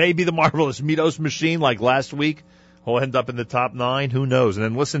maybe the Marvelous Midos Machine like last week will end up in the top 9. Who knows? And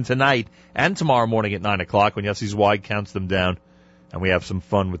then listen tonight and tomorrow morning at 9 o'clock when Yossi Zweig counts them down, and we have some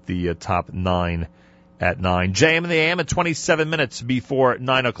fun with the top 9 at 9. JM and the AM at 27 minutes before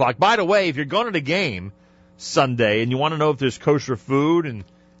 9 o'clock. By the way, if you're going to the game Sunday and you want to know if there's kosher food and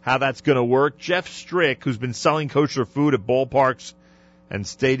how that's going to work, Jeff Strick, who's been selling kosher food at ballparks and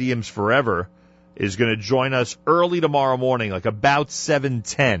stadiums forever, is going to join us early tomorrow morning, like about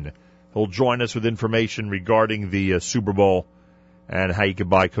 7:10. He'll join us with information regarding the Super Bowl and how you can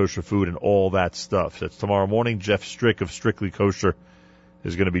buy kosher food and all that stuff. That's tomorrow morning. Jeff Strick of Strictly Kosher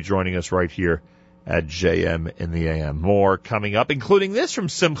is going to be joining us right here at JM in the AM. More coming up, including this from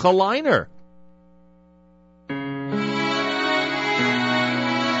Simcha Leiner.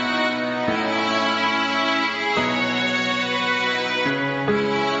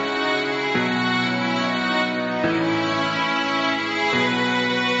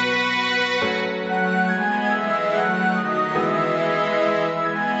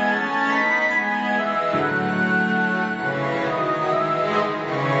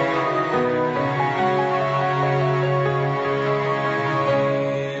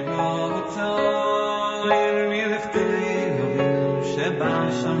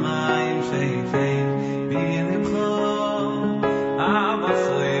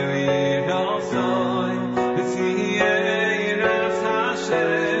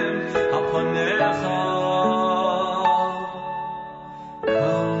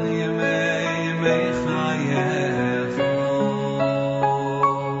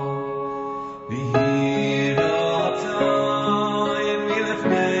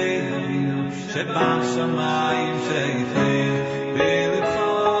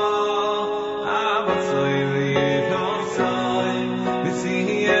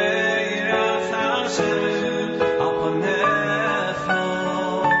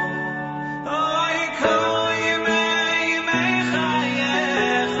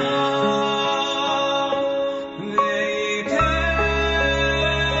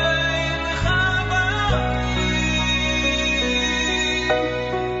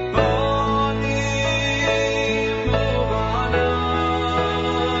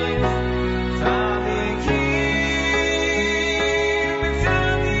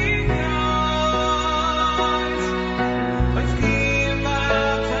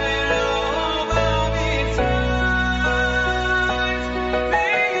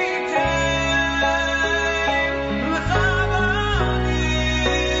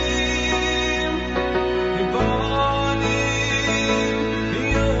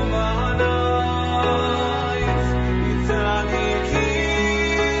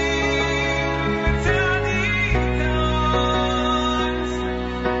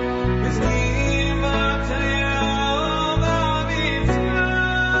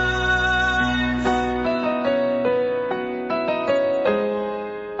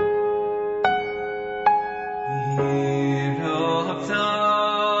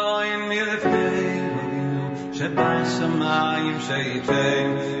 השמיים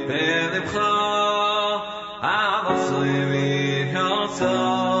שייתן בלבך אבוסוי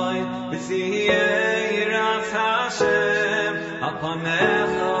ויחצוי ותהיה יראת השם על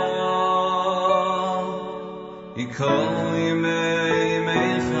פניך כל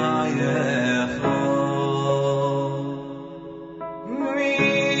ימי חייך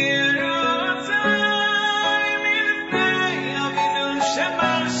מרצי מלפני אבינו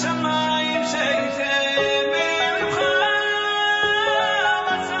שבשמיים שייתן בלבך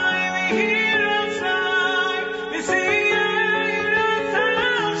רצי וירצי ותהיה יראת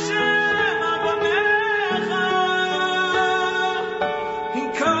השם על פניך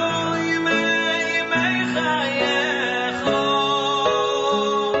כל ימי חייך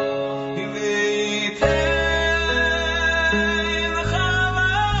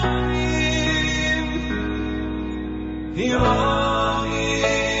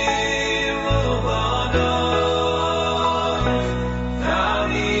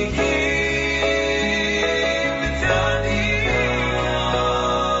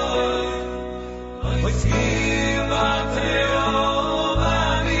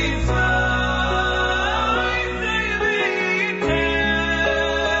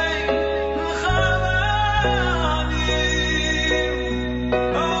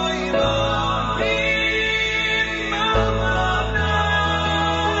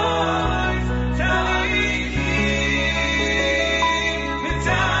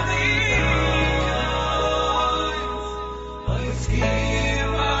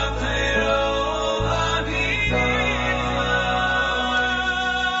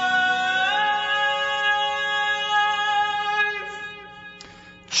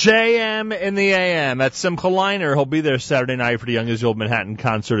JM in the AM. That's Simcha Leiner. He'll be there Saturday night for the Young Israel Manhattan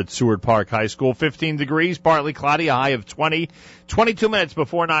concert at Seward Park High School. 15 degrees, partly cloudy, a high of 20. 22 minutes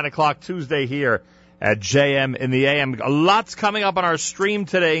before 9 o'clock Tuesday here at JM in the AM. A lot's coming up on our stream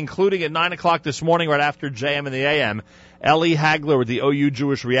today, including at 9 o'clock this morning, right after JM in the AM. Ellie Hagler with the OU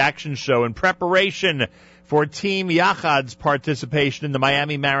Jewish Reaction Show in preparation for Team Yachad's participation in the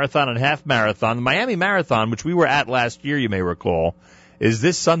Miami Marathon and Half Marathon. The Miami Marathon, which we were at last year, you may recall, is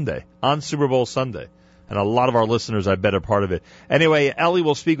this Sunday, on Super Bowl Sunday. And a lot of our listeners, I bet, are part of it. Anyway, Ellie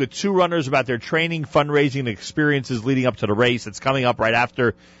will speak with two runners about their training, fundraising, and experiences leading up to the race. It's coming up right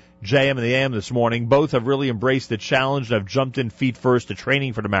after JM and the AM this morning. Both have really embraced the challenge and have jumped in feet first to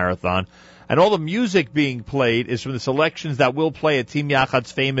training for the marathon. And all the music being played is from the selections that will play at Team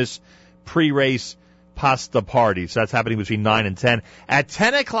Yachad's famous pre-race pasta party. So that's happening between 9 and 10. At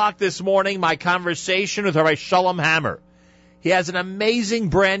 10 o'clock this morning, my conversation with Rabbi Shalom Hammer. He has an amazing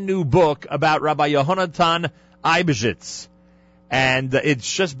brand new book about Rabbi Yohanan Eibeshitz. And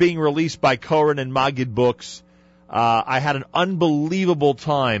it's just being released by Koren and Magid Books. I had an unbelievable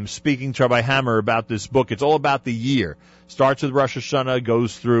time speaking to Rabbi Hammer about this book. It's all about the year. Starts with Rosh Hashanah,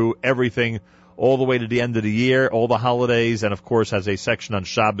 goes through everything all the way to the end of the year, all the holidays, and of course has a section on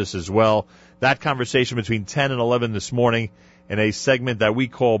Shabbos as well. That conversation between 10 and 11 this morning in a segment that we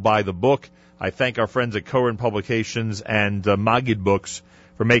call By the Book. I thank our friends at Koren Publications and Magid Books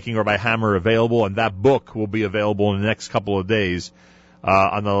for making Rabbi Hammer available, and that book will be available in the next couple of days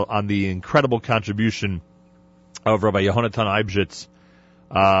on the incredible contribution of Rabbi Yohanan Eibeshitz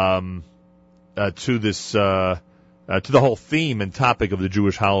to the whole theme and topic of the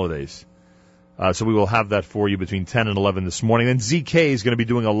Jewish holidays. So we will have that for you between 10 and 11 this morning. Then ZK is going to be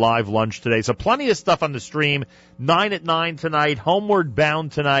doing a live lunch today. So plenty of stuff on the stream. 9 at 9 tonight. Homeward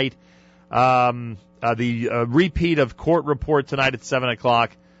Bound tonight. The repeat of Court Report tonight at 7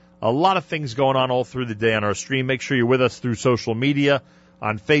 o'clock. A lot of things going on all through the day on our stream. Make sure you're with us through social media.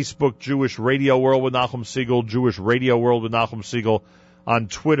 On Facebook, Jewish Radio World with Nachum Siegel, Jewish Radio World with Nachum Siegel. On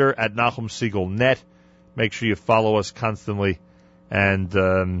Twitter, at Nachum Siegel Net. Make sure you follow us constantly.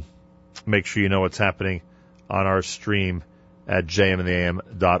 And make sure you know what's happening on our stream at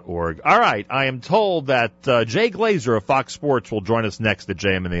jmintheam.org. All right, I am told that Jay Glazer of Fox Sports will join us next at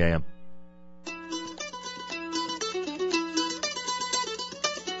JM in the AM.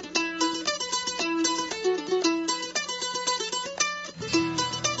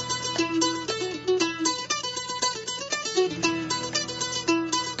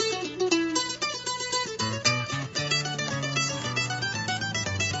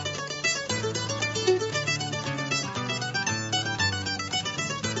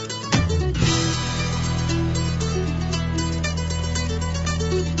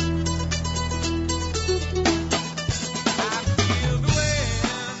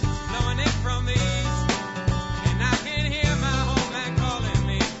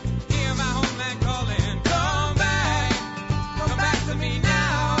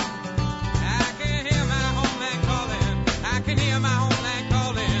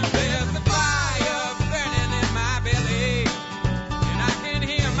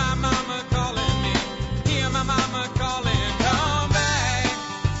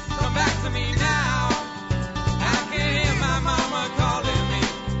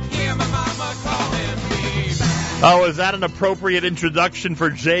 Oh, is that an appropriate introduction for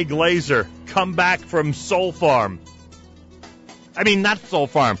Jay Glazer? Come back from Soul Farm. I mean, not Soul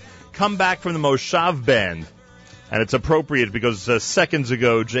Farm. Come back from the Moshav Band. And it's appropriate because seconds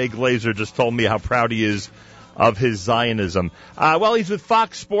ago, Jay Glazer just told me how proud he is of his Zionism. Well, he's with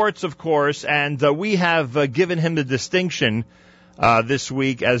Fox Sports, of course, and we have given him the distinction this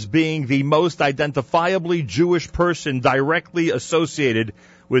week as being the most identifiably Jewish person directly associated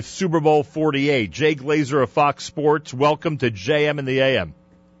with Super Bowl 48. Jay Glazer of Fox Sports, welcome to JM in the AM.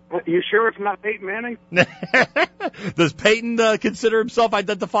 You sure it's not Peyton Manning? Does Peyton consider himself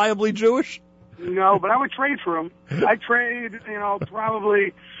identifiably Jewish? No, but I would trade for him. I'd trade,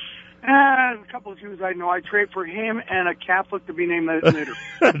 probably a couple of Jews I know. I'd trade for him and a Catholic to be named later.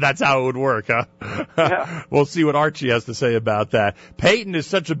 That's how it would work, huh? Yeah. We'll see what Archie has to say about that. Peyton is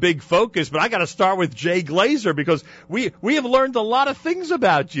such a big focus, but I got to start with Jay Glazer because we have learned a lot of things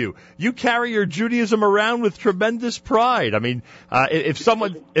about you. You carry your Judaism around with tremendous pride. I mean, if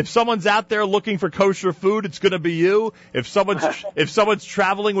someone's out there looking for kosher food, it's going to be you. If someone's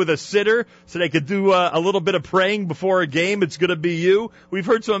traveling with a sitter so they could do a little bit of praying before a game, it's going to be you. We've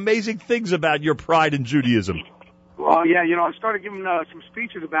heard some amazing things about your pride in Judaism. Well, yeah, I started giving some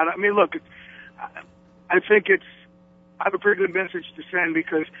speeches about it. I mean, look, I think I have a pretty good message to send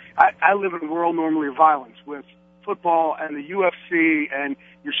because I live in a world normally of violence with football and the UFC, and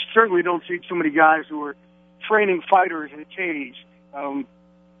you certainly don't see too many guys who are training fighters in a cage who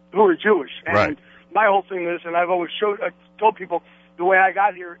are Jewish. And right. My whole thing is, and I've always told people, the way I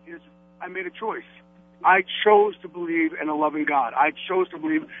got here is I made a choice. I chose to believe in a loving God. I chose to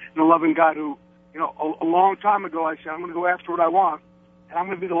believe in a loving God who, a long time ago I said, I'm going to go after what I want, and I'm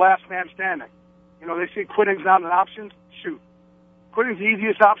going to be the last man standing. They say quitting's not an option. Shoot. Quitting's the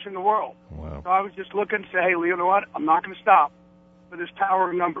easiest option in the world. Wow. So I was just looking to say, hey, you know what? I'm not going to stop for this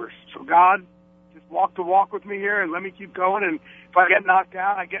power of numbers. So God, just walk the walk with me here and let me keep going. And if I get knocked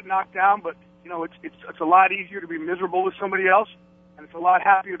down, I get knocked down. But, it's a lot easier to be miserable with somebody else. And it's a lot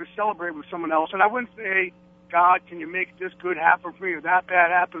happier to celebrate with someone else. And I wouldn't say, God, can you make this good happen for me or that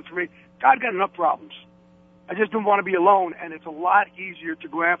bad happen for me? God got enough problems. I just don't want to be alone. And it's a lot easier to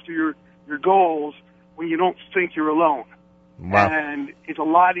go after your goals when you don't think you're alone. Wow. And it's a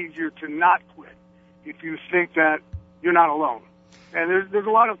lot easier to not quit if you think that you're not alone. And there's a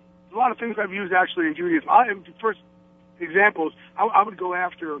lot of things I've used actually in Judaism. The first examples, I would go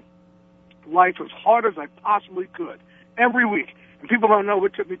after life as hard as I possibly could every week. And people don't know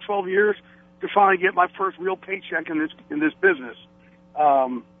it took me 12 years to finally get my first real paycheck in this business. I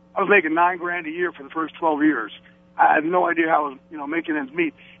was making $9,000 a year for the first 12 years. I had no idea how I was, making ends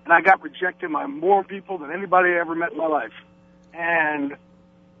meet. And I got rejected by more people than anybody I ever met in my life. And,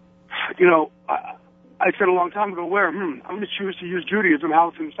 I said a long time ago, I'm going to choose to use Judaism, how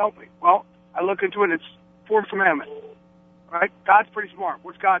it's going to help me. Well, I look into it, it's fourth commandment. Right? God's pretty smart.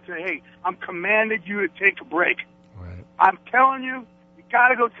 What's God say? Hey, I'm commanded you to take a break. Right. I'm telling you, you got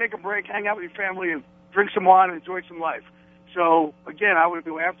to go take a break, hang out with your family, and drink some wine and enjoy some life. So, again, I would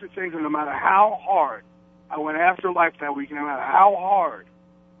go after things, and no matter how hard I went after life that week, no matter how hard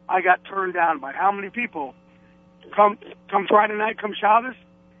I got turned down by how many people, come Friday night, come Shabbos,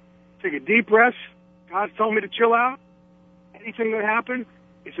 take a deep breath. God's told me to chill out. Anything that happened,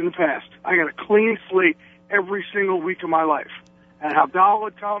 it's in the past. I got a clean slate every single week of my life. And Havdalah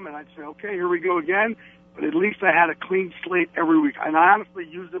would come, and I'd say, okay, here we go again. But at least I had a clean slate every week. And I honestly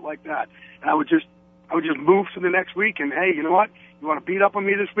used it like that. And I would just move to the next week. And hey, you know what? You want to beat up on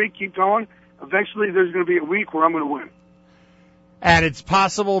me this week? Keep going. Eventually, there's going to be a week where I'm going to win. And it's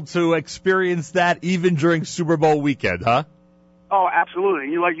possible to experience that even during Super Bowl weekend, huh? Oh,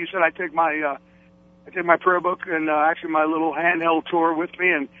 absolutely. Like you said, I take my prayer book and actually my little handheld tour with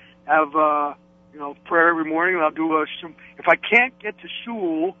me and have prayer every morning. And I'll do if I can't get to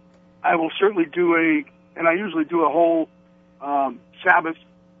shul, I will certainly and I usually do a whole Sabbath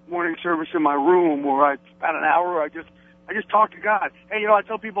morning service in my room where about an hour I just talk to God. Hey, I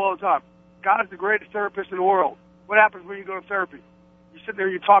tell people all the time, God is the greatest therapist in the world. What happens when you go to therapy? You sit there,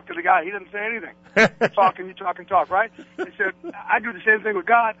 you talk to the guy. He doesn't say anything. You talk and talk, right? I said, I do the same thing with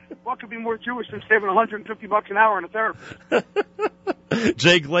God. What could be more Jewish than saving $150 an hour in a therapy?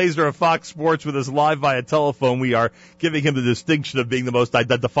 Jay Glazer of Fox Sports with us live via telephone. We are giving him the distinction of being the most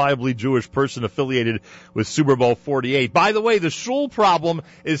identifiably Jewish person affiliated with Super Bowl 48. By the way, the shul problem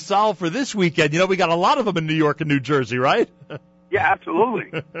is solved for this weekend. We got a lot of them in New York and New Jersey, right? Yeah,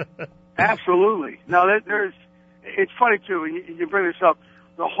 absolutely. Absolutely. Now, it's funny, too, and you bring this up.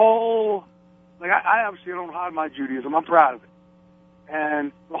 The whole, I obviously don't hide my Judaism. I'm proud of it.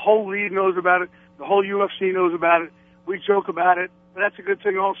 And the whole league knows about it. The whole UFC knows about it. We joke about it. But that's a good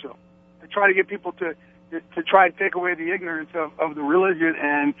thing also. I try to get people to to try and take away the ignorance of the religion.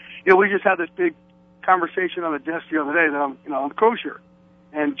 And, we just had this big conversation on the desk the other day that I'm kosher.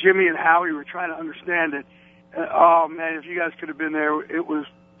 And Jimmy and Howie were trying to understand it. Oh, man, if you guys could have been there, it was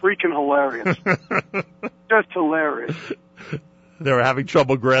freaking hilarious. Just hilarious. They were having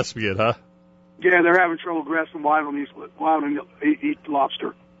trouble grasping it, huh? Yeah, they're having trouble grasping why don't eat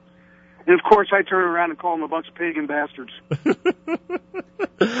lobster. And, of course, I turn around and call them a bunch of pagan bastards.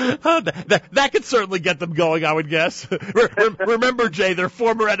 That could certainly get them going, I would guess. Remember, Jay, they're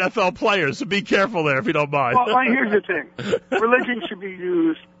former NFL players, so be careful there if you don't mind. Well, here's the thing. Religion should be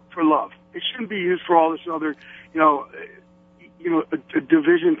used for love. It shouldn't be used for all this other, a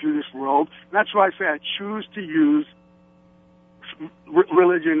division through this world. And that's why I say I choose to use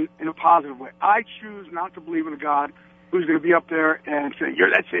religion in a positive way. I choose not to believe in a God who's going to be up there and say,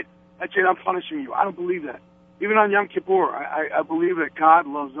 that's it, I'm punishing you. I don't believe that. Even on Yom Kippur, I believe that God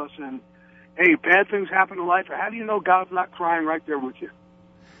loves us, and, hey, bad things happen in life. How do you know God's not crying right there with you?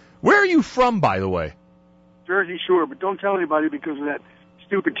 Where are you from, by the way? Jersey Shore, but don't tell anybody because of that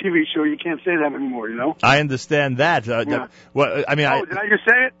stupid TV show. You can't say that anymore, I understand that. Yeah. Well, I mean, did I just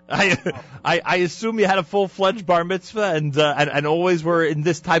say it? I assume you had a full-fledged bar mitzvah and always were in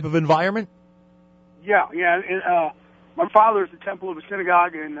this type of environment? Yeah. My father is the temple of a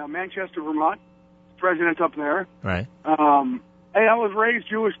synagogue in Manchester, Vermont. President up there. Right. Hey, I was raised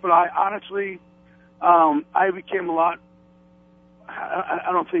Jewish, but I honestly, I became a lot. I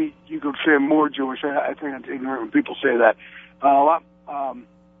don't think you could say more Jewish. I think it's ignorant when people say that. A lot,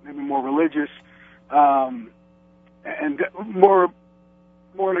 maybe more religious, and more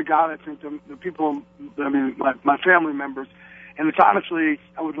into God. I think the people. I mean, my family members. And it's honestly,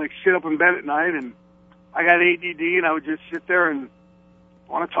 I would sit up in bed at night, and I got ADD, and I would just sit there and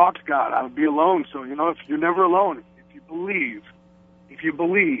want to talk to God. I would be alone. So, if you're never alone, if you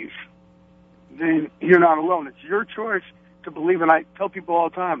believe, then you're not alone. It's your choice to believe. And I tell people all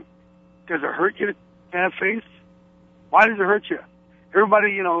the time, does it hurt you to have faith? Why does it hurt you?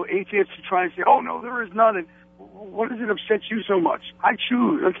 Everybody, atheists are trying to say, oh, no, there is none. And what does it upset you so much? I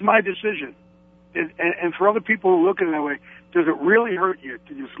choose. That's my decision. And for other people who look at it that way, does it really hurt you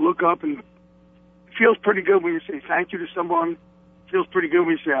to just look up and it feels pretty good when you say thank you to someone? Feels pretty good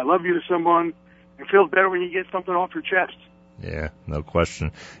when you say I love you to someone. It feels better when you get something off your chest. Yeah, no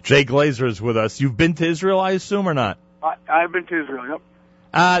question. Jay Glazer is with us. You've been to Israel, I assume, or not? I've been to Israel,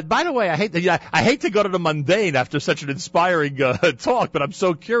 yep. By the way, I hate to go to the mundane after such an inspiring talk, but I'm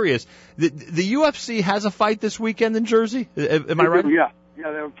so curious. The UFC has a fight this weekend in Jersey. Am I right? Yeah, they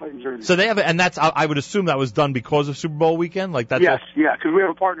have a fight in Jersey. So they have, and that's I would assume that was done because of Super Bowl weekend, that's. Yes, because we have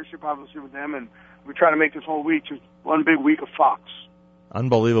a partnership obviously with them, and we try to make this whole week just one big week of Fox.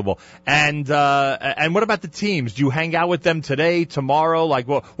 Unbelievable. And what about the teams? Do you hang out with them today, tomorrow?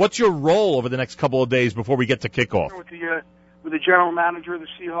 What's your role over the next couple of days before we get to kickoff? With the general manager of the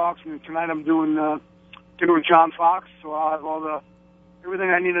Seahawks, and tonight I'm doing with John Fox, so I'll have everything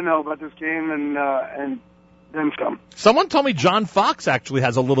I need to know about this game and then some. Someone told me John Fox actually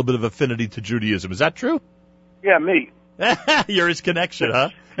has a little bit of affinity to Judaism. Is that true? Yeah, me. You're his connection, huh?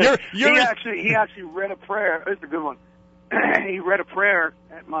 He actually read a prayer. It's a good one. He read a prayer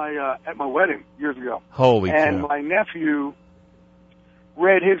at my wedding years ago. Holy cow. And my nephew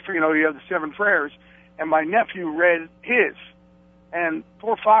read his. You have the 7 prayers, and my nephew read his. And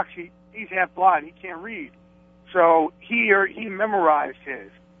poor Fox, he's half blind. He can't read, so he memorized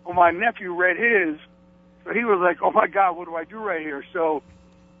his. Well, my nephew read his, so he was like, "Oh my God, what do I do right here?" So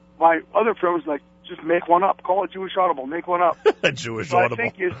my other friend was like, "Just make one up. Call it Jewish Audible. Make one up." Jewish Audible. I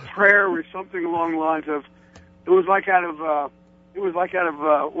think his prayer was something along the lines of. It was like out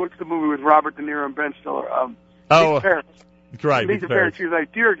of what's the movie with Robert De Niro and Ben Stiller? Meet the Parents. Right. Meet the Parents. He was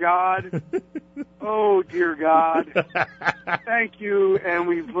like, "Dear God, oh dear God, thank you, and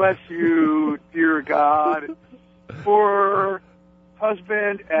we bless you, dear God, for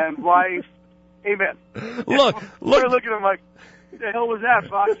husband and wife. Amen." Look. We're looking at him like, what the hell was that,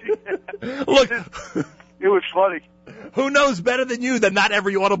 Foxy? Look. It was funny. Who knows better than you that not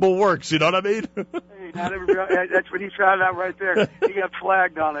every Audible works, you know what I mean? Hey, not every, that's what he found out right there. He got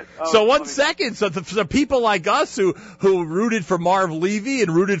flagged on it. Oh, so one second, so the people like us who rooted for Marv Levy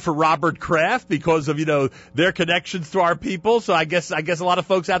and rooted for Robert Kraft because of, their connections to our people, so I guess a lot of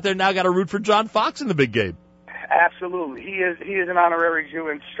folks out there now got to root for John Fox in the big game. Absolutely. He is an honorary Jew,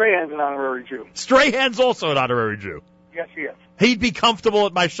 and Strahan's an honorary Jew. Strahan's also an honorary Jew. Yes, he is. He'd be comfortable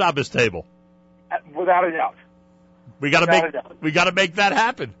at my Shabbos table. Without a doubt. We got to make that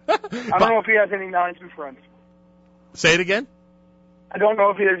happen. I don't know if he has any non-Jew friends. Say it again. I don't know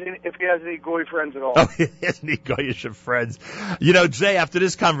if he has any goy friends at all. Oh, he has any goyish friends. You know, Jay, after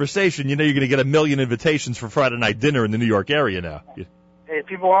this conversation, you know you're going to get 1 million invitations for Friday night dinner in the New York area now. Hey, if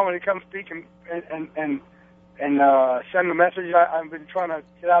people want me to come speak and send a message, I've been trying to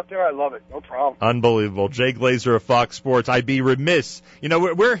get out there. I love it. No problem. Unbelievable. Jay Glazer of Fox Sports. I'd be remiss. You know,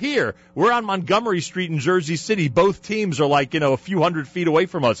 we're here. We're on Montgomery Street in Jersey City. Both teams are like, a few hundred feet away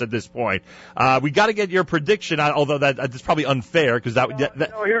from us at this point. We got to get your prediction, although that's probably unfair because No,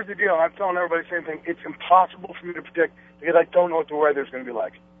 here's the deal. I'm telling everybody the same thing. It's impossible for me to predict because I don't know what the weather's going to be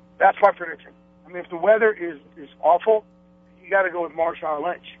like. That's my prediction. I mean, if the weather is awful, you got to go with Marshawn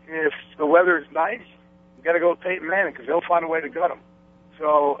Lynch. If the weather is nice, you got to go with Peyton Manning because they'll find a way to gut him.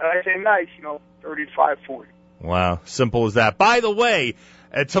 So, and I say nice, 35-40. Wow, simple as that. By the way,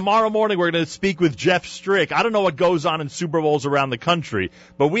 tomorrow morning we're going to speak with Jeff Strick. I don't know what goes on in Super Bowls around the country,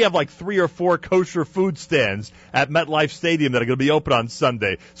 but we have like 3 or 4 kosher food stands at MetLife Stadium that are going to be open on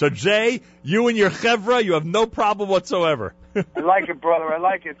Sunday. So, Jay, you and your chevra, you have no problem whatsoever. I like it, brother. I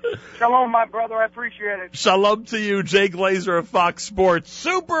like it. Shalom, my brother. I appreciate it. Shalom to you, Jay Glazer of Fox Sports.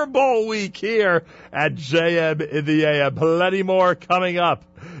 Super Bowl week here at JM in the AM. Plenty more coming up.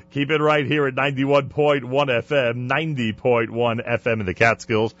 Keep it right here at 91.1 FM, 90.1 FM in the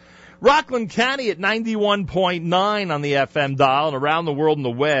Catskills. Rockland County at 91.9 on the FM dial and around the world on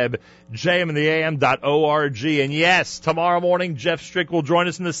the web, jmintheam.org. And yes, tomorrow morning, Jeff Strick will join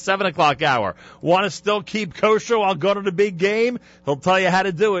us in the 7 o'clock hour. Want to still keep kosher while going to the big game? He'll tell you how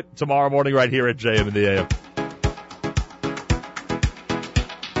to do it tomorrow morning right here at JM in the AM.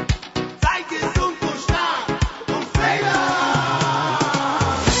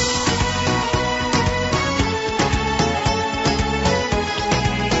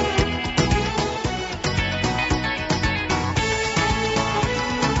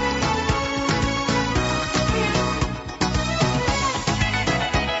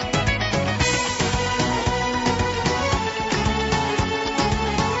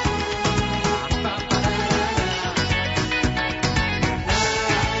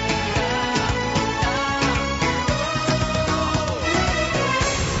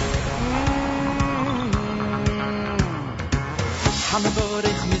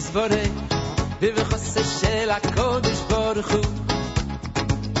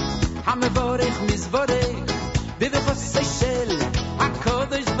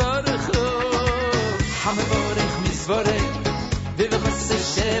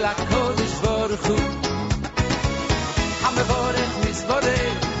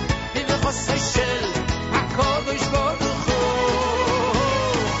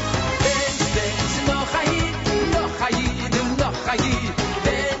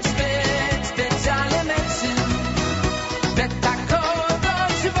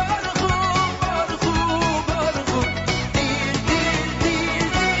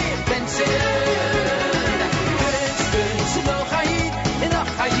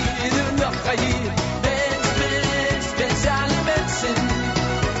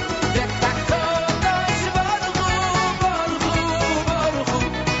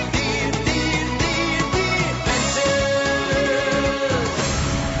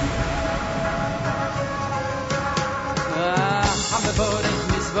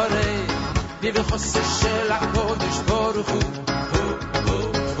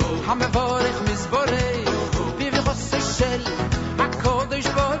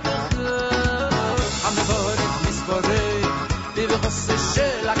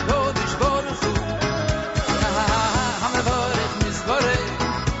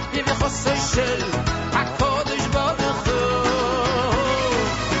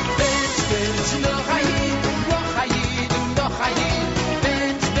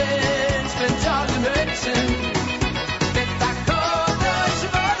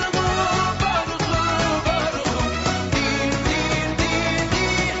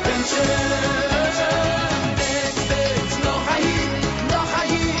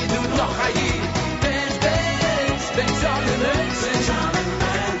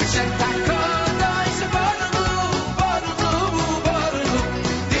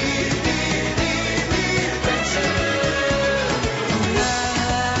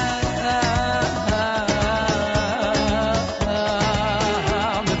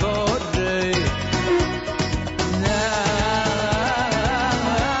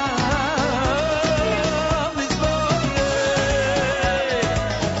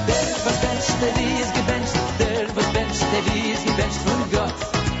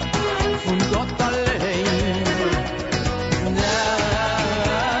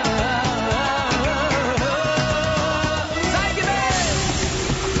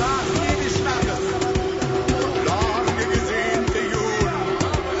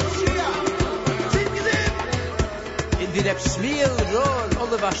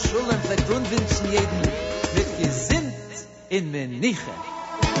 Schulem vielleicht unwünschen jeden mit gesinnt in Meniche.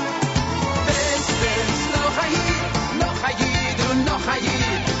 Benz, noch a Jid und noch a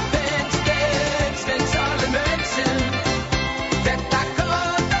Jid. Benz, alle Menschen.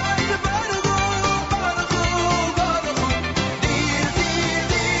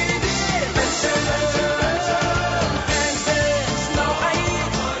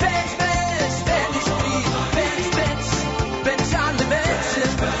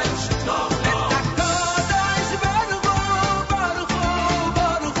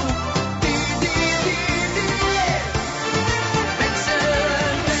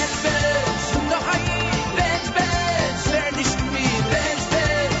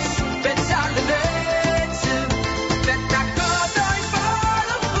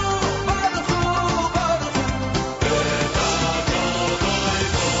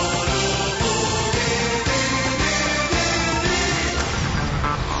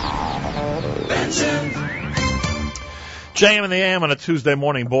 JM and the AM on a Tuesday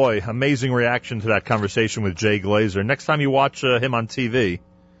morning. Boy, amazing reaction to that conversation with Jay Glazer. Next time you watch him on TV,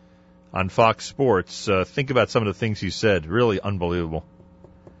 on Fox Sports, think about some of the things he said. Really unbelievable.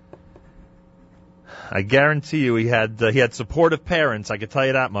 I guarantee you he had supportive parents, I can tell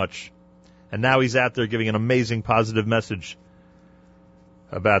you that much. And now he's out there giving an amazing positive message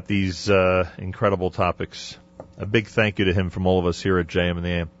about these incredible topics. A big thank you to him from all of us here at JM and the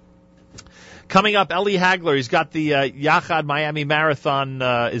AM. Coming up, Eli Hagler, he's got the Yachad Miami Marathon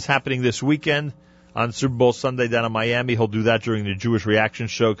is happening this weekend on Super Bowl Sunday down in Miami. He'll do that during the Jewish Reaction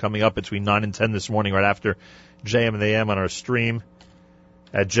Show coming up between 9 and 10 this morning, right after JM and the AM on our stream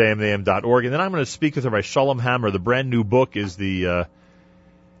at jmam.org. And then I'm going to speak with Rabbi Shalom Hammer. The brand new book is the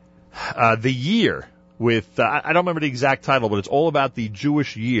year with, I don't remember the exact title, but it's all about the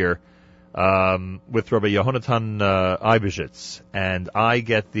Jewish year with Rabbi Yehonatan Eibeshitz, and I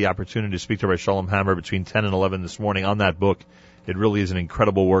get the opportunity to speak to Rabbi Shalom Hammer between 10 and 11 this morning on that book. It really is an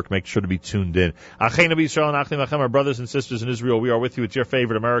incredible work. Make sure to be tuned in. Acheinu b'Yisrael and Achim Achem, our brothers and sisters in Israel, we are with you. It's your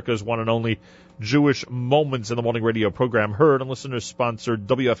favorite, America's one and only Jewish Moments in the Morning radio program, heard on listeners-sponsored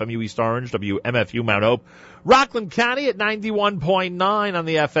WFMU East Orange, WMFU Mount Hope, Rockland County at 91.9 on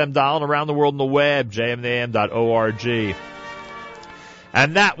the FM dial, and around the world on the web, jmam.org.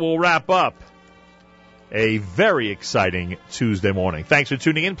 And that will wrap up a very exciting Tuesday morning. Thanks for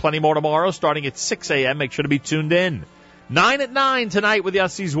tuning in. Plenty more tomorrow, starting at 6 a.m. Make sure to be tuned in. 9 at 9 tonight with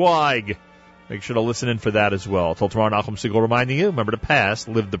Yossi Zweig. Make sure to listen in for that as well. Till tomorrow, Nachum reminding you, remember the past,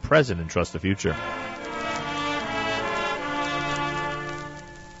 live the present, and trust the future.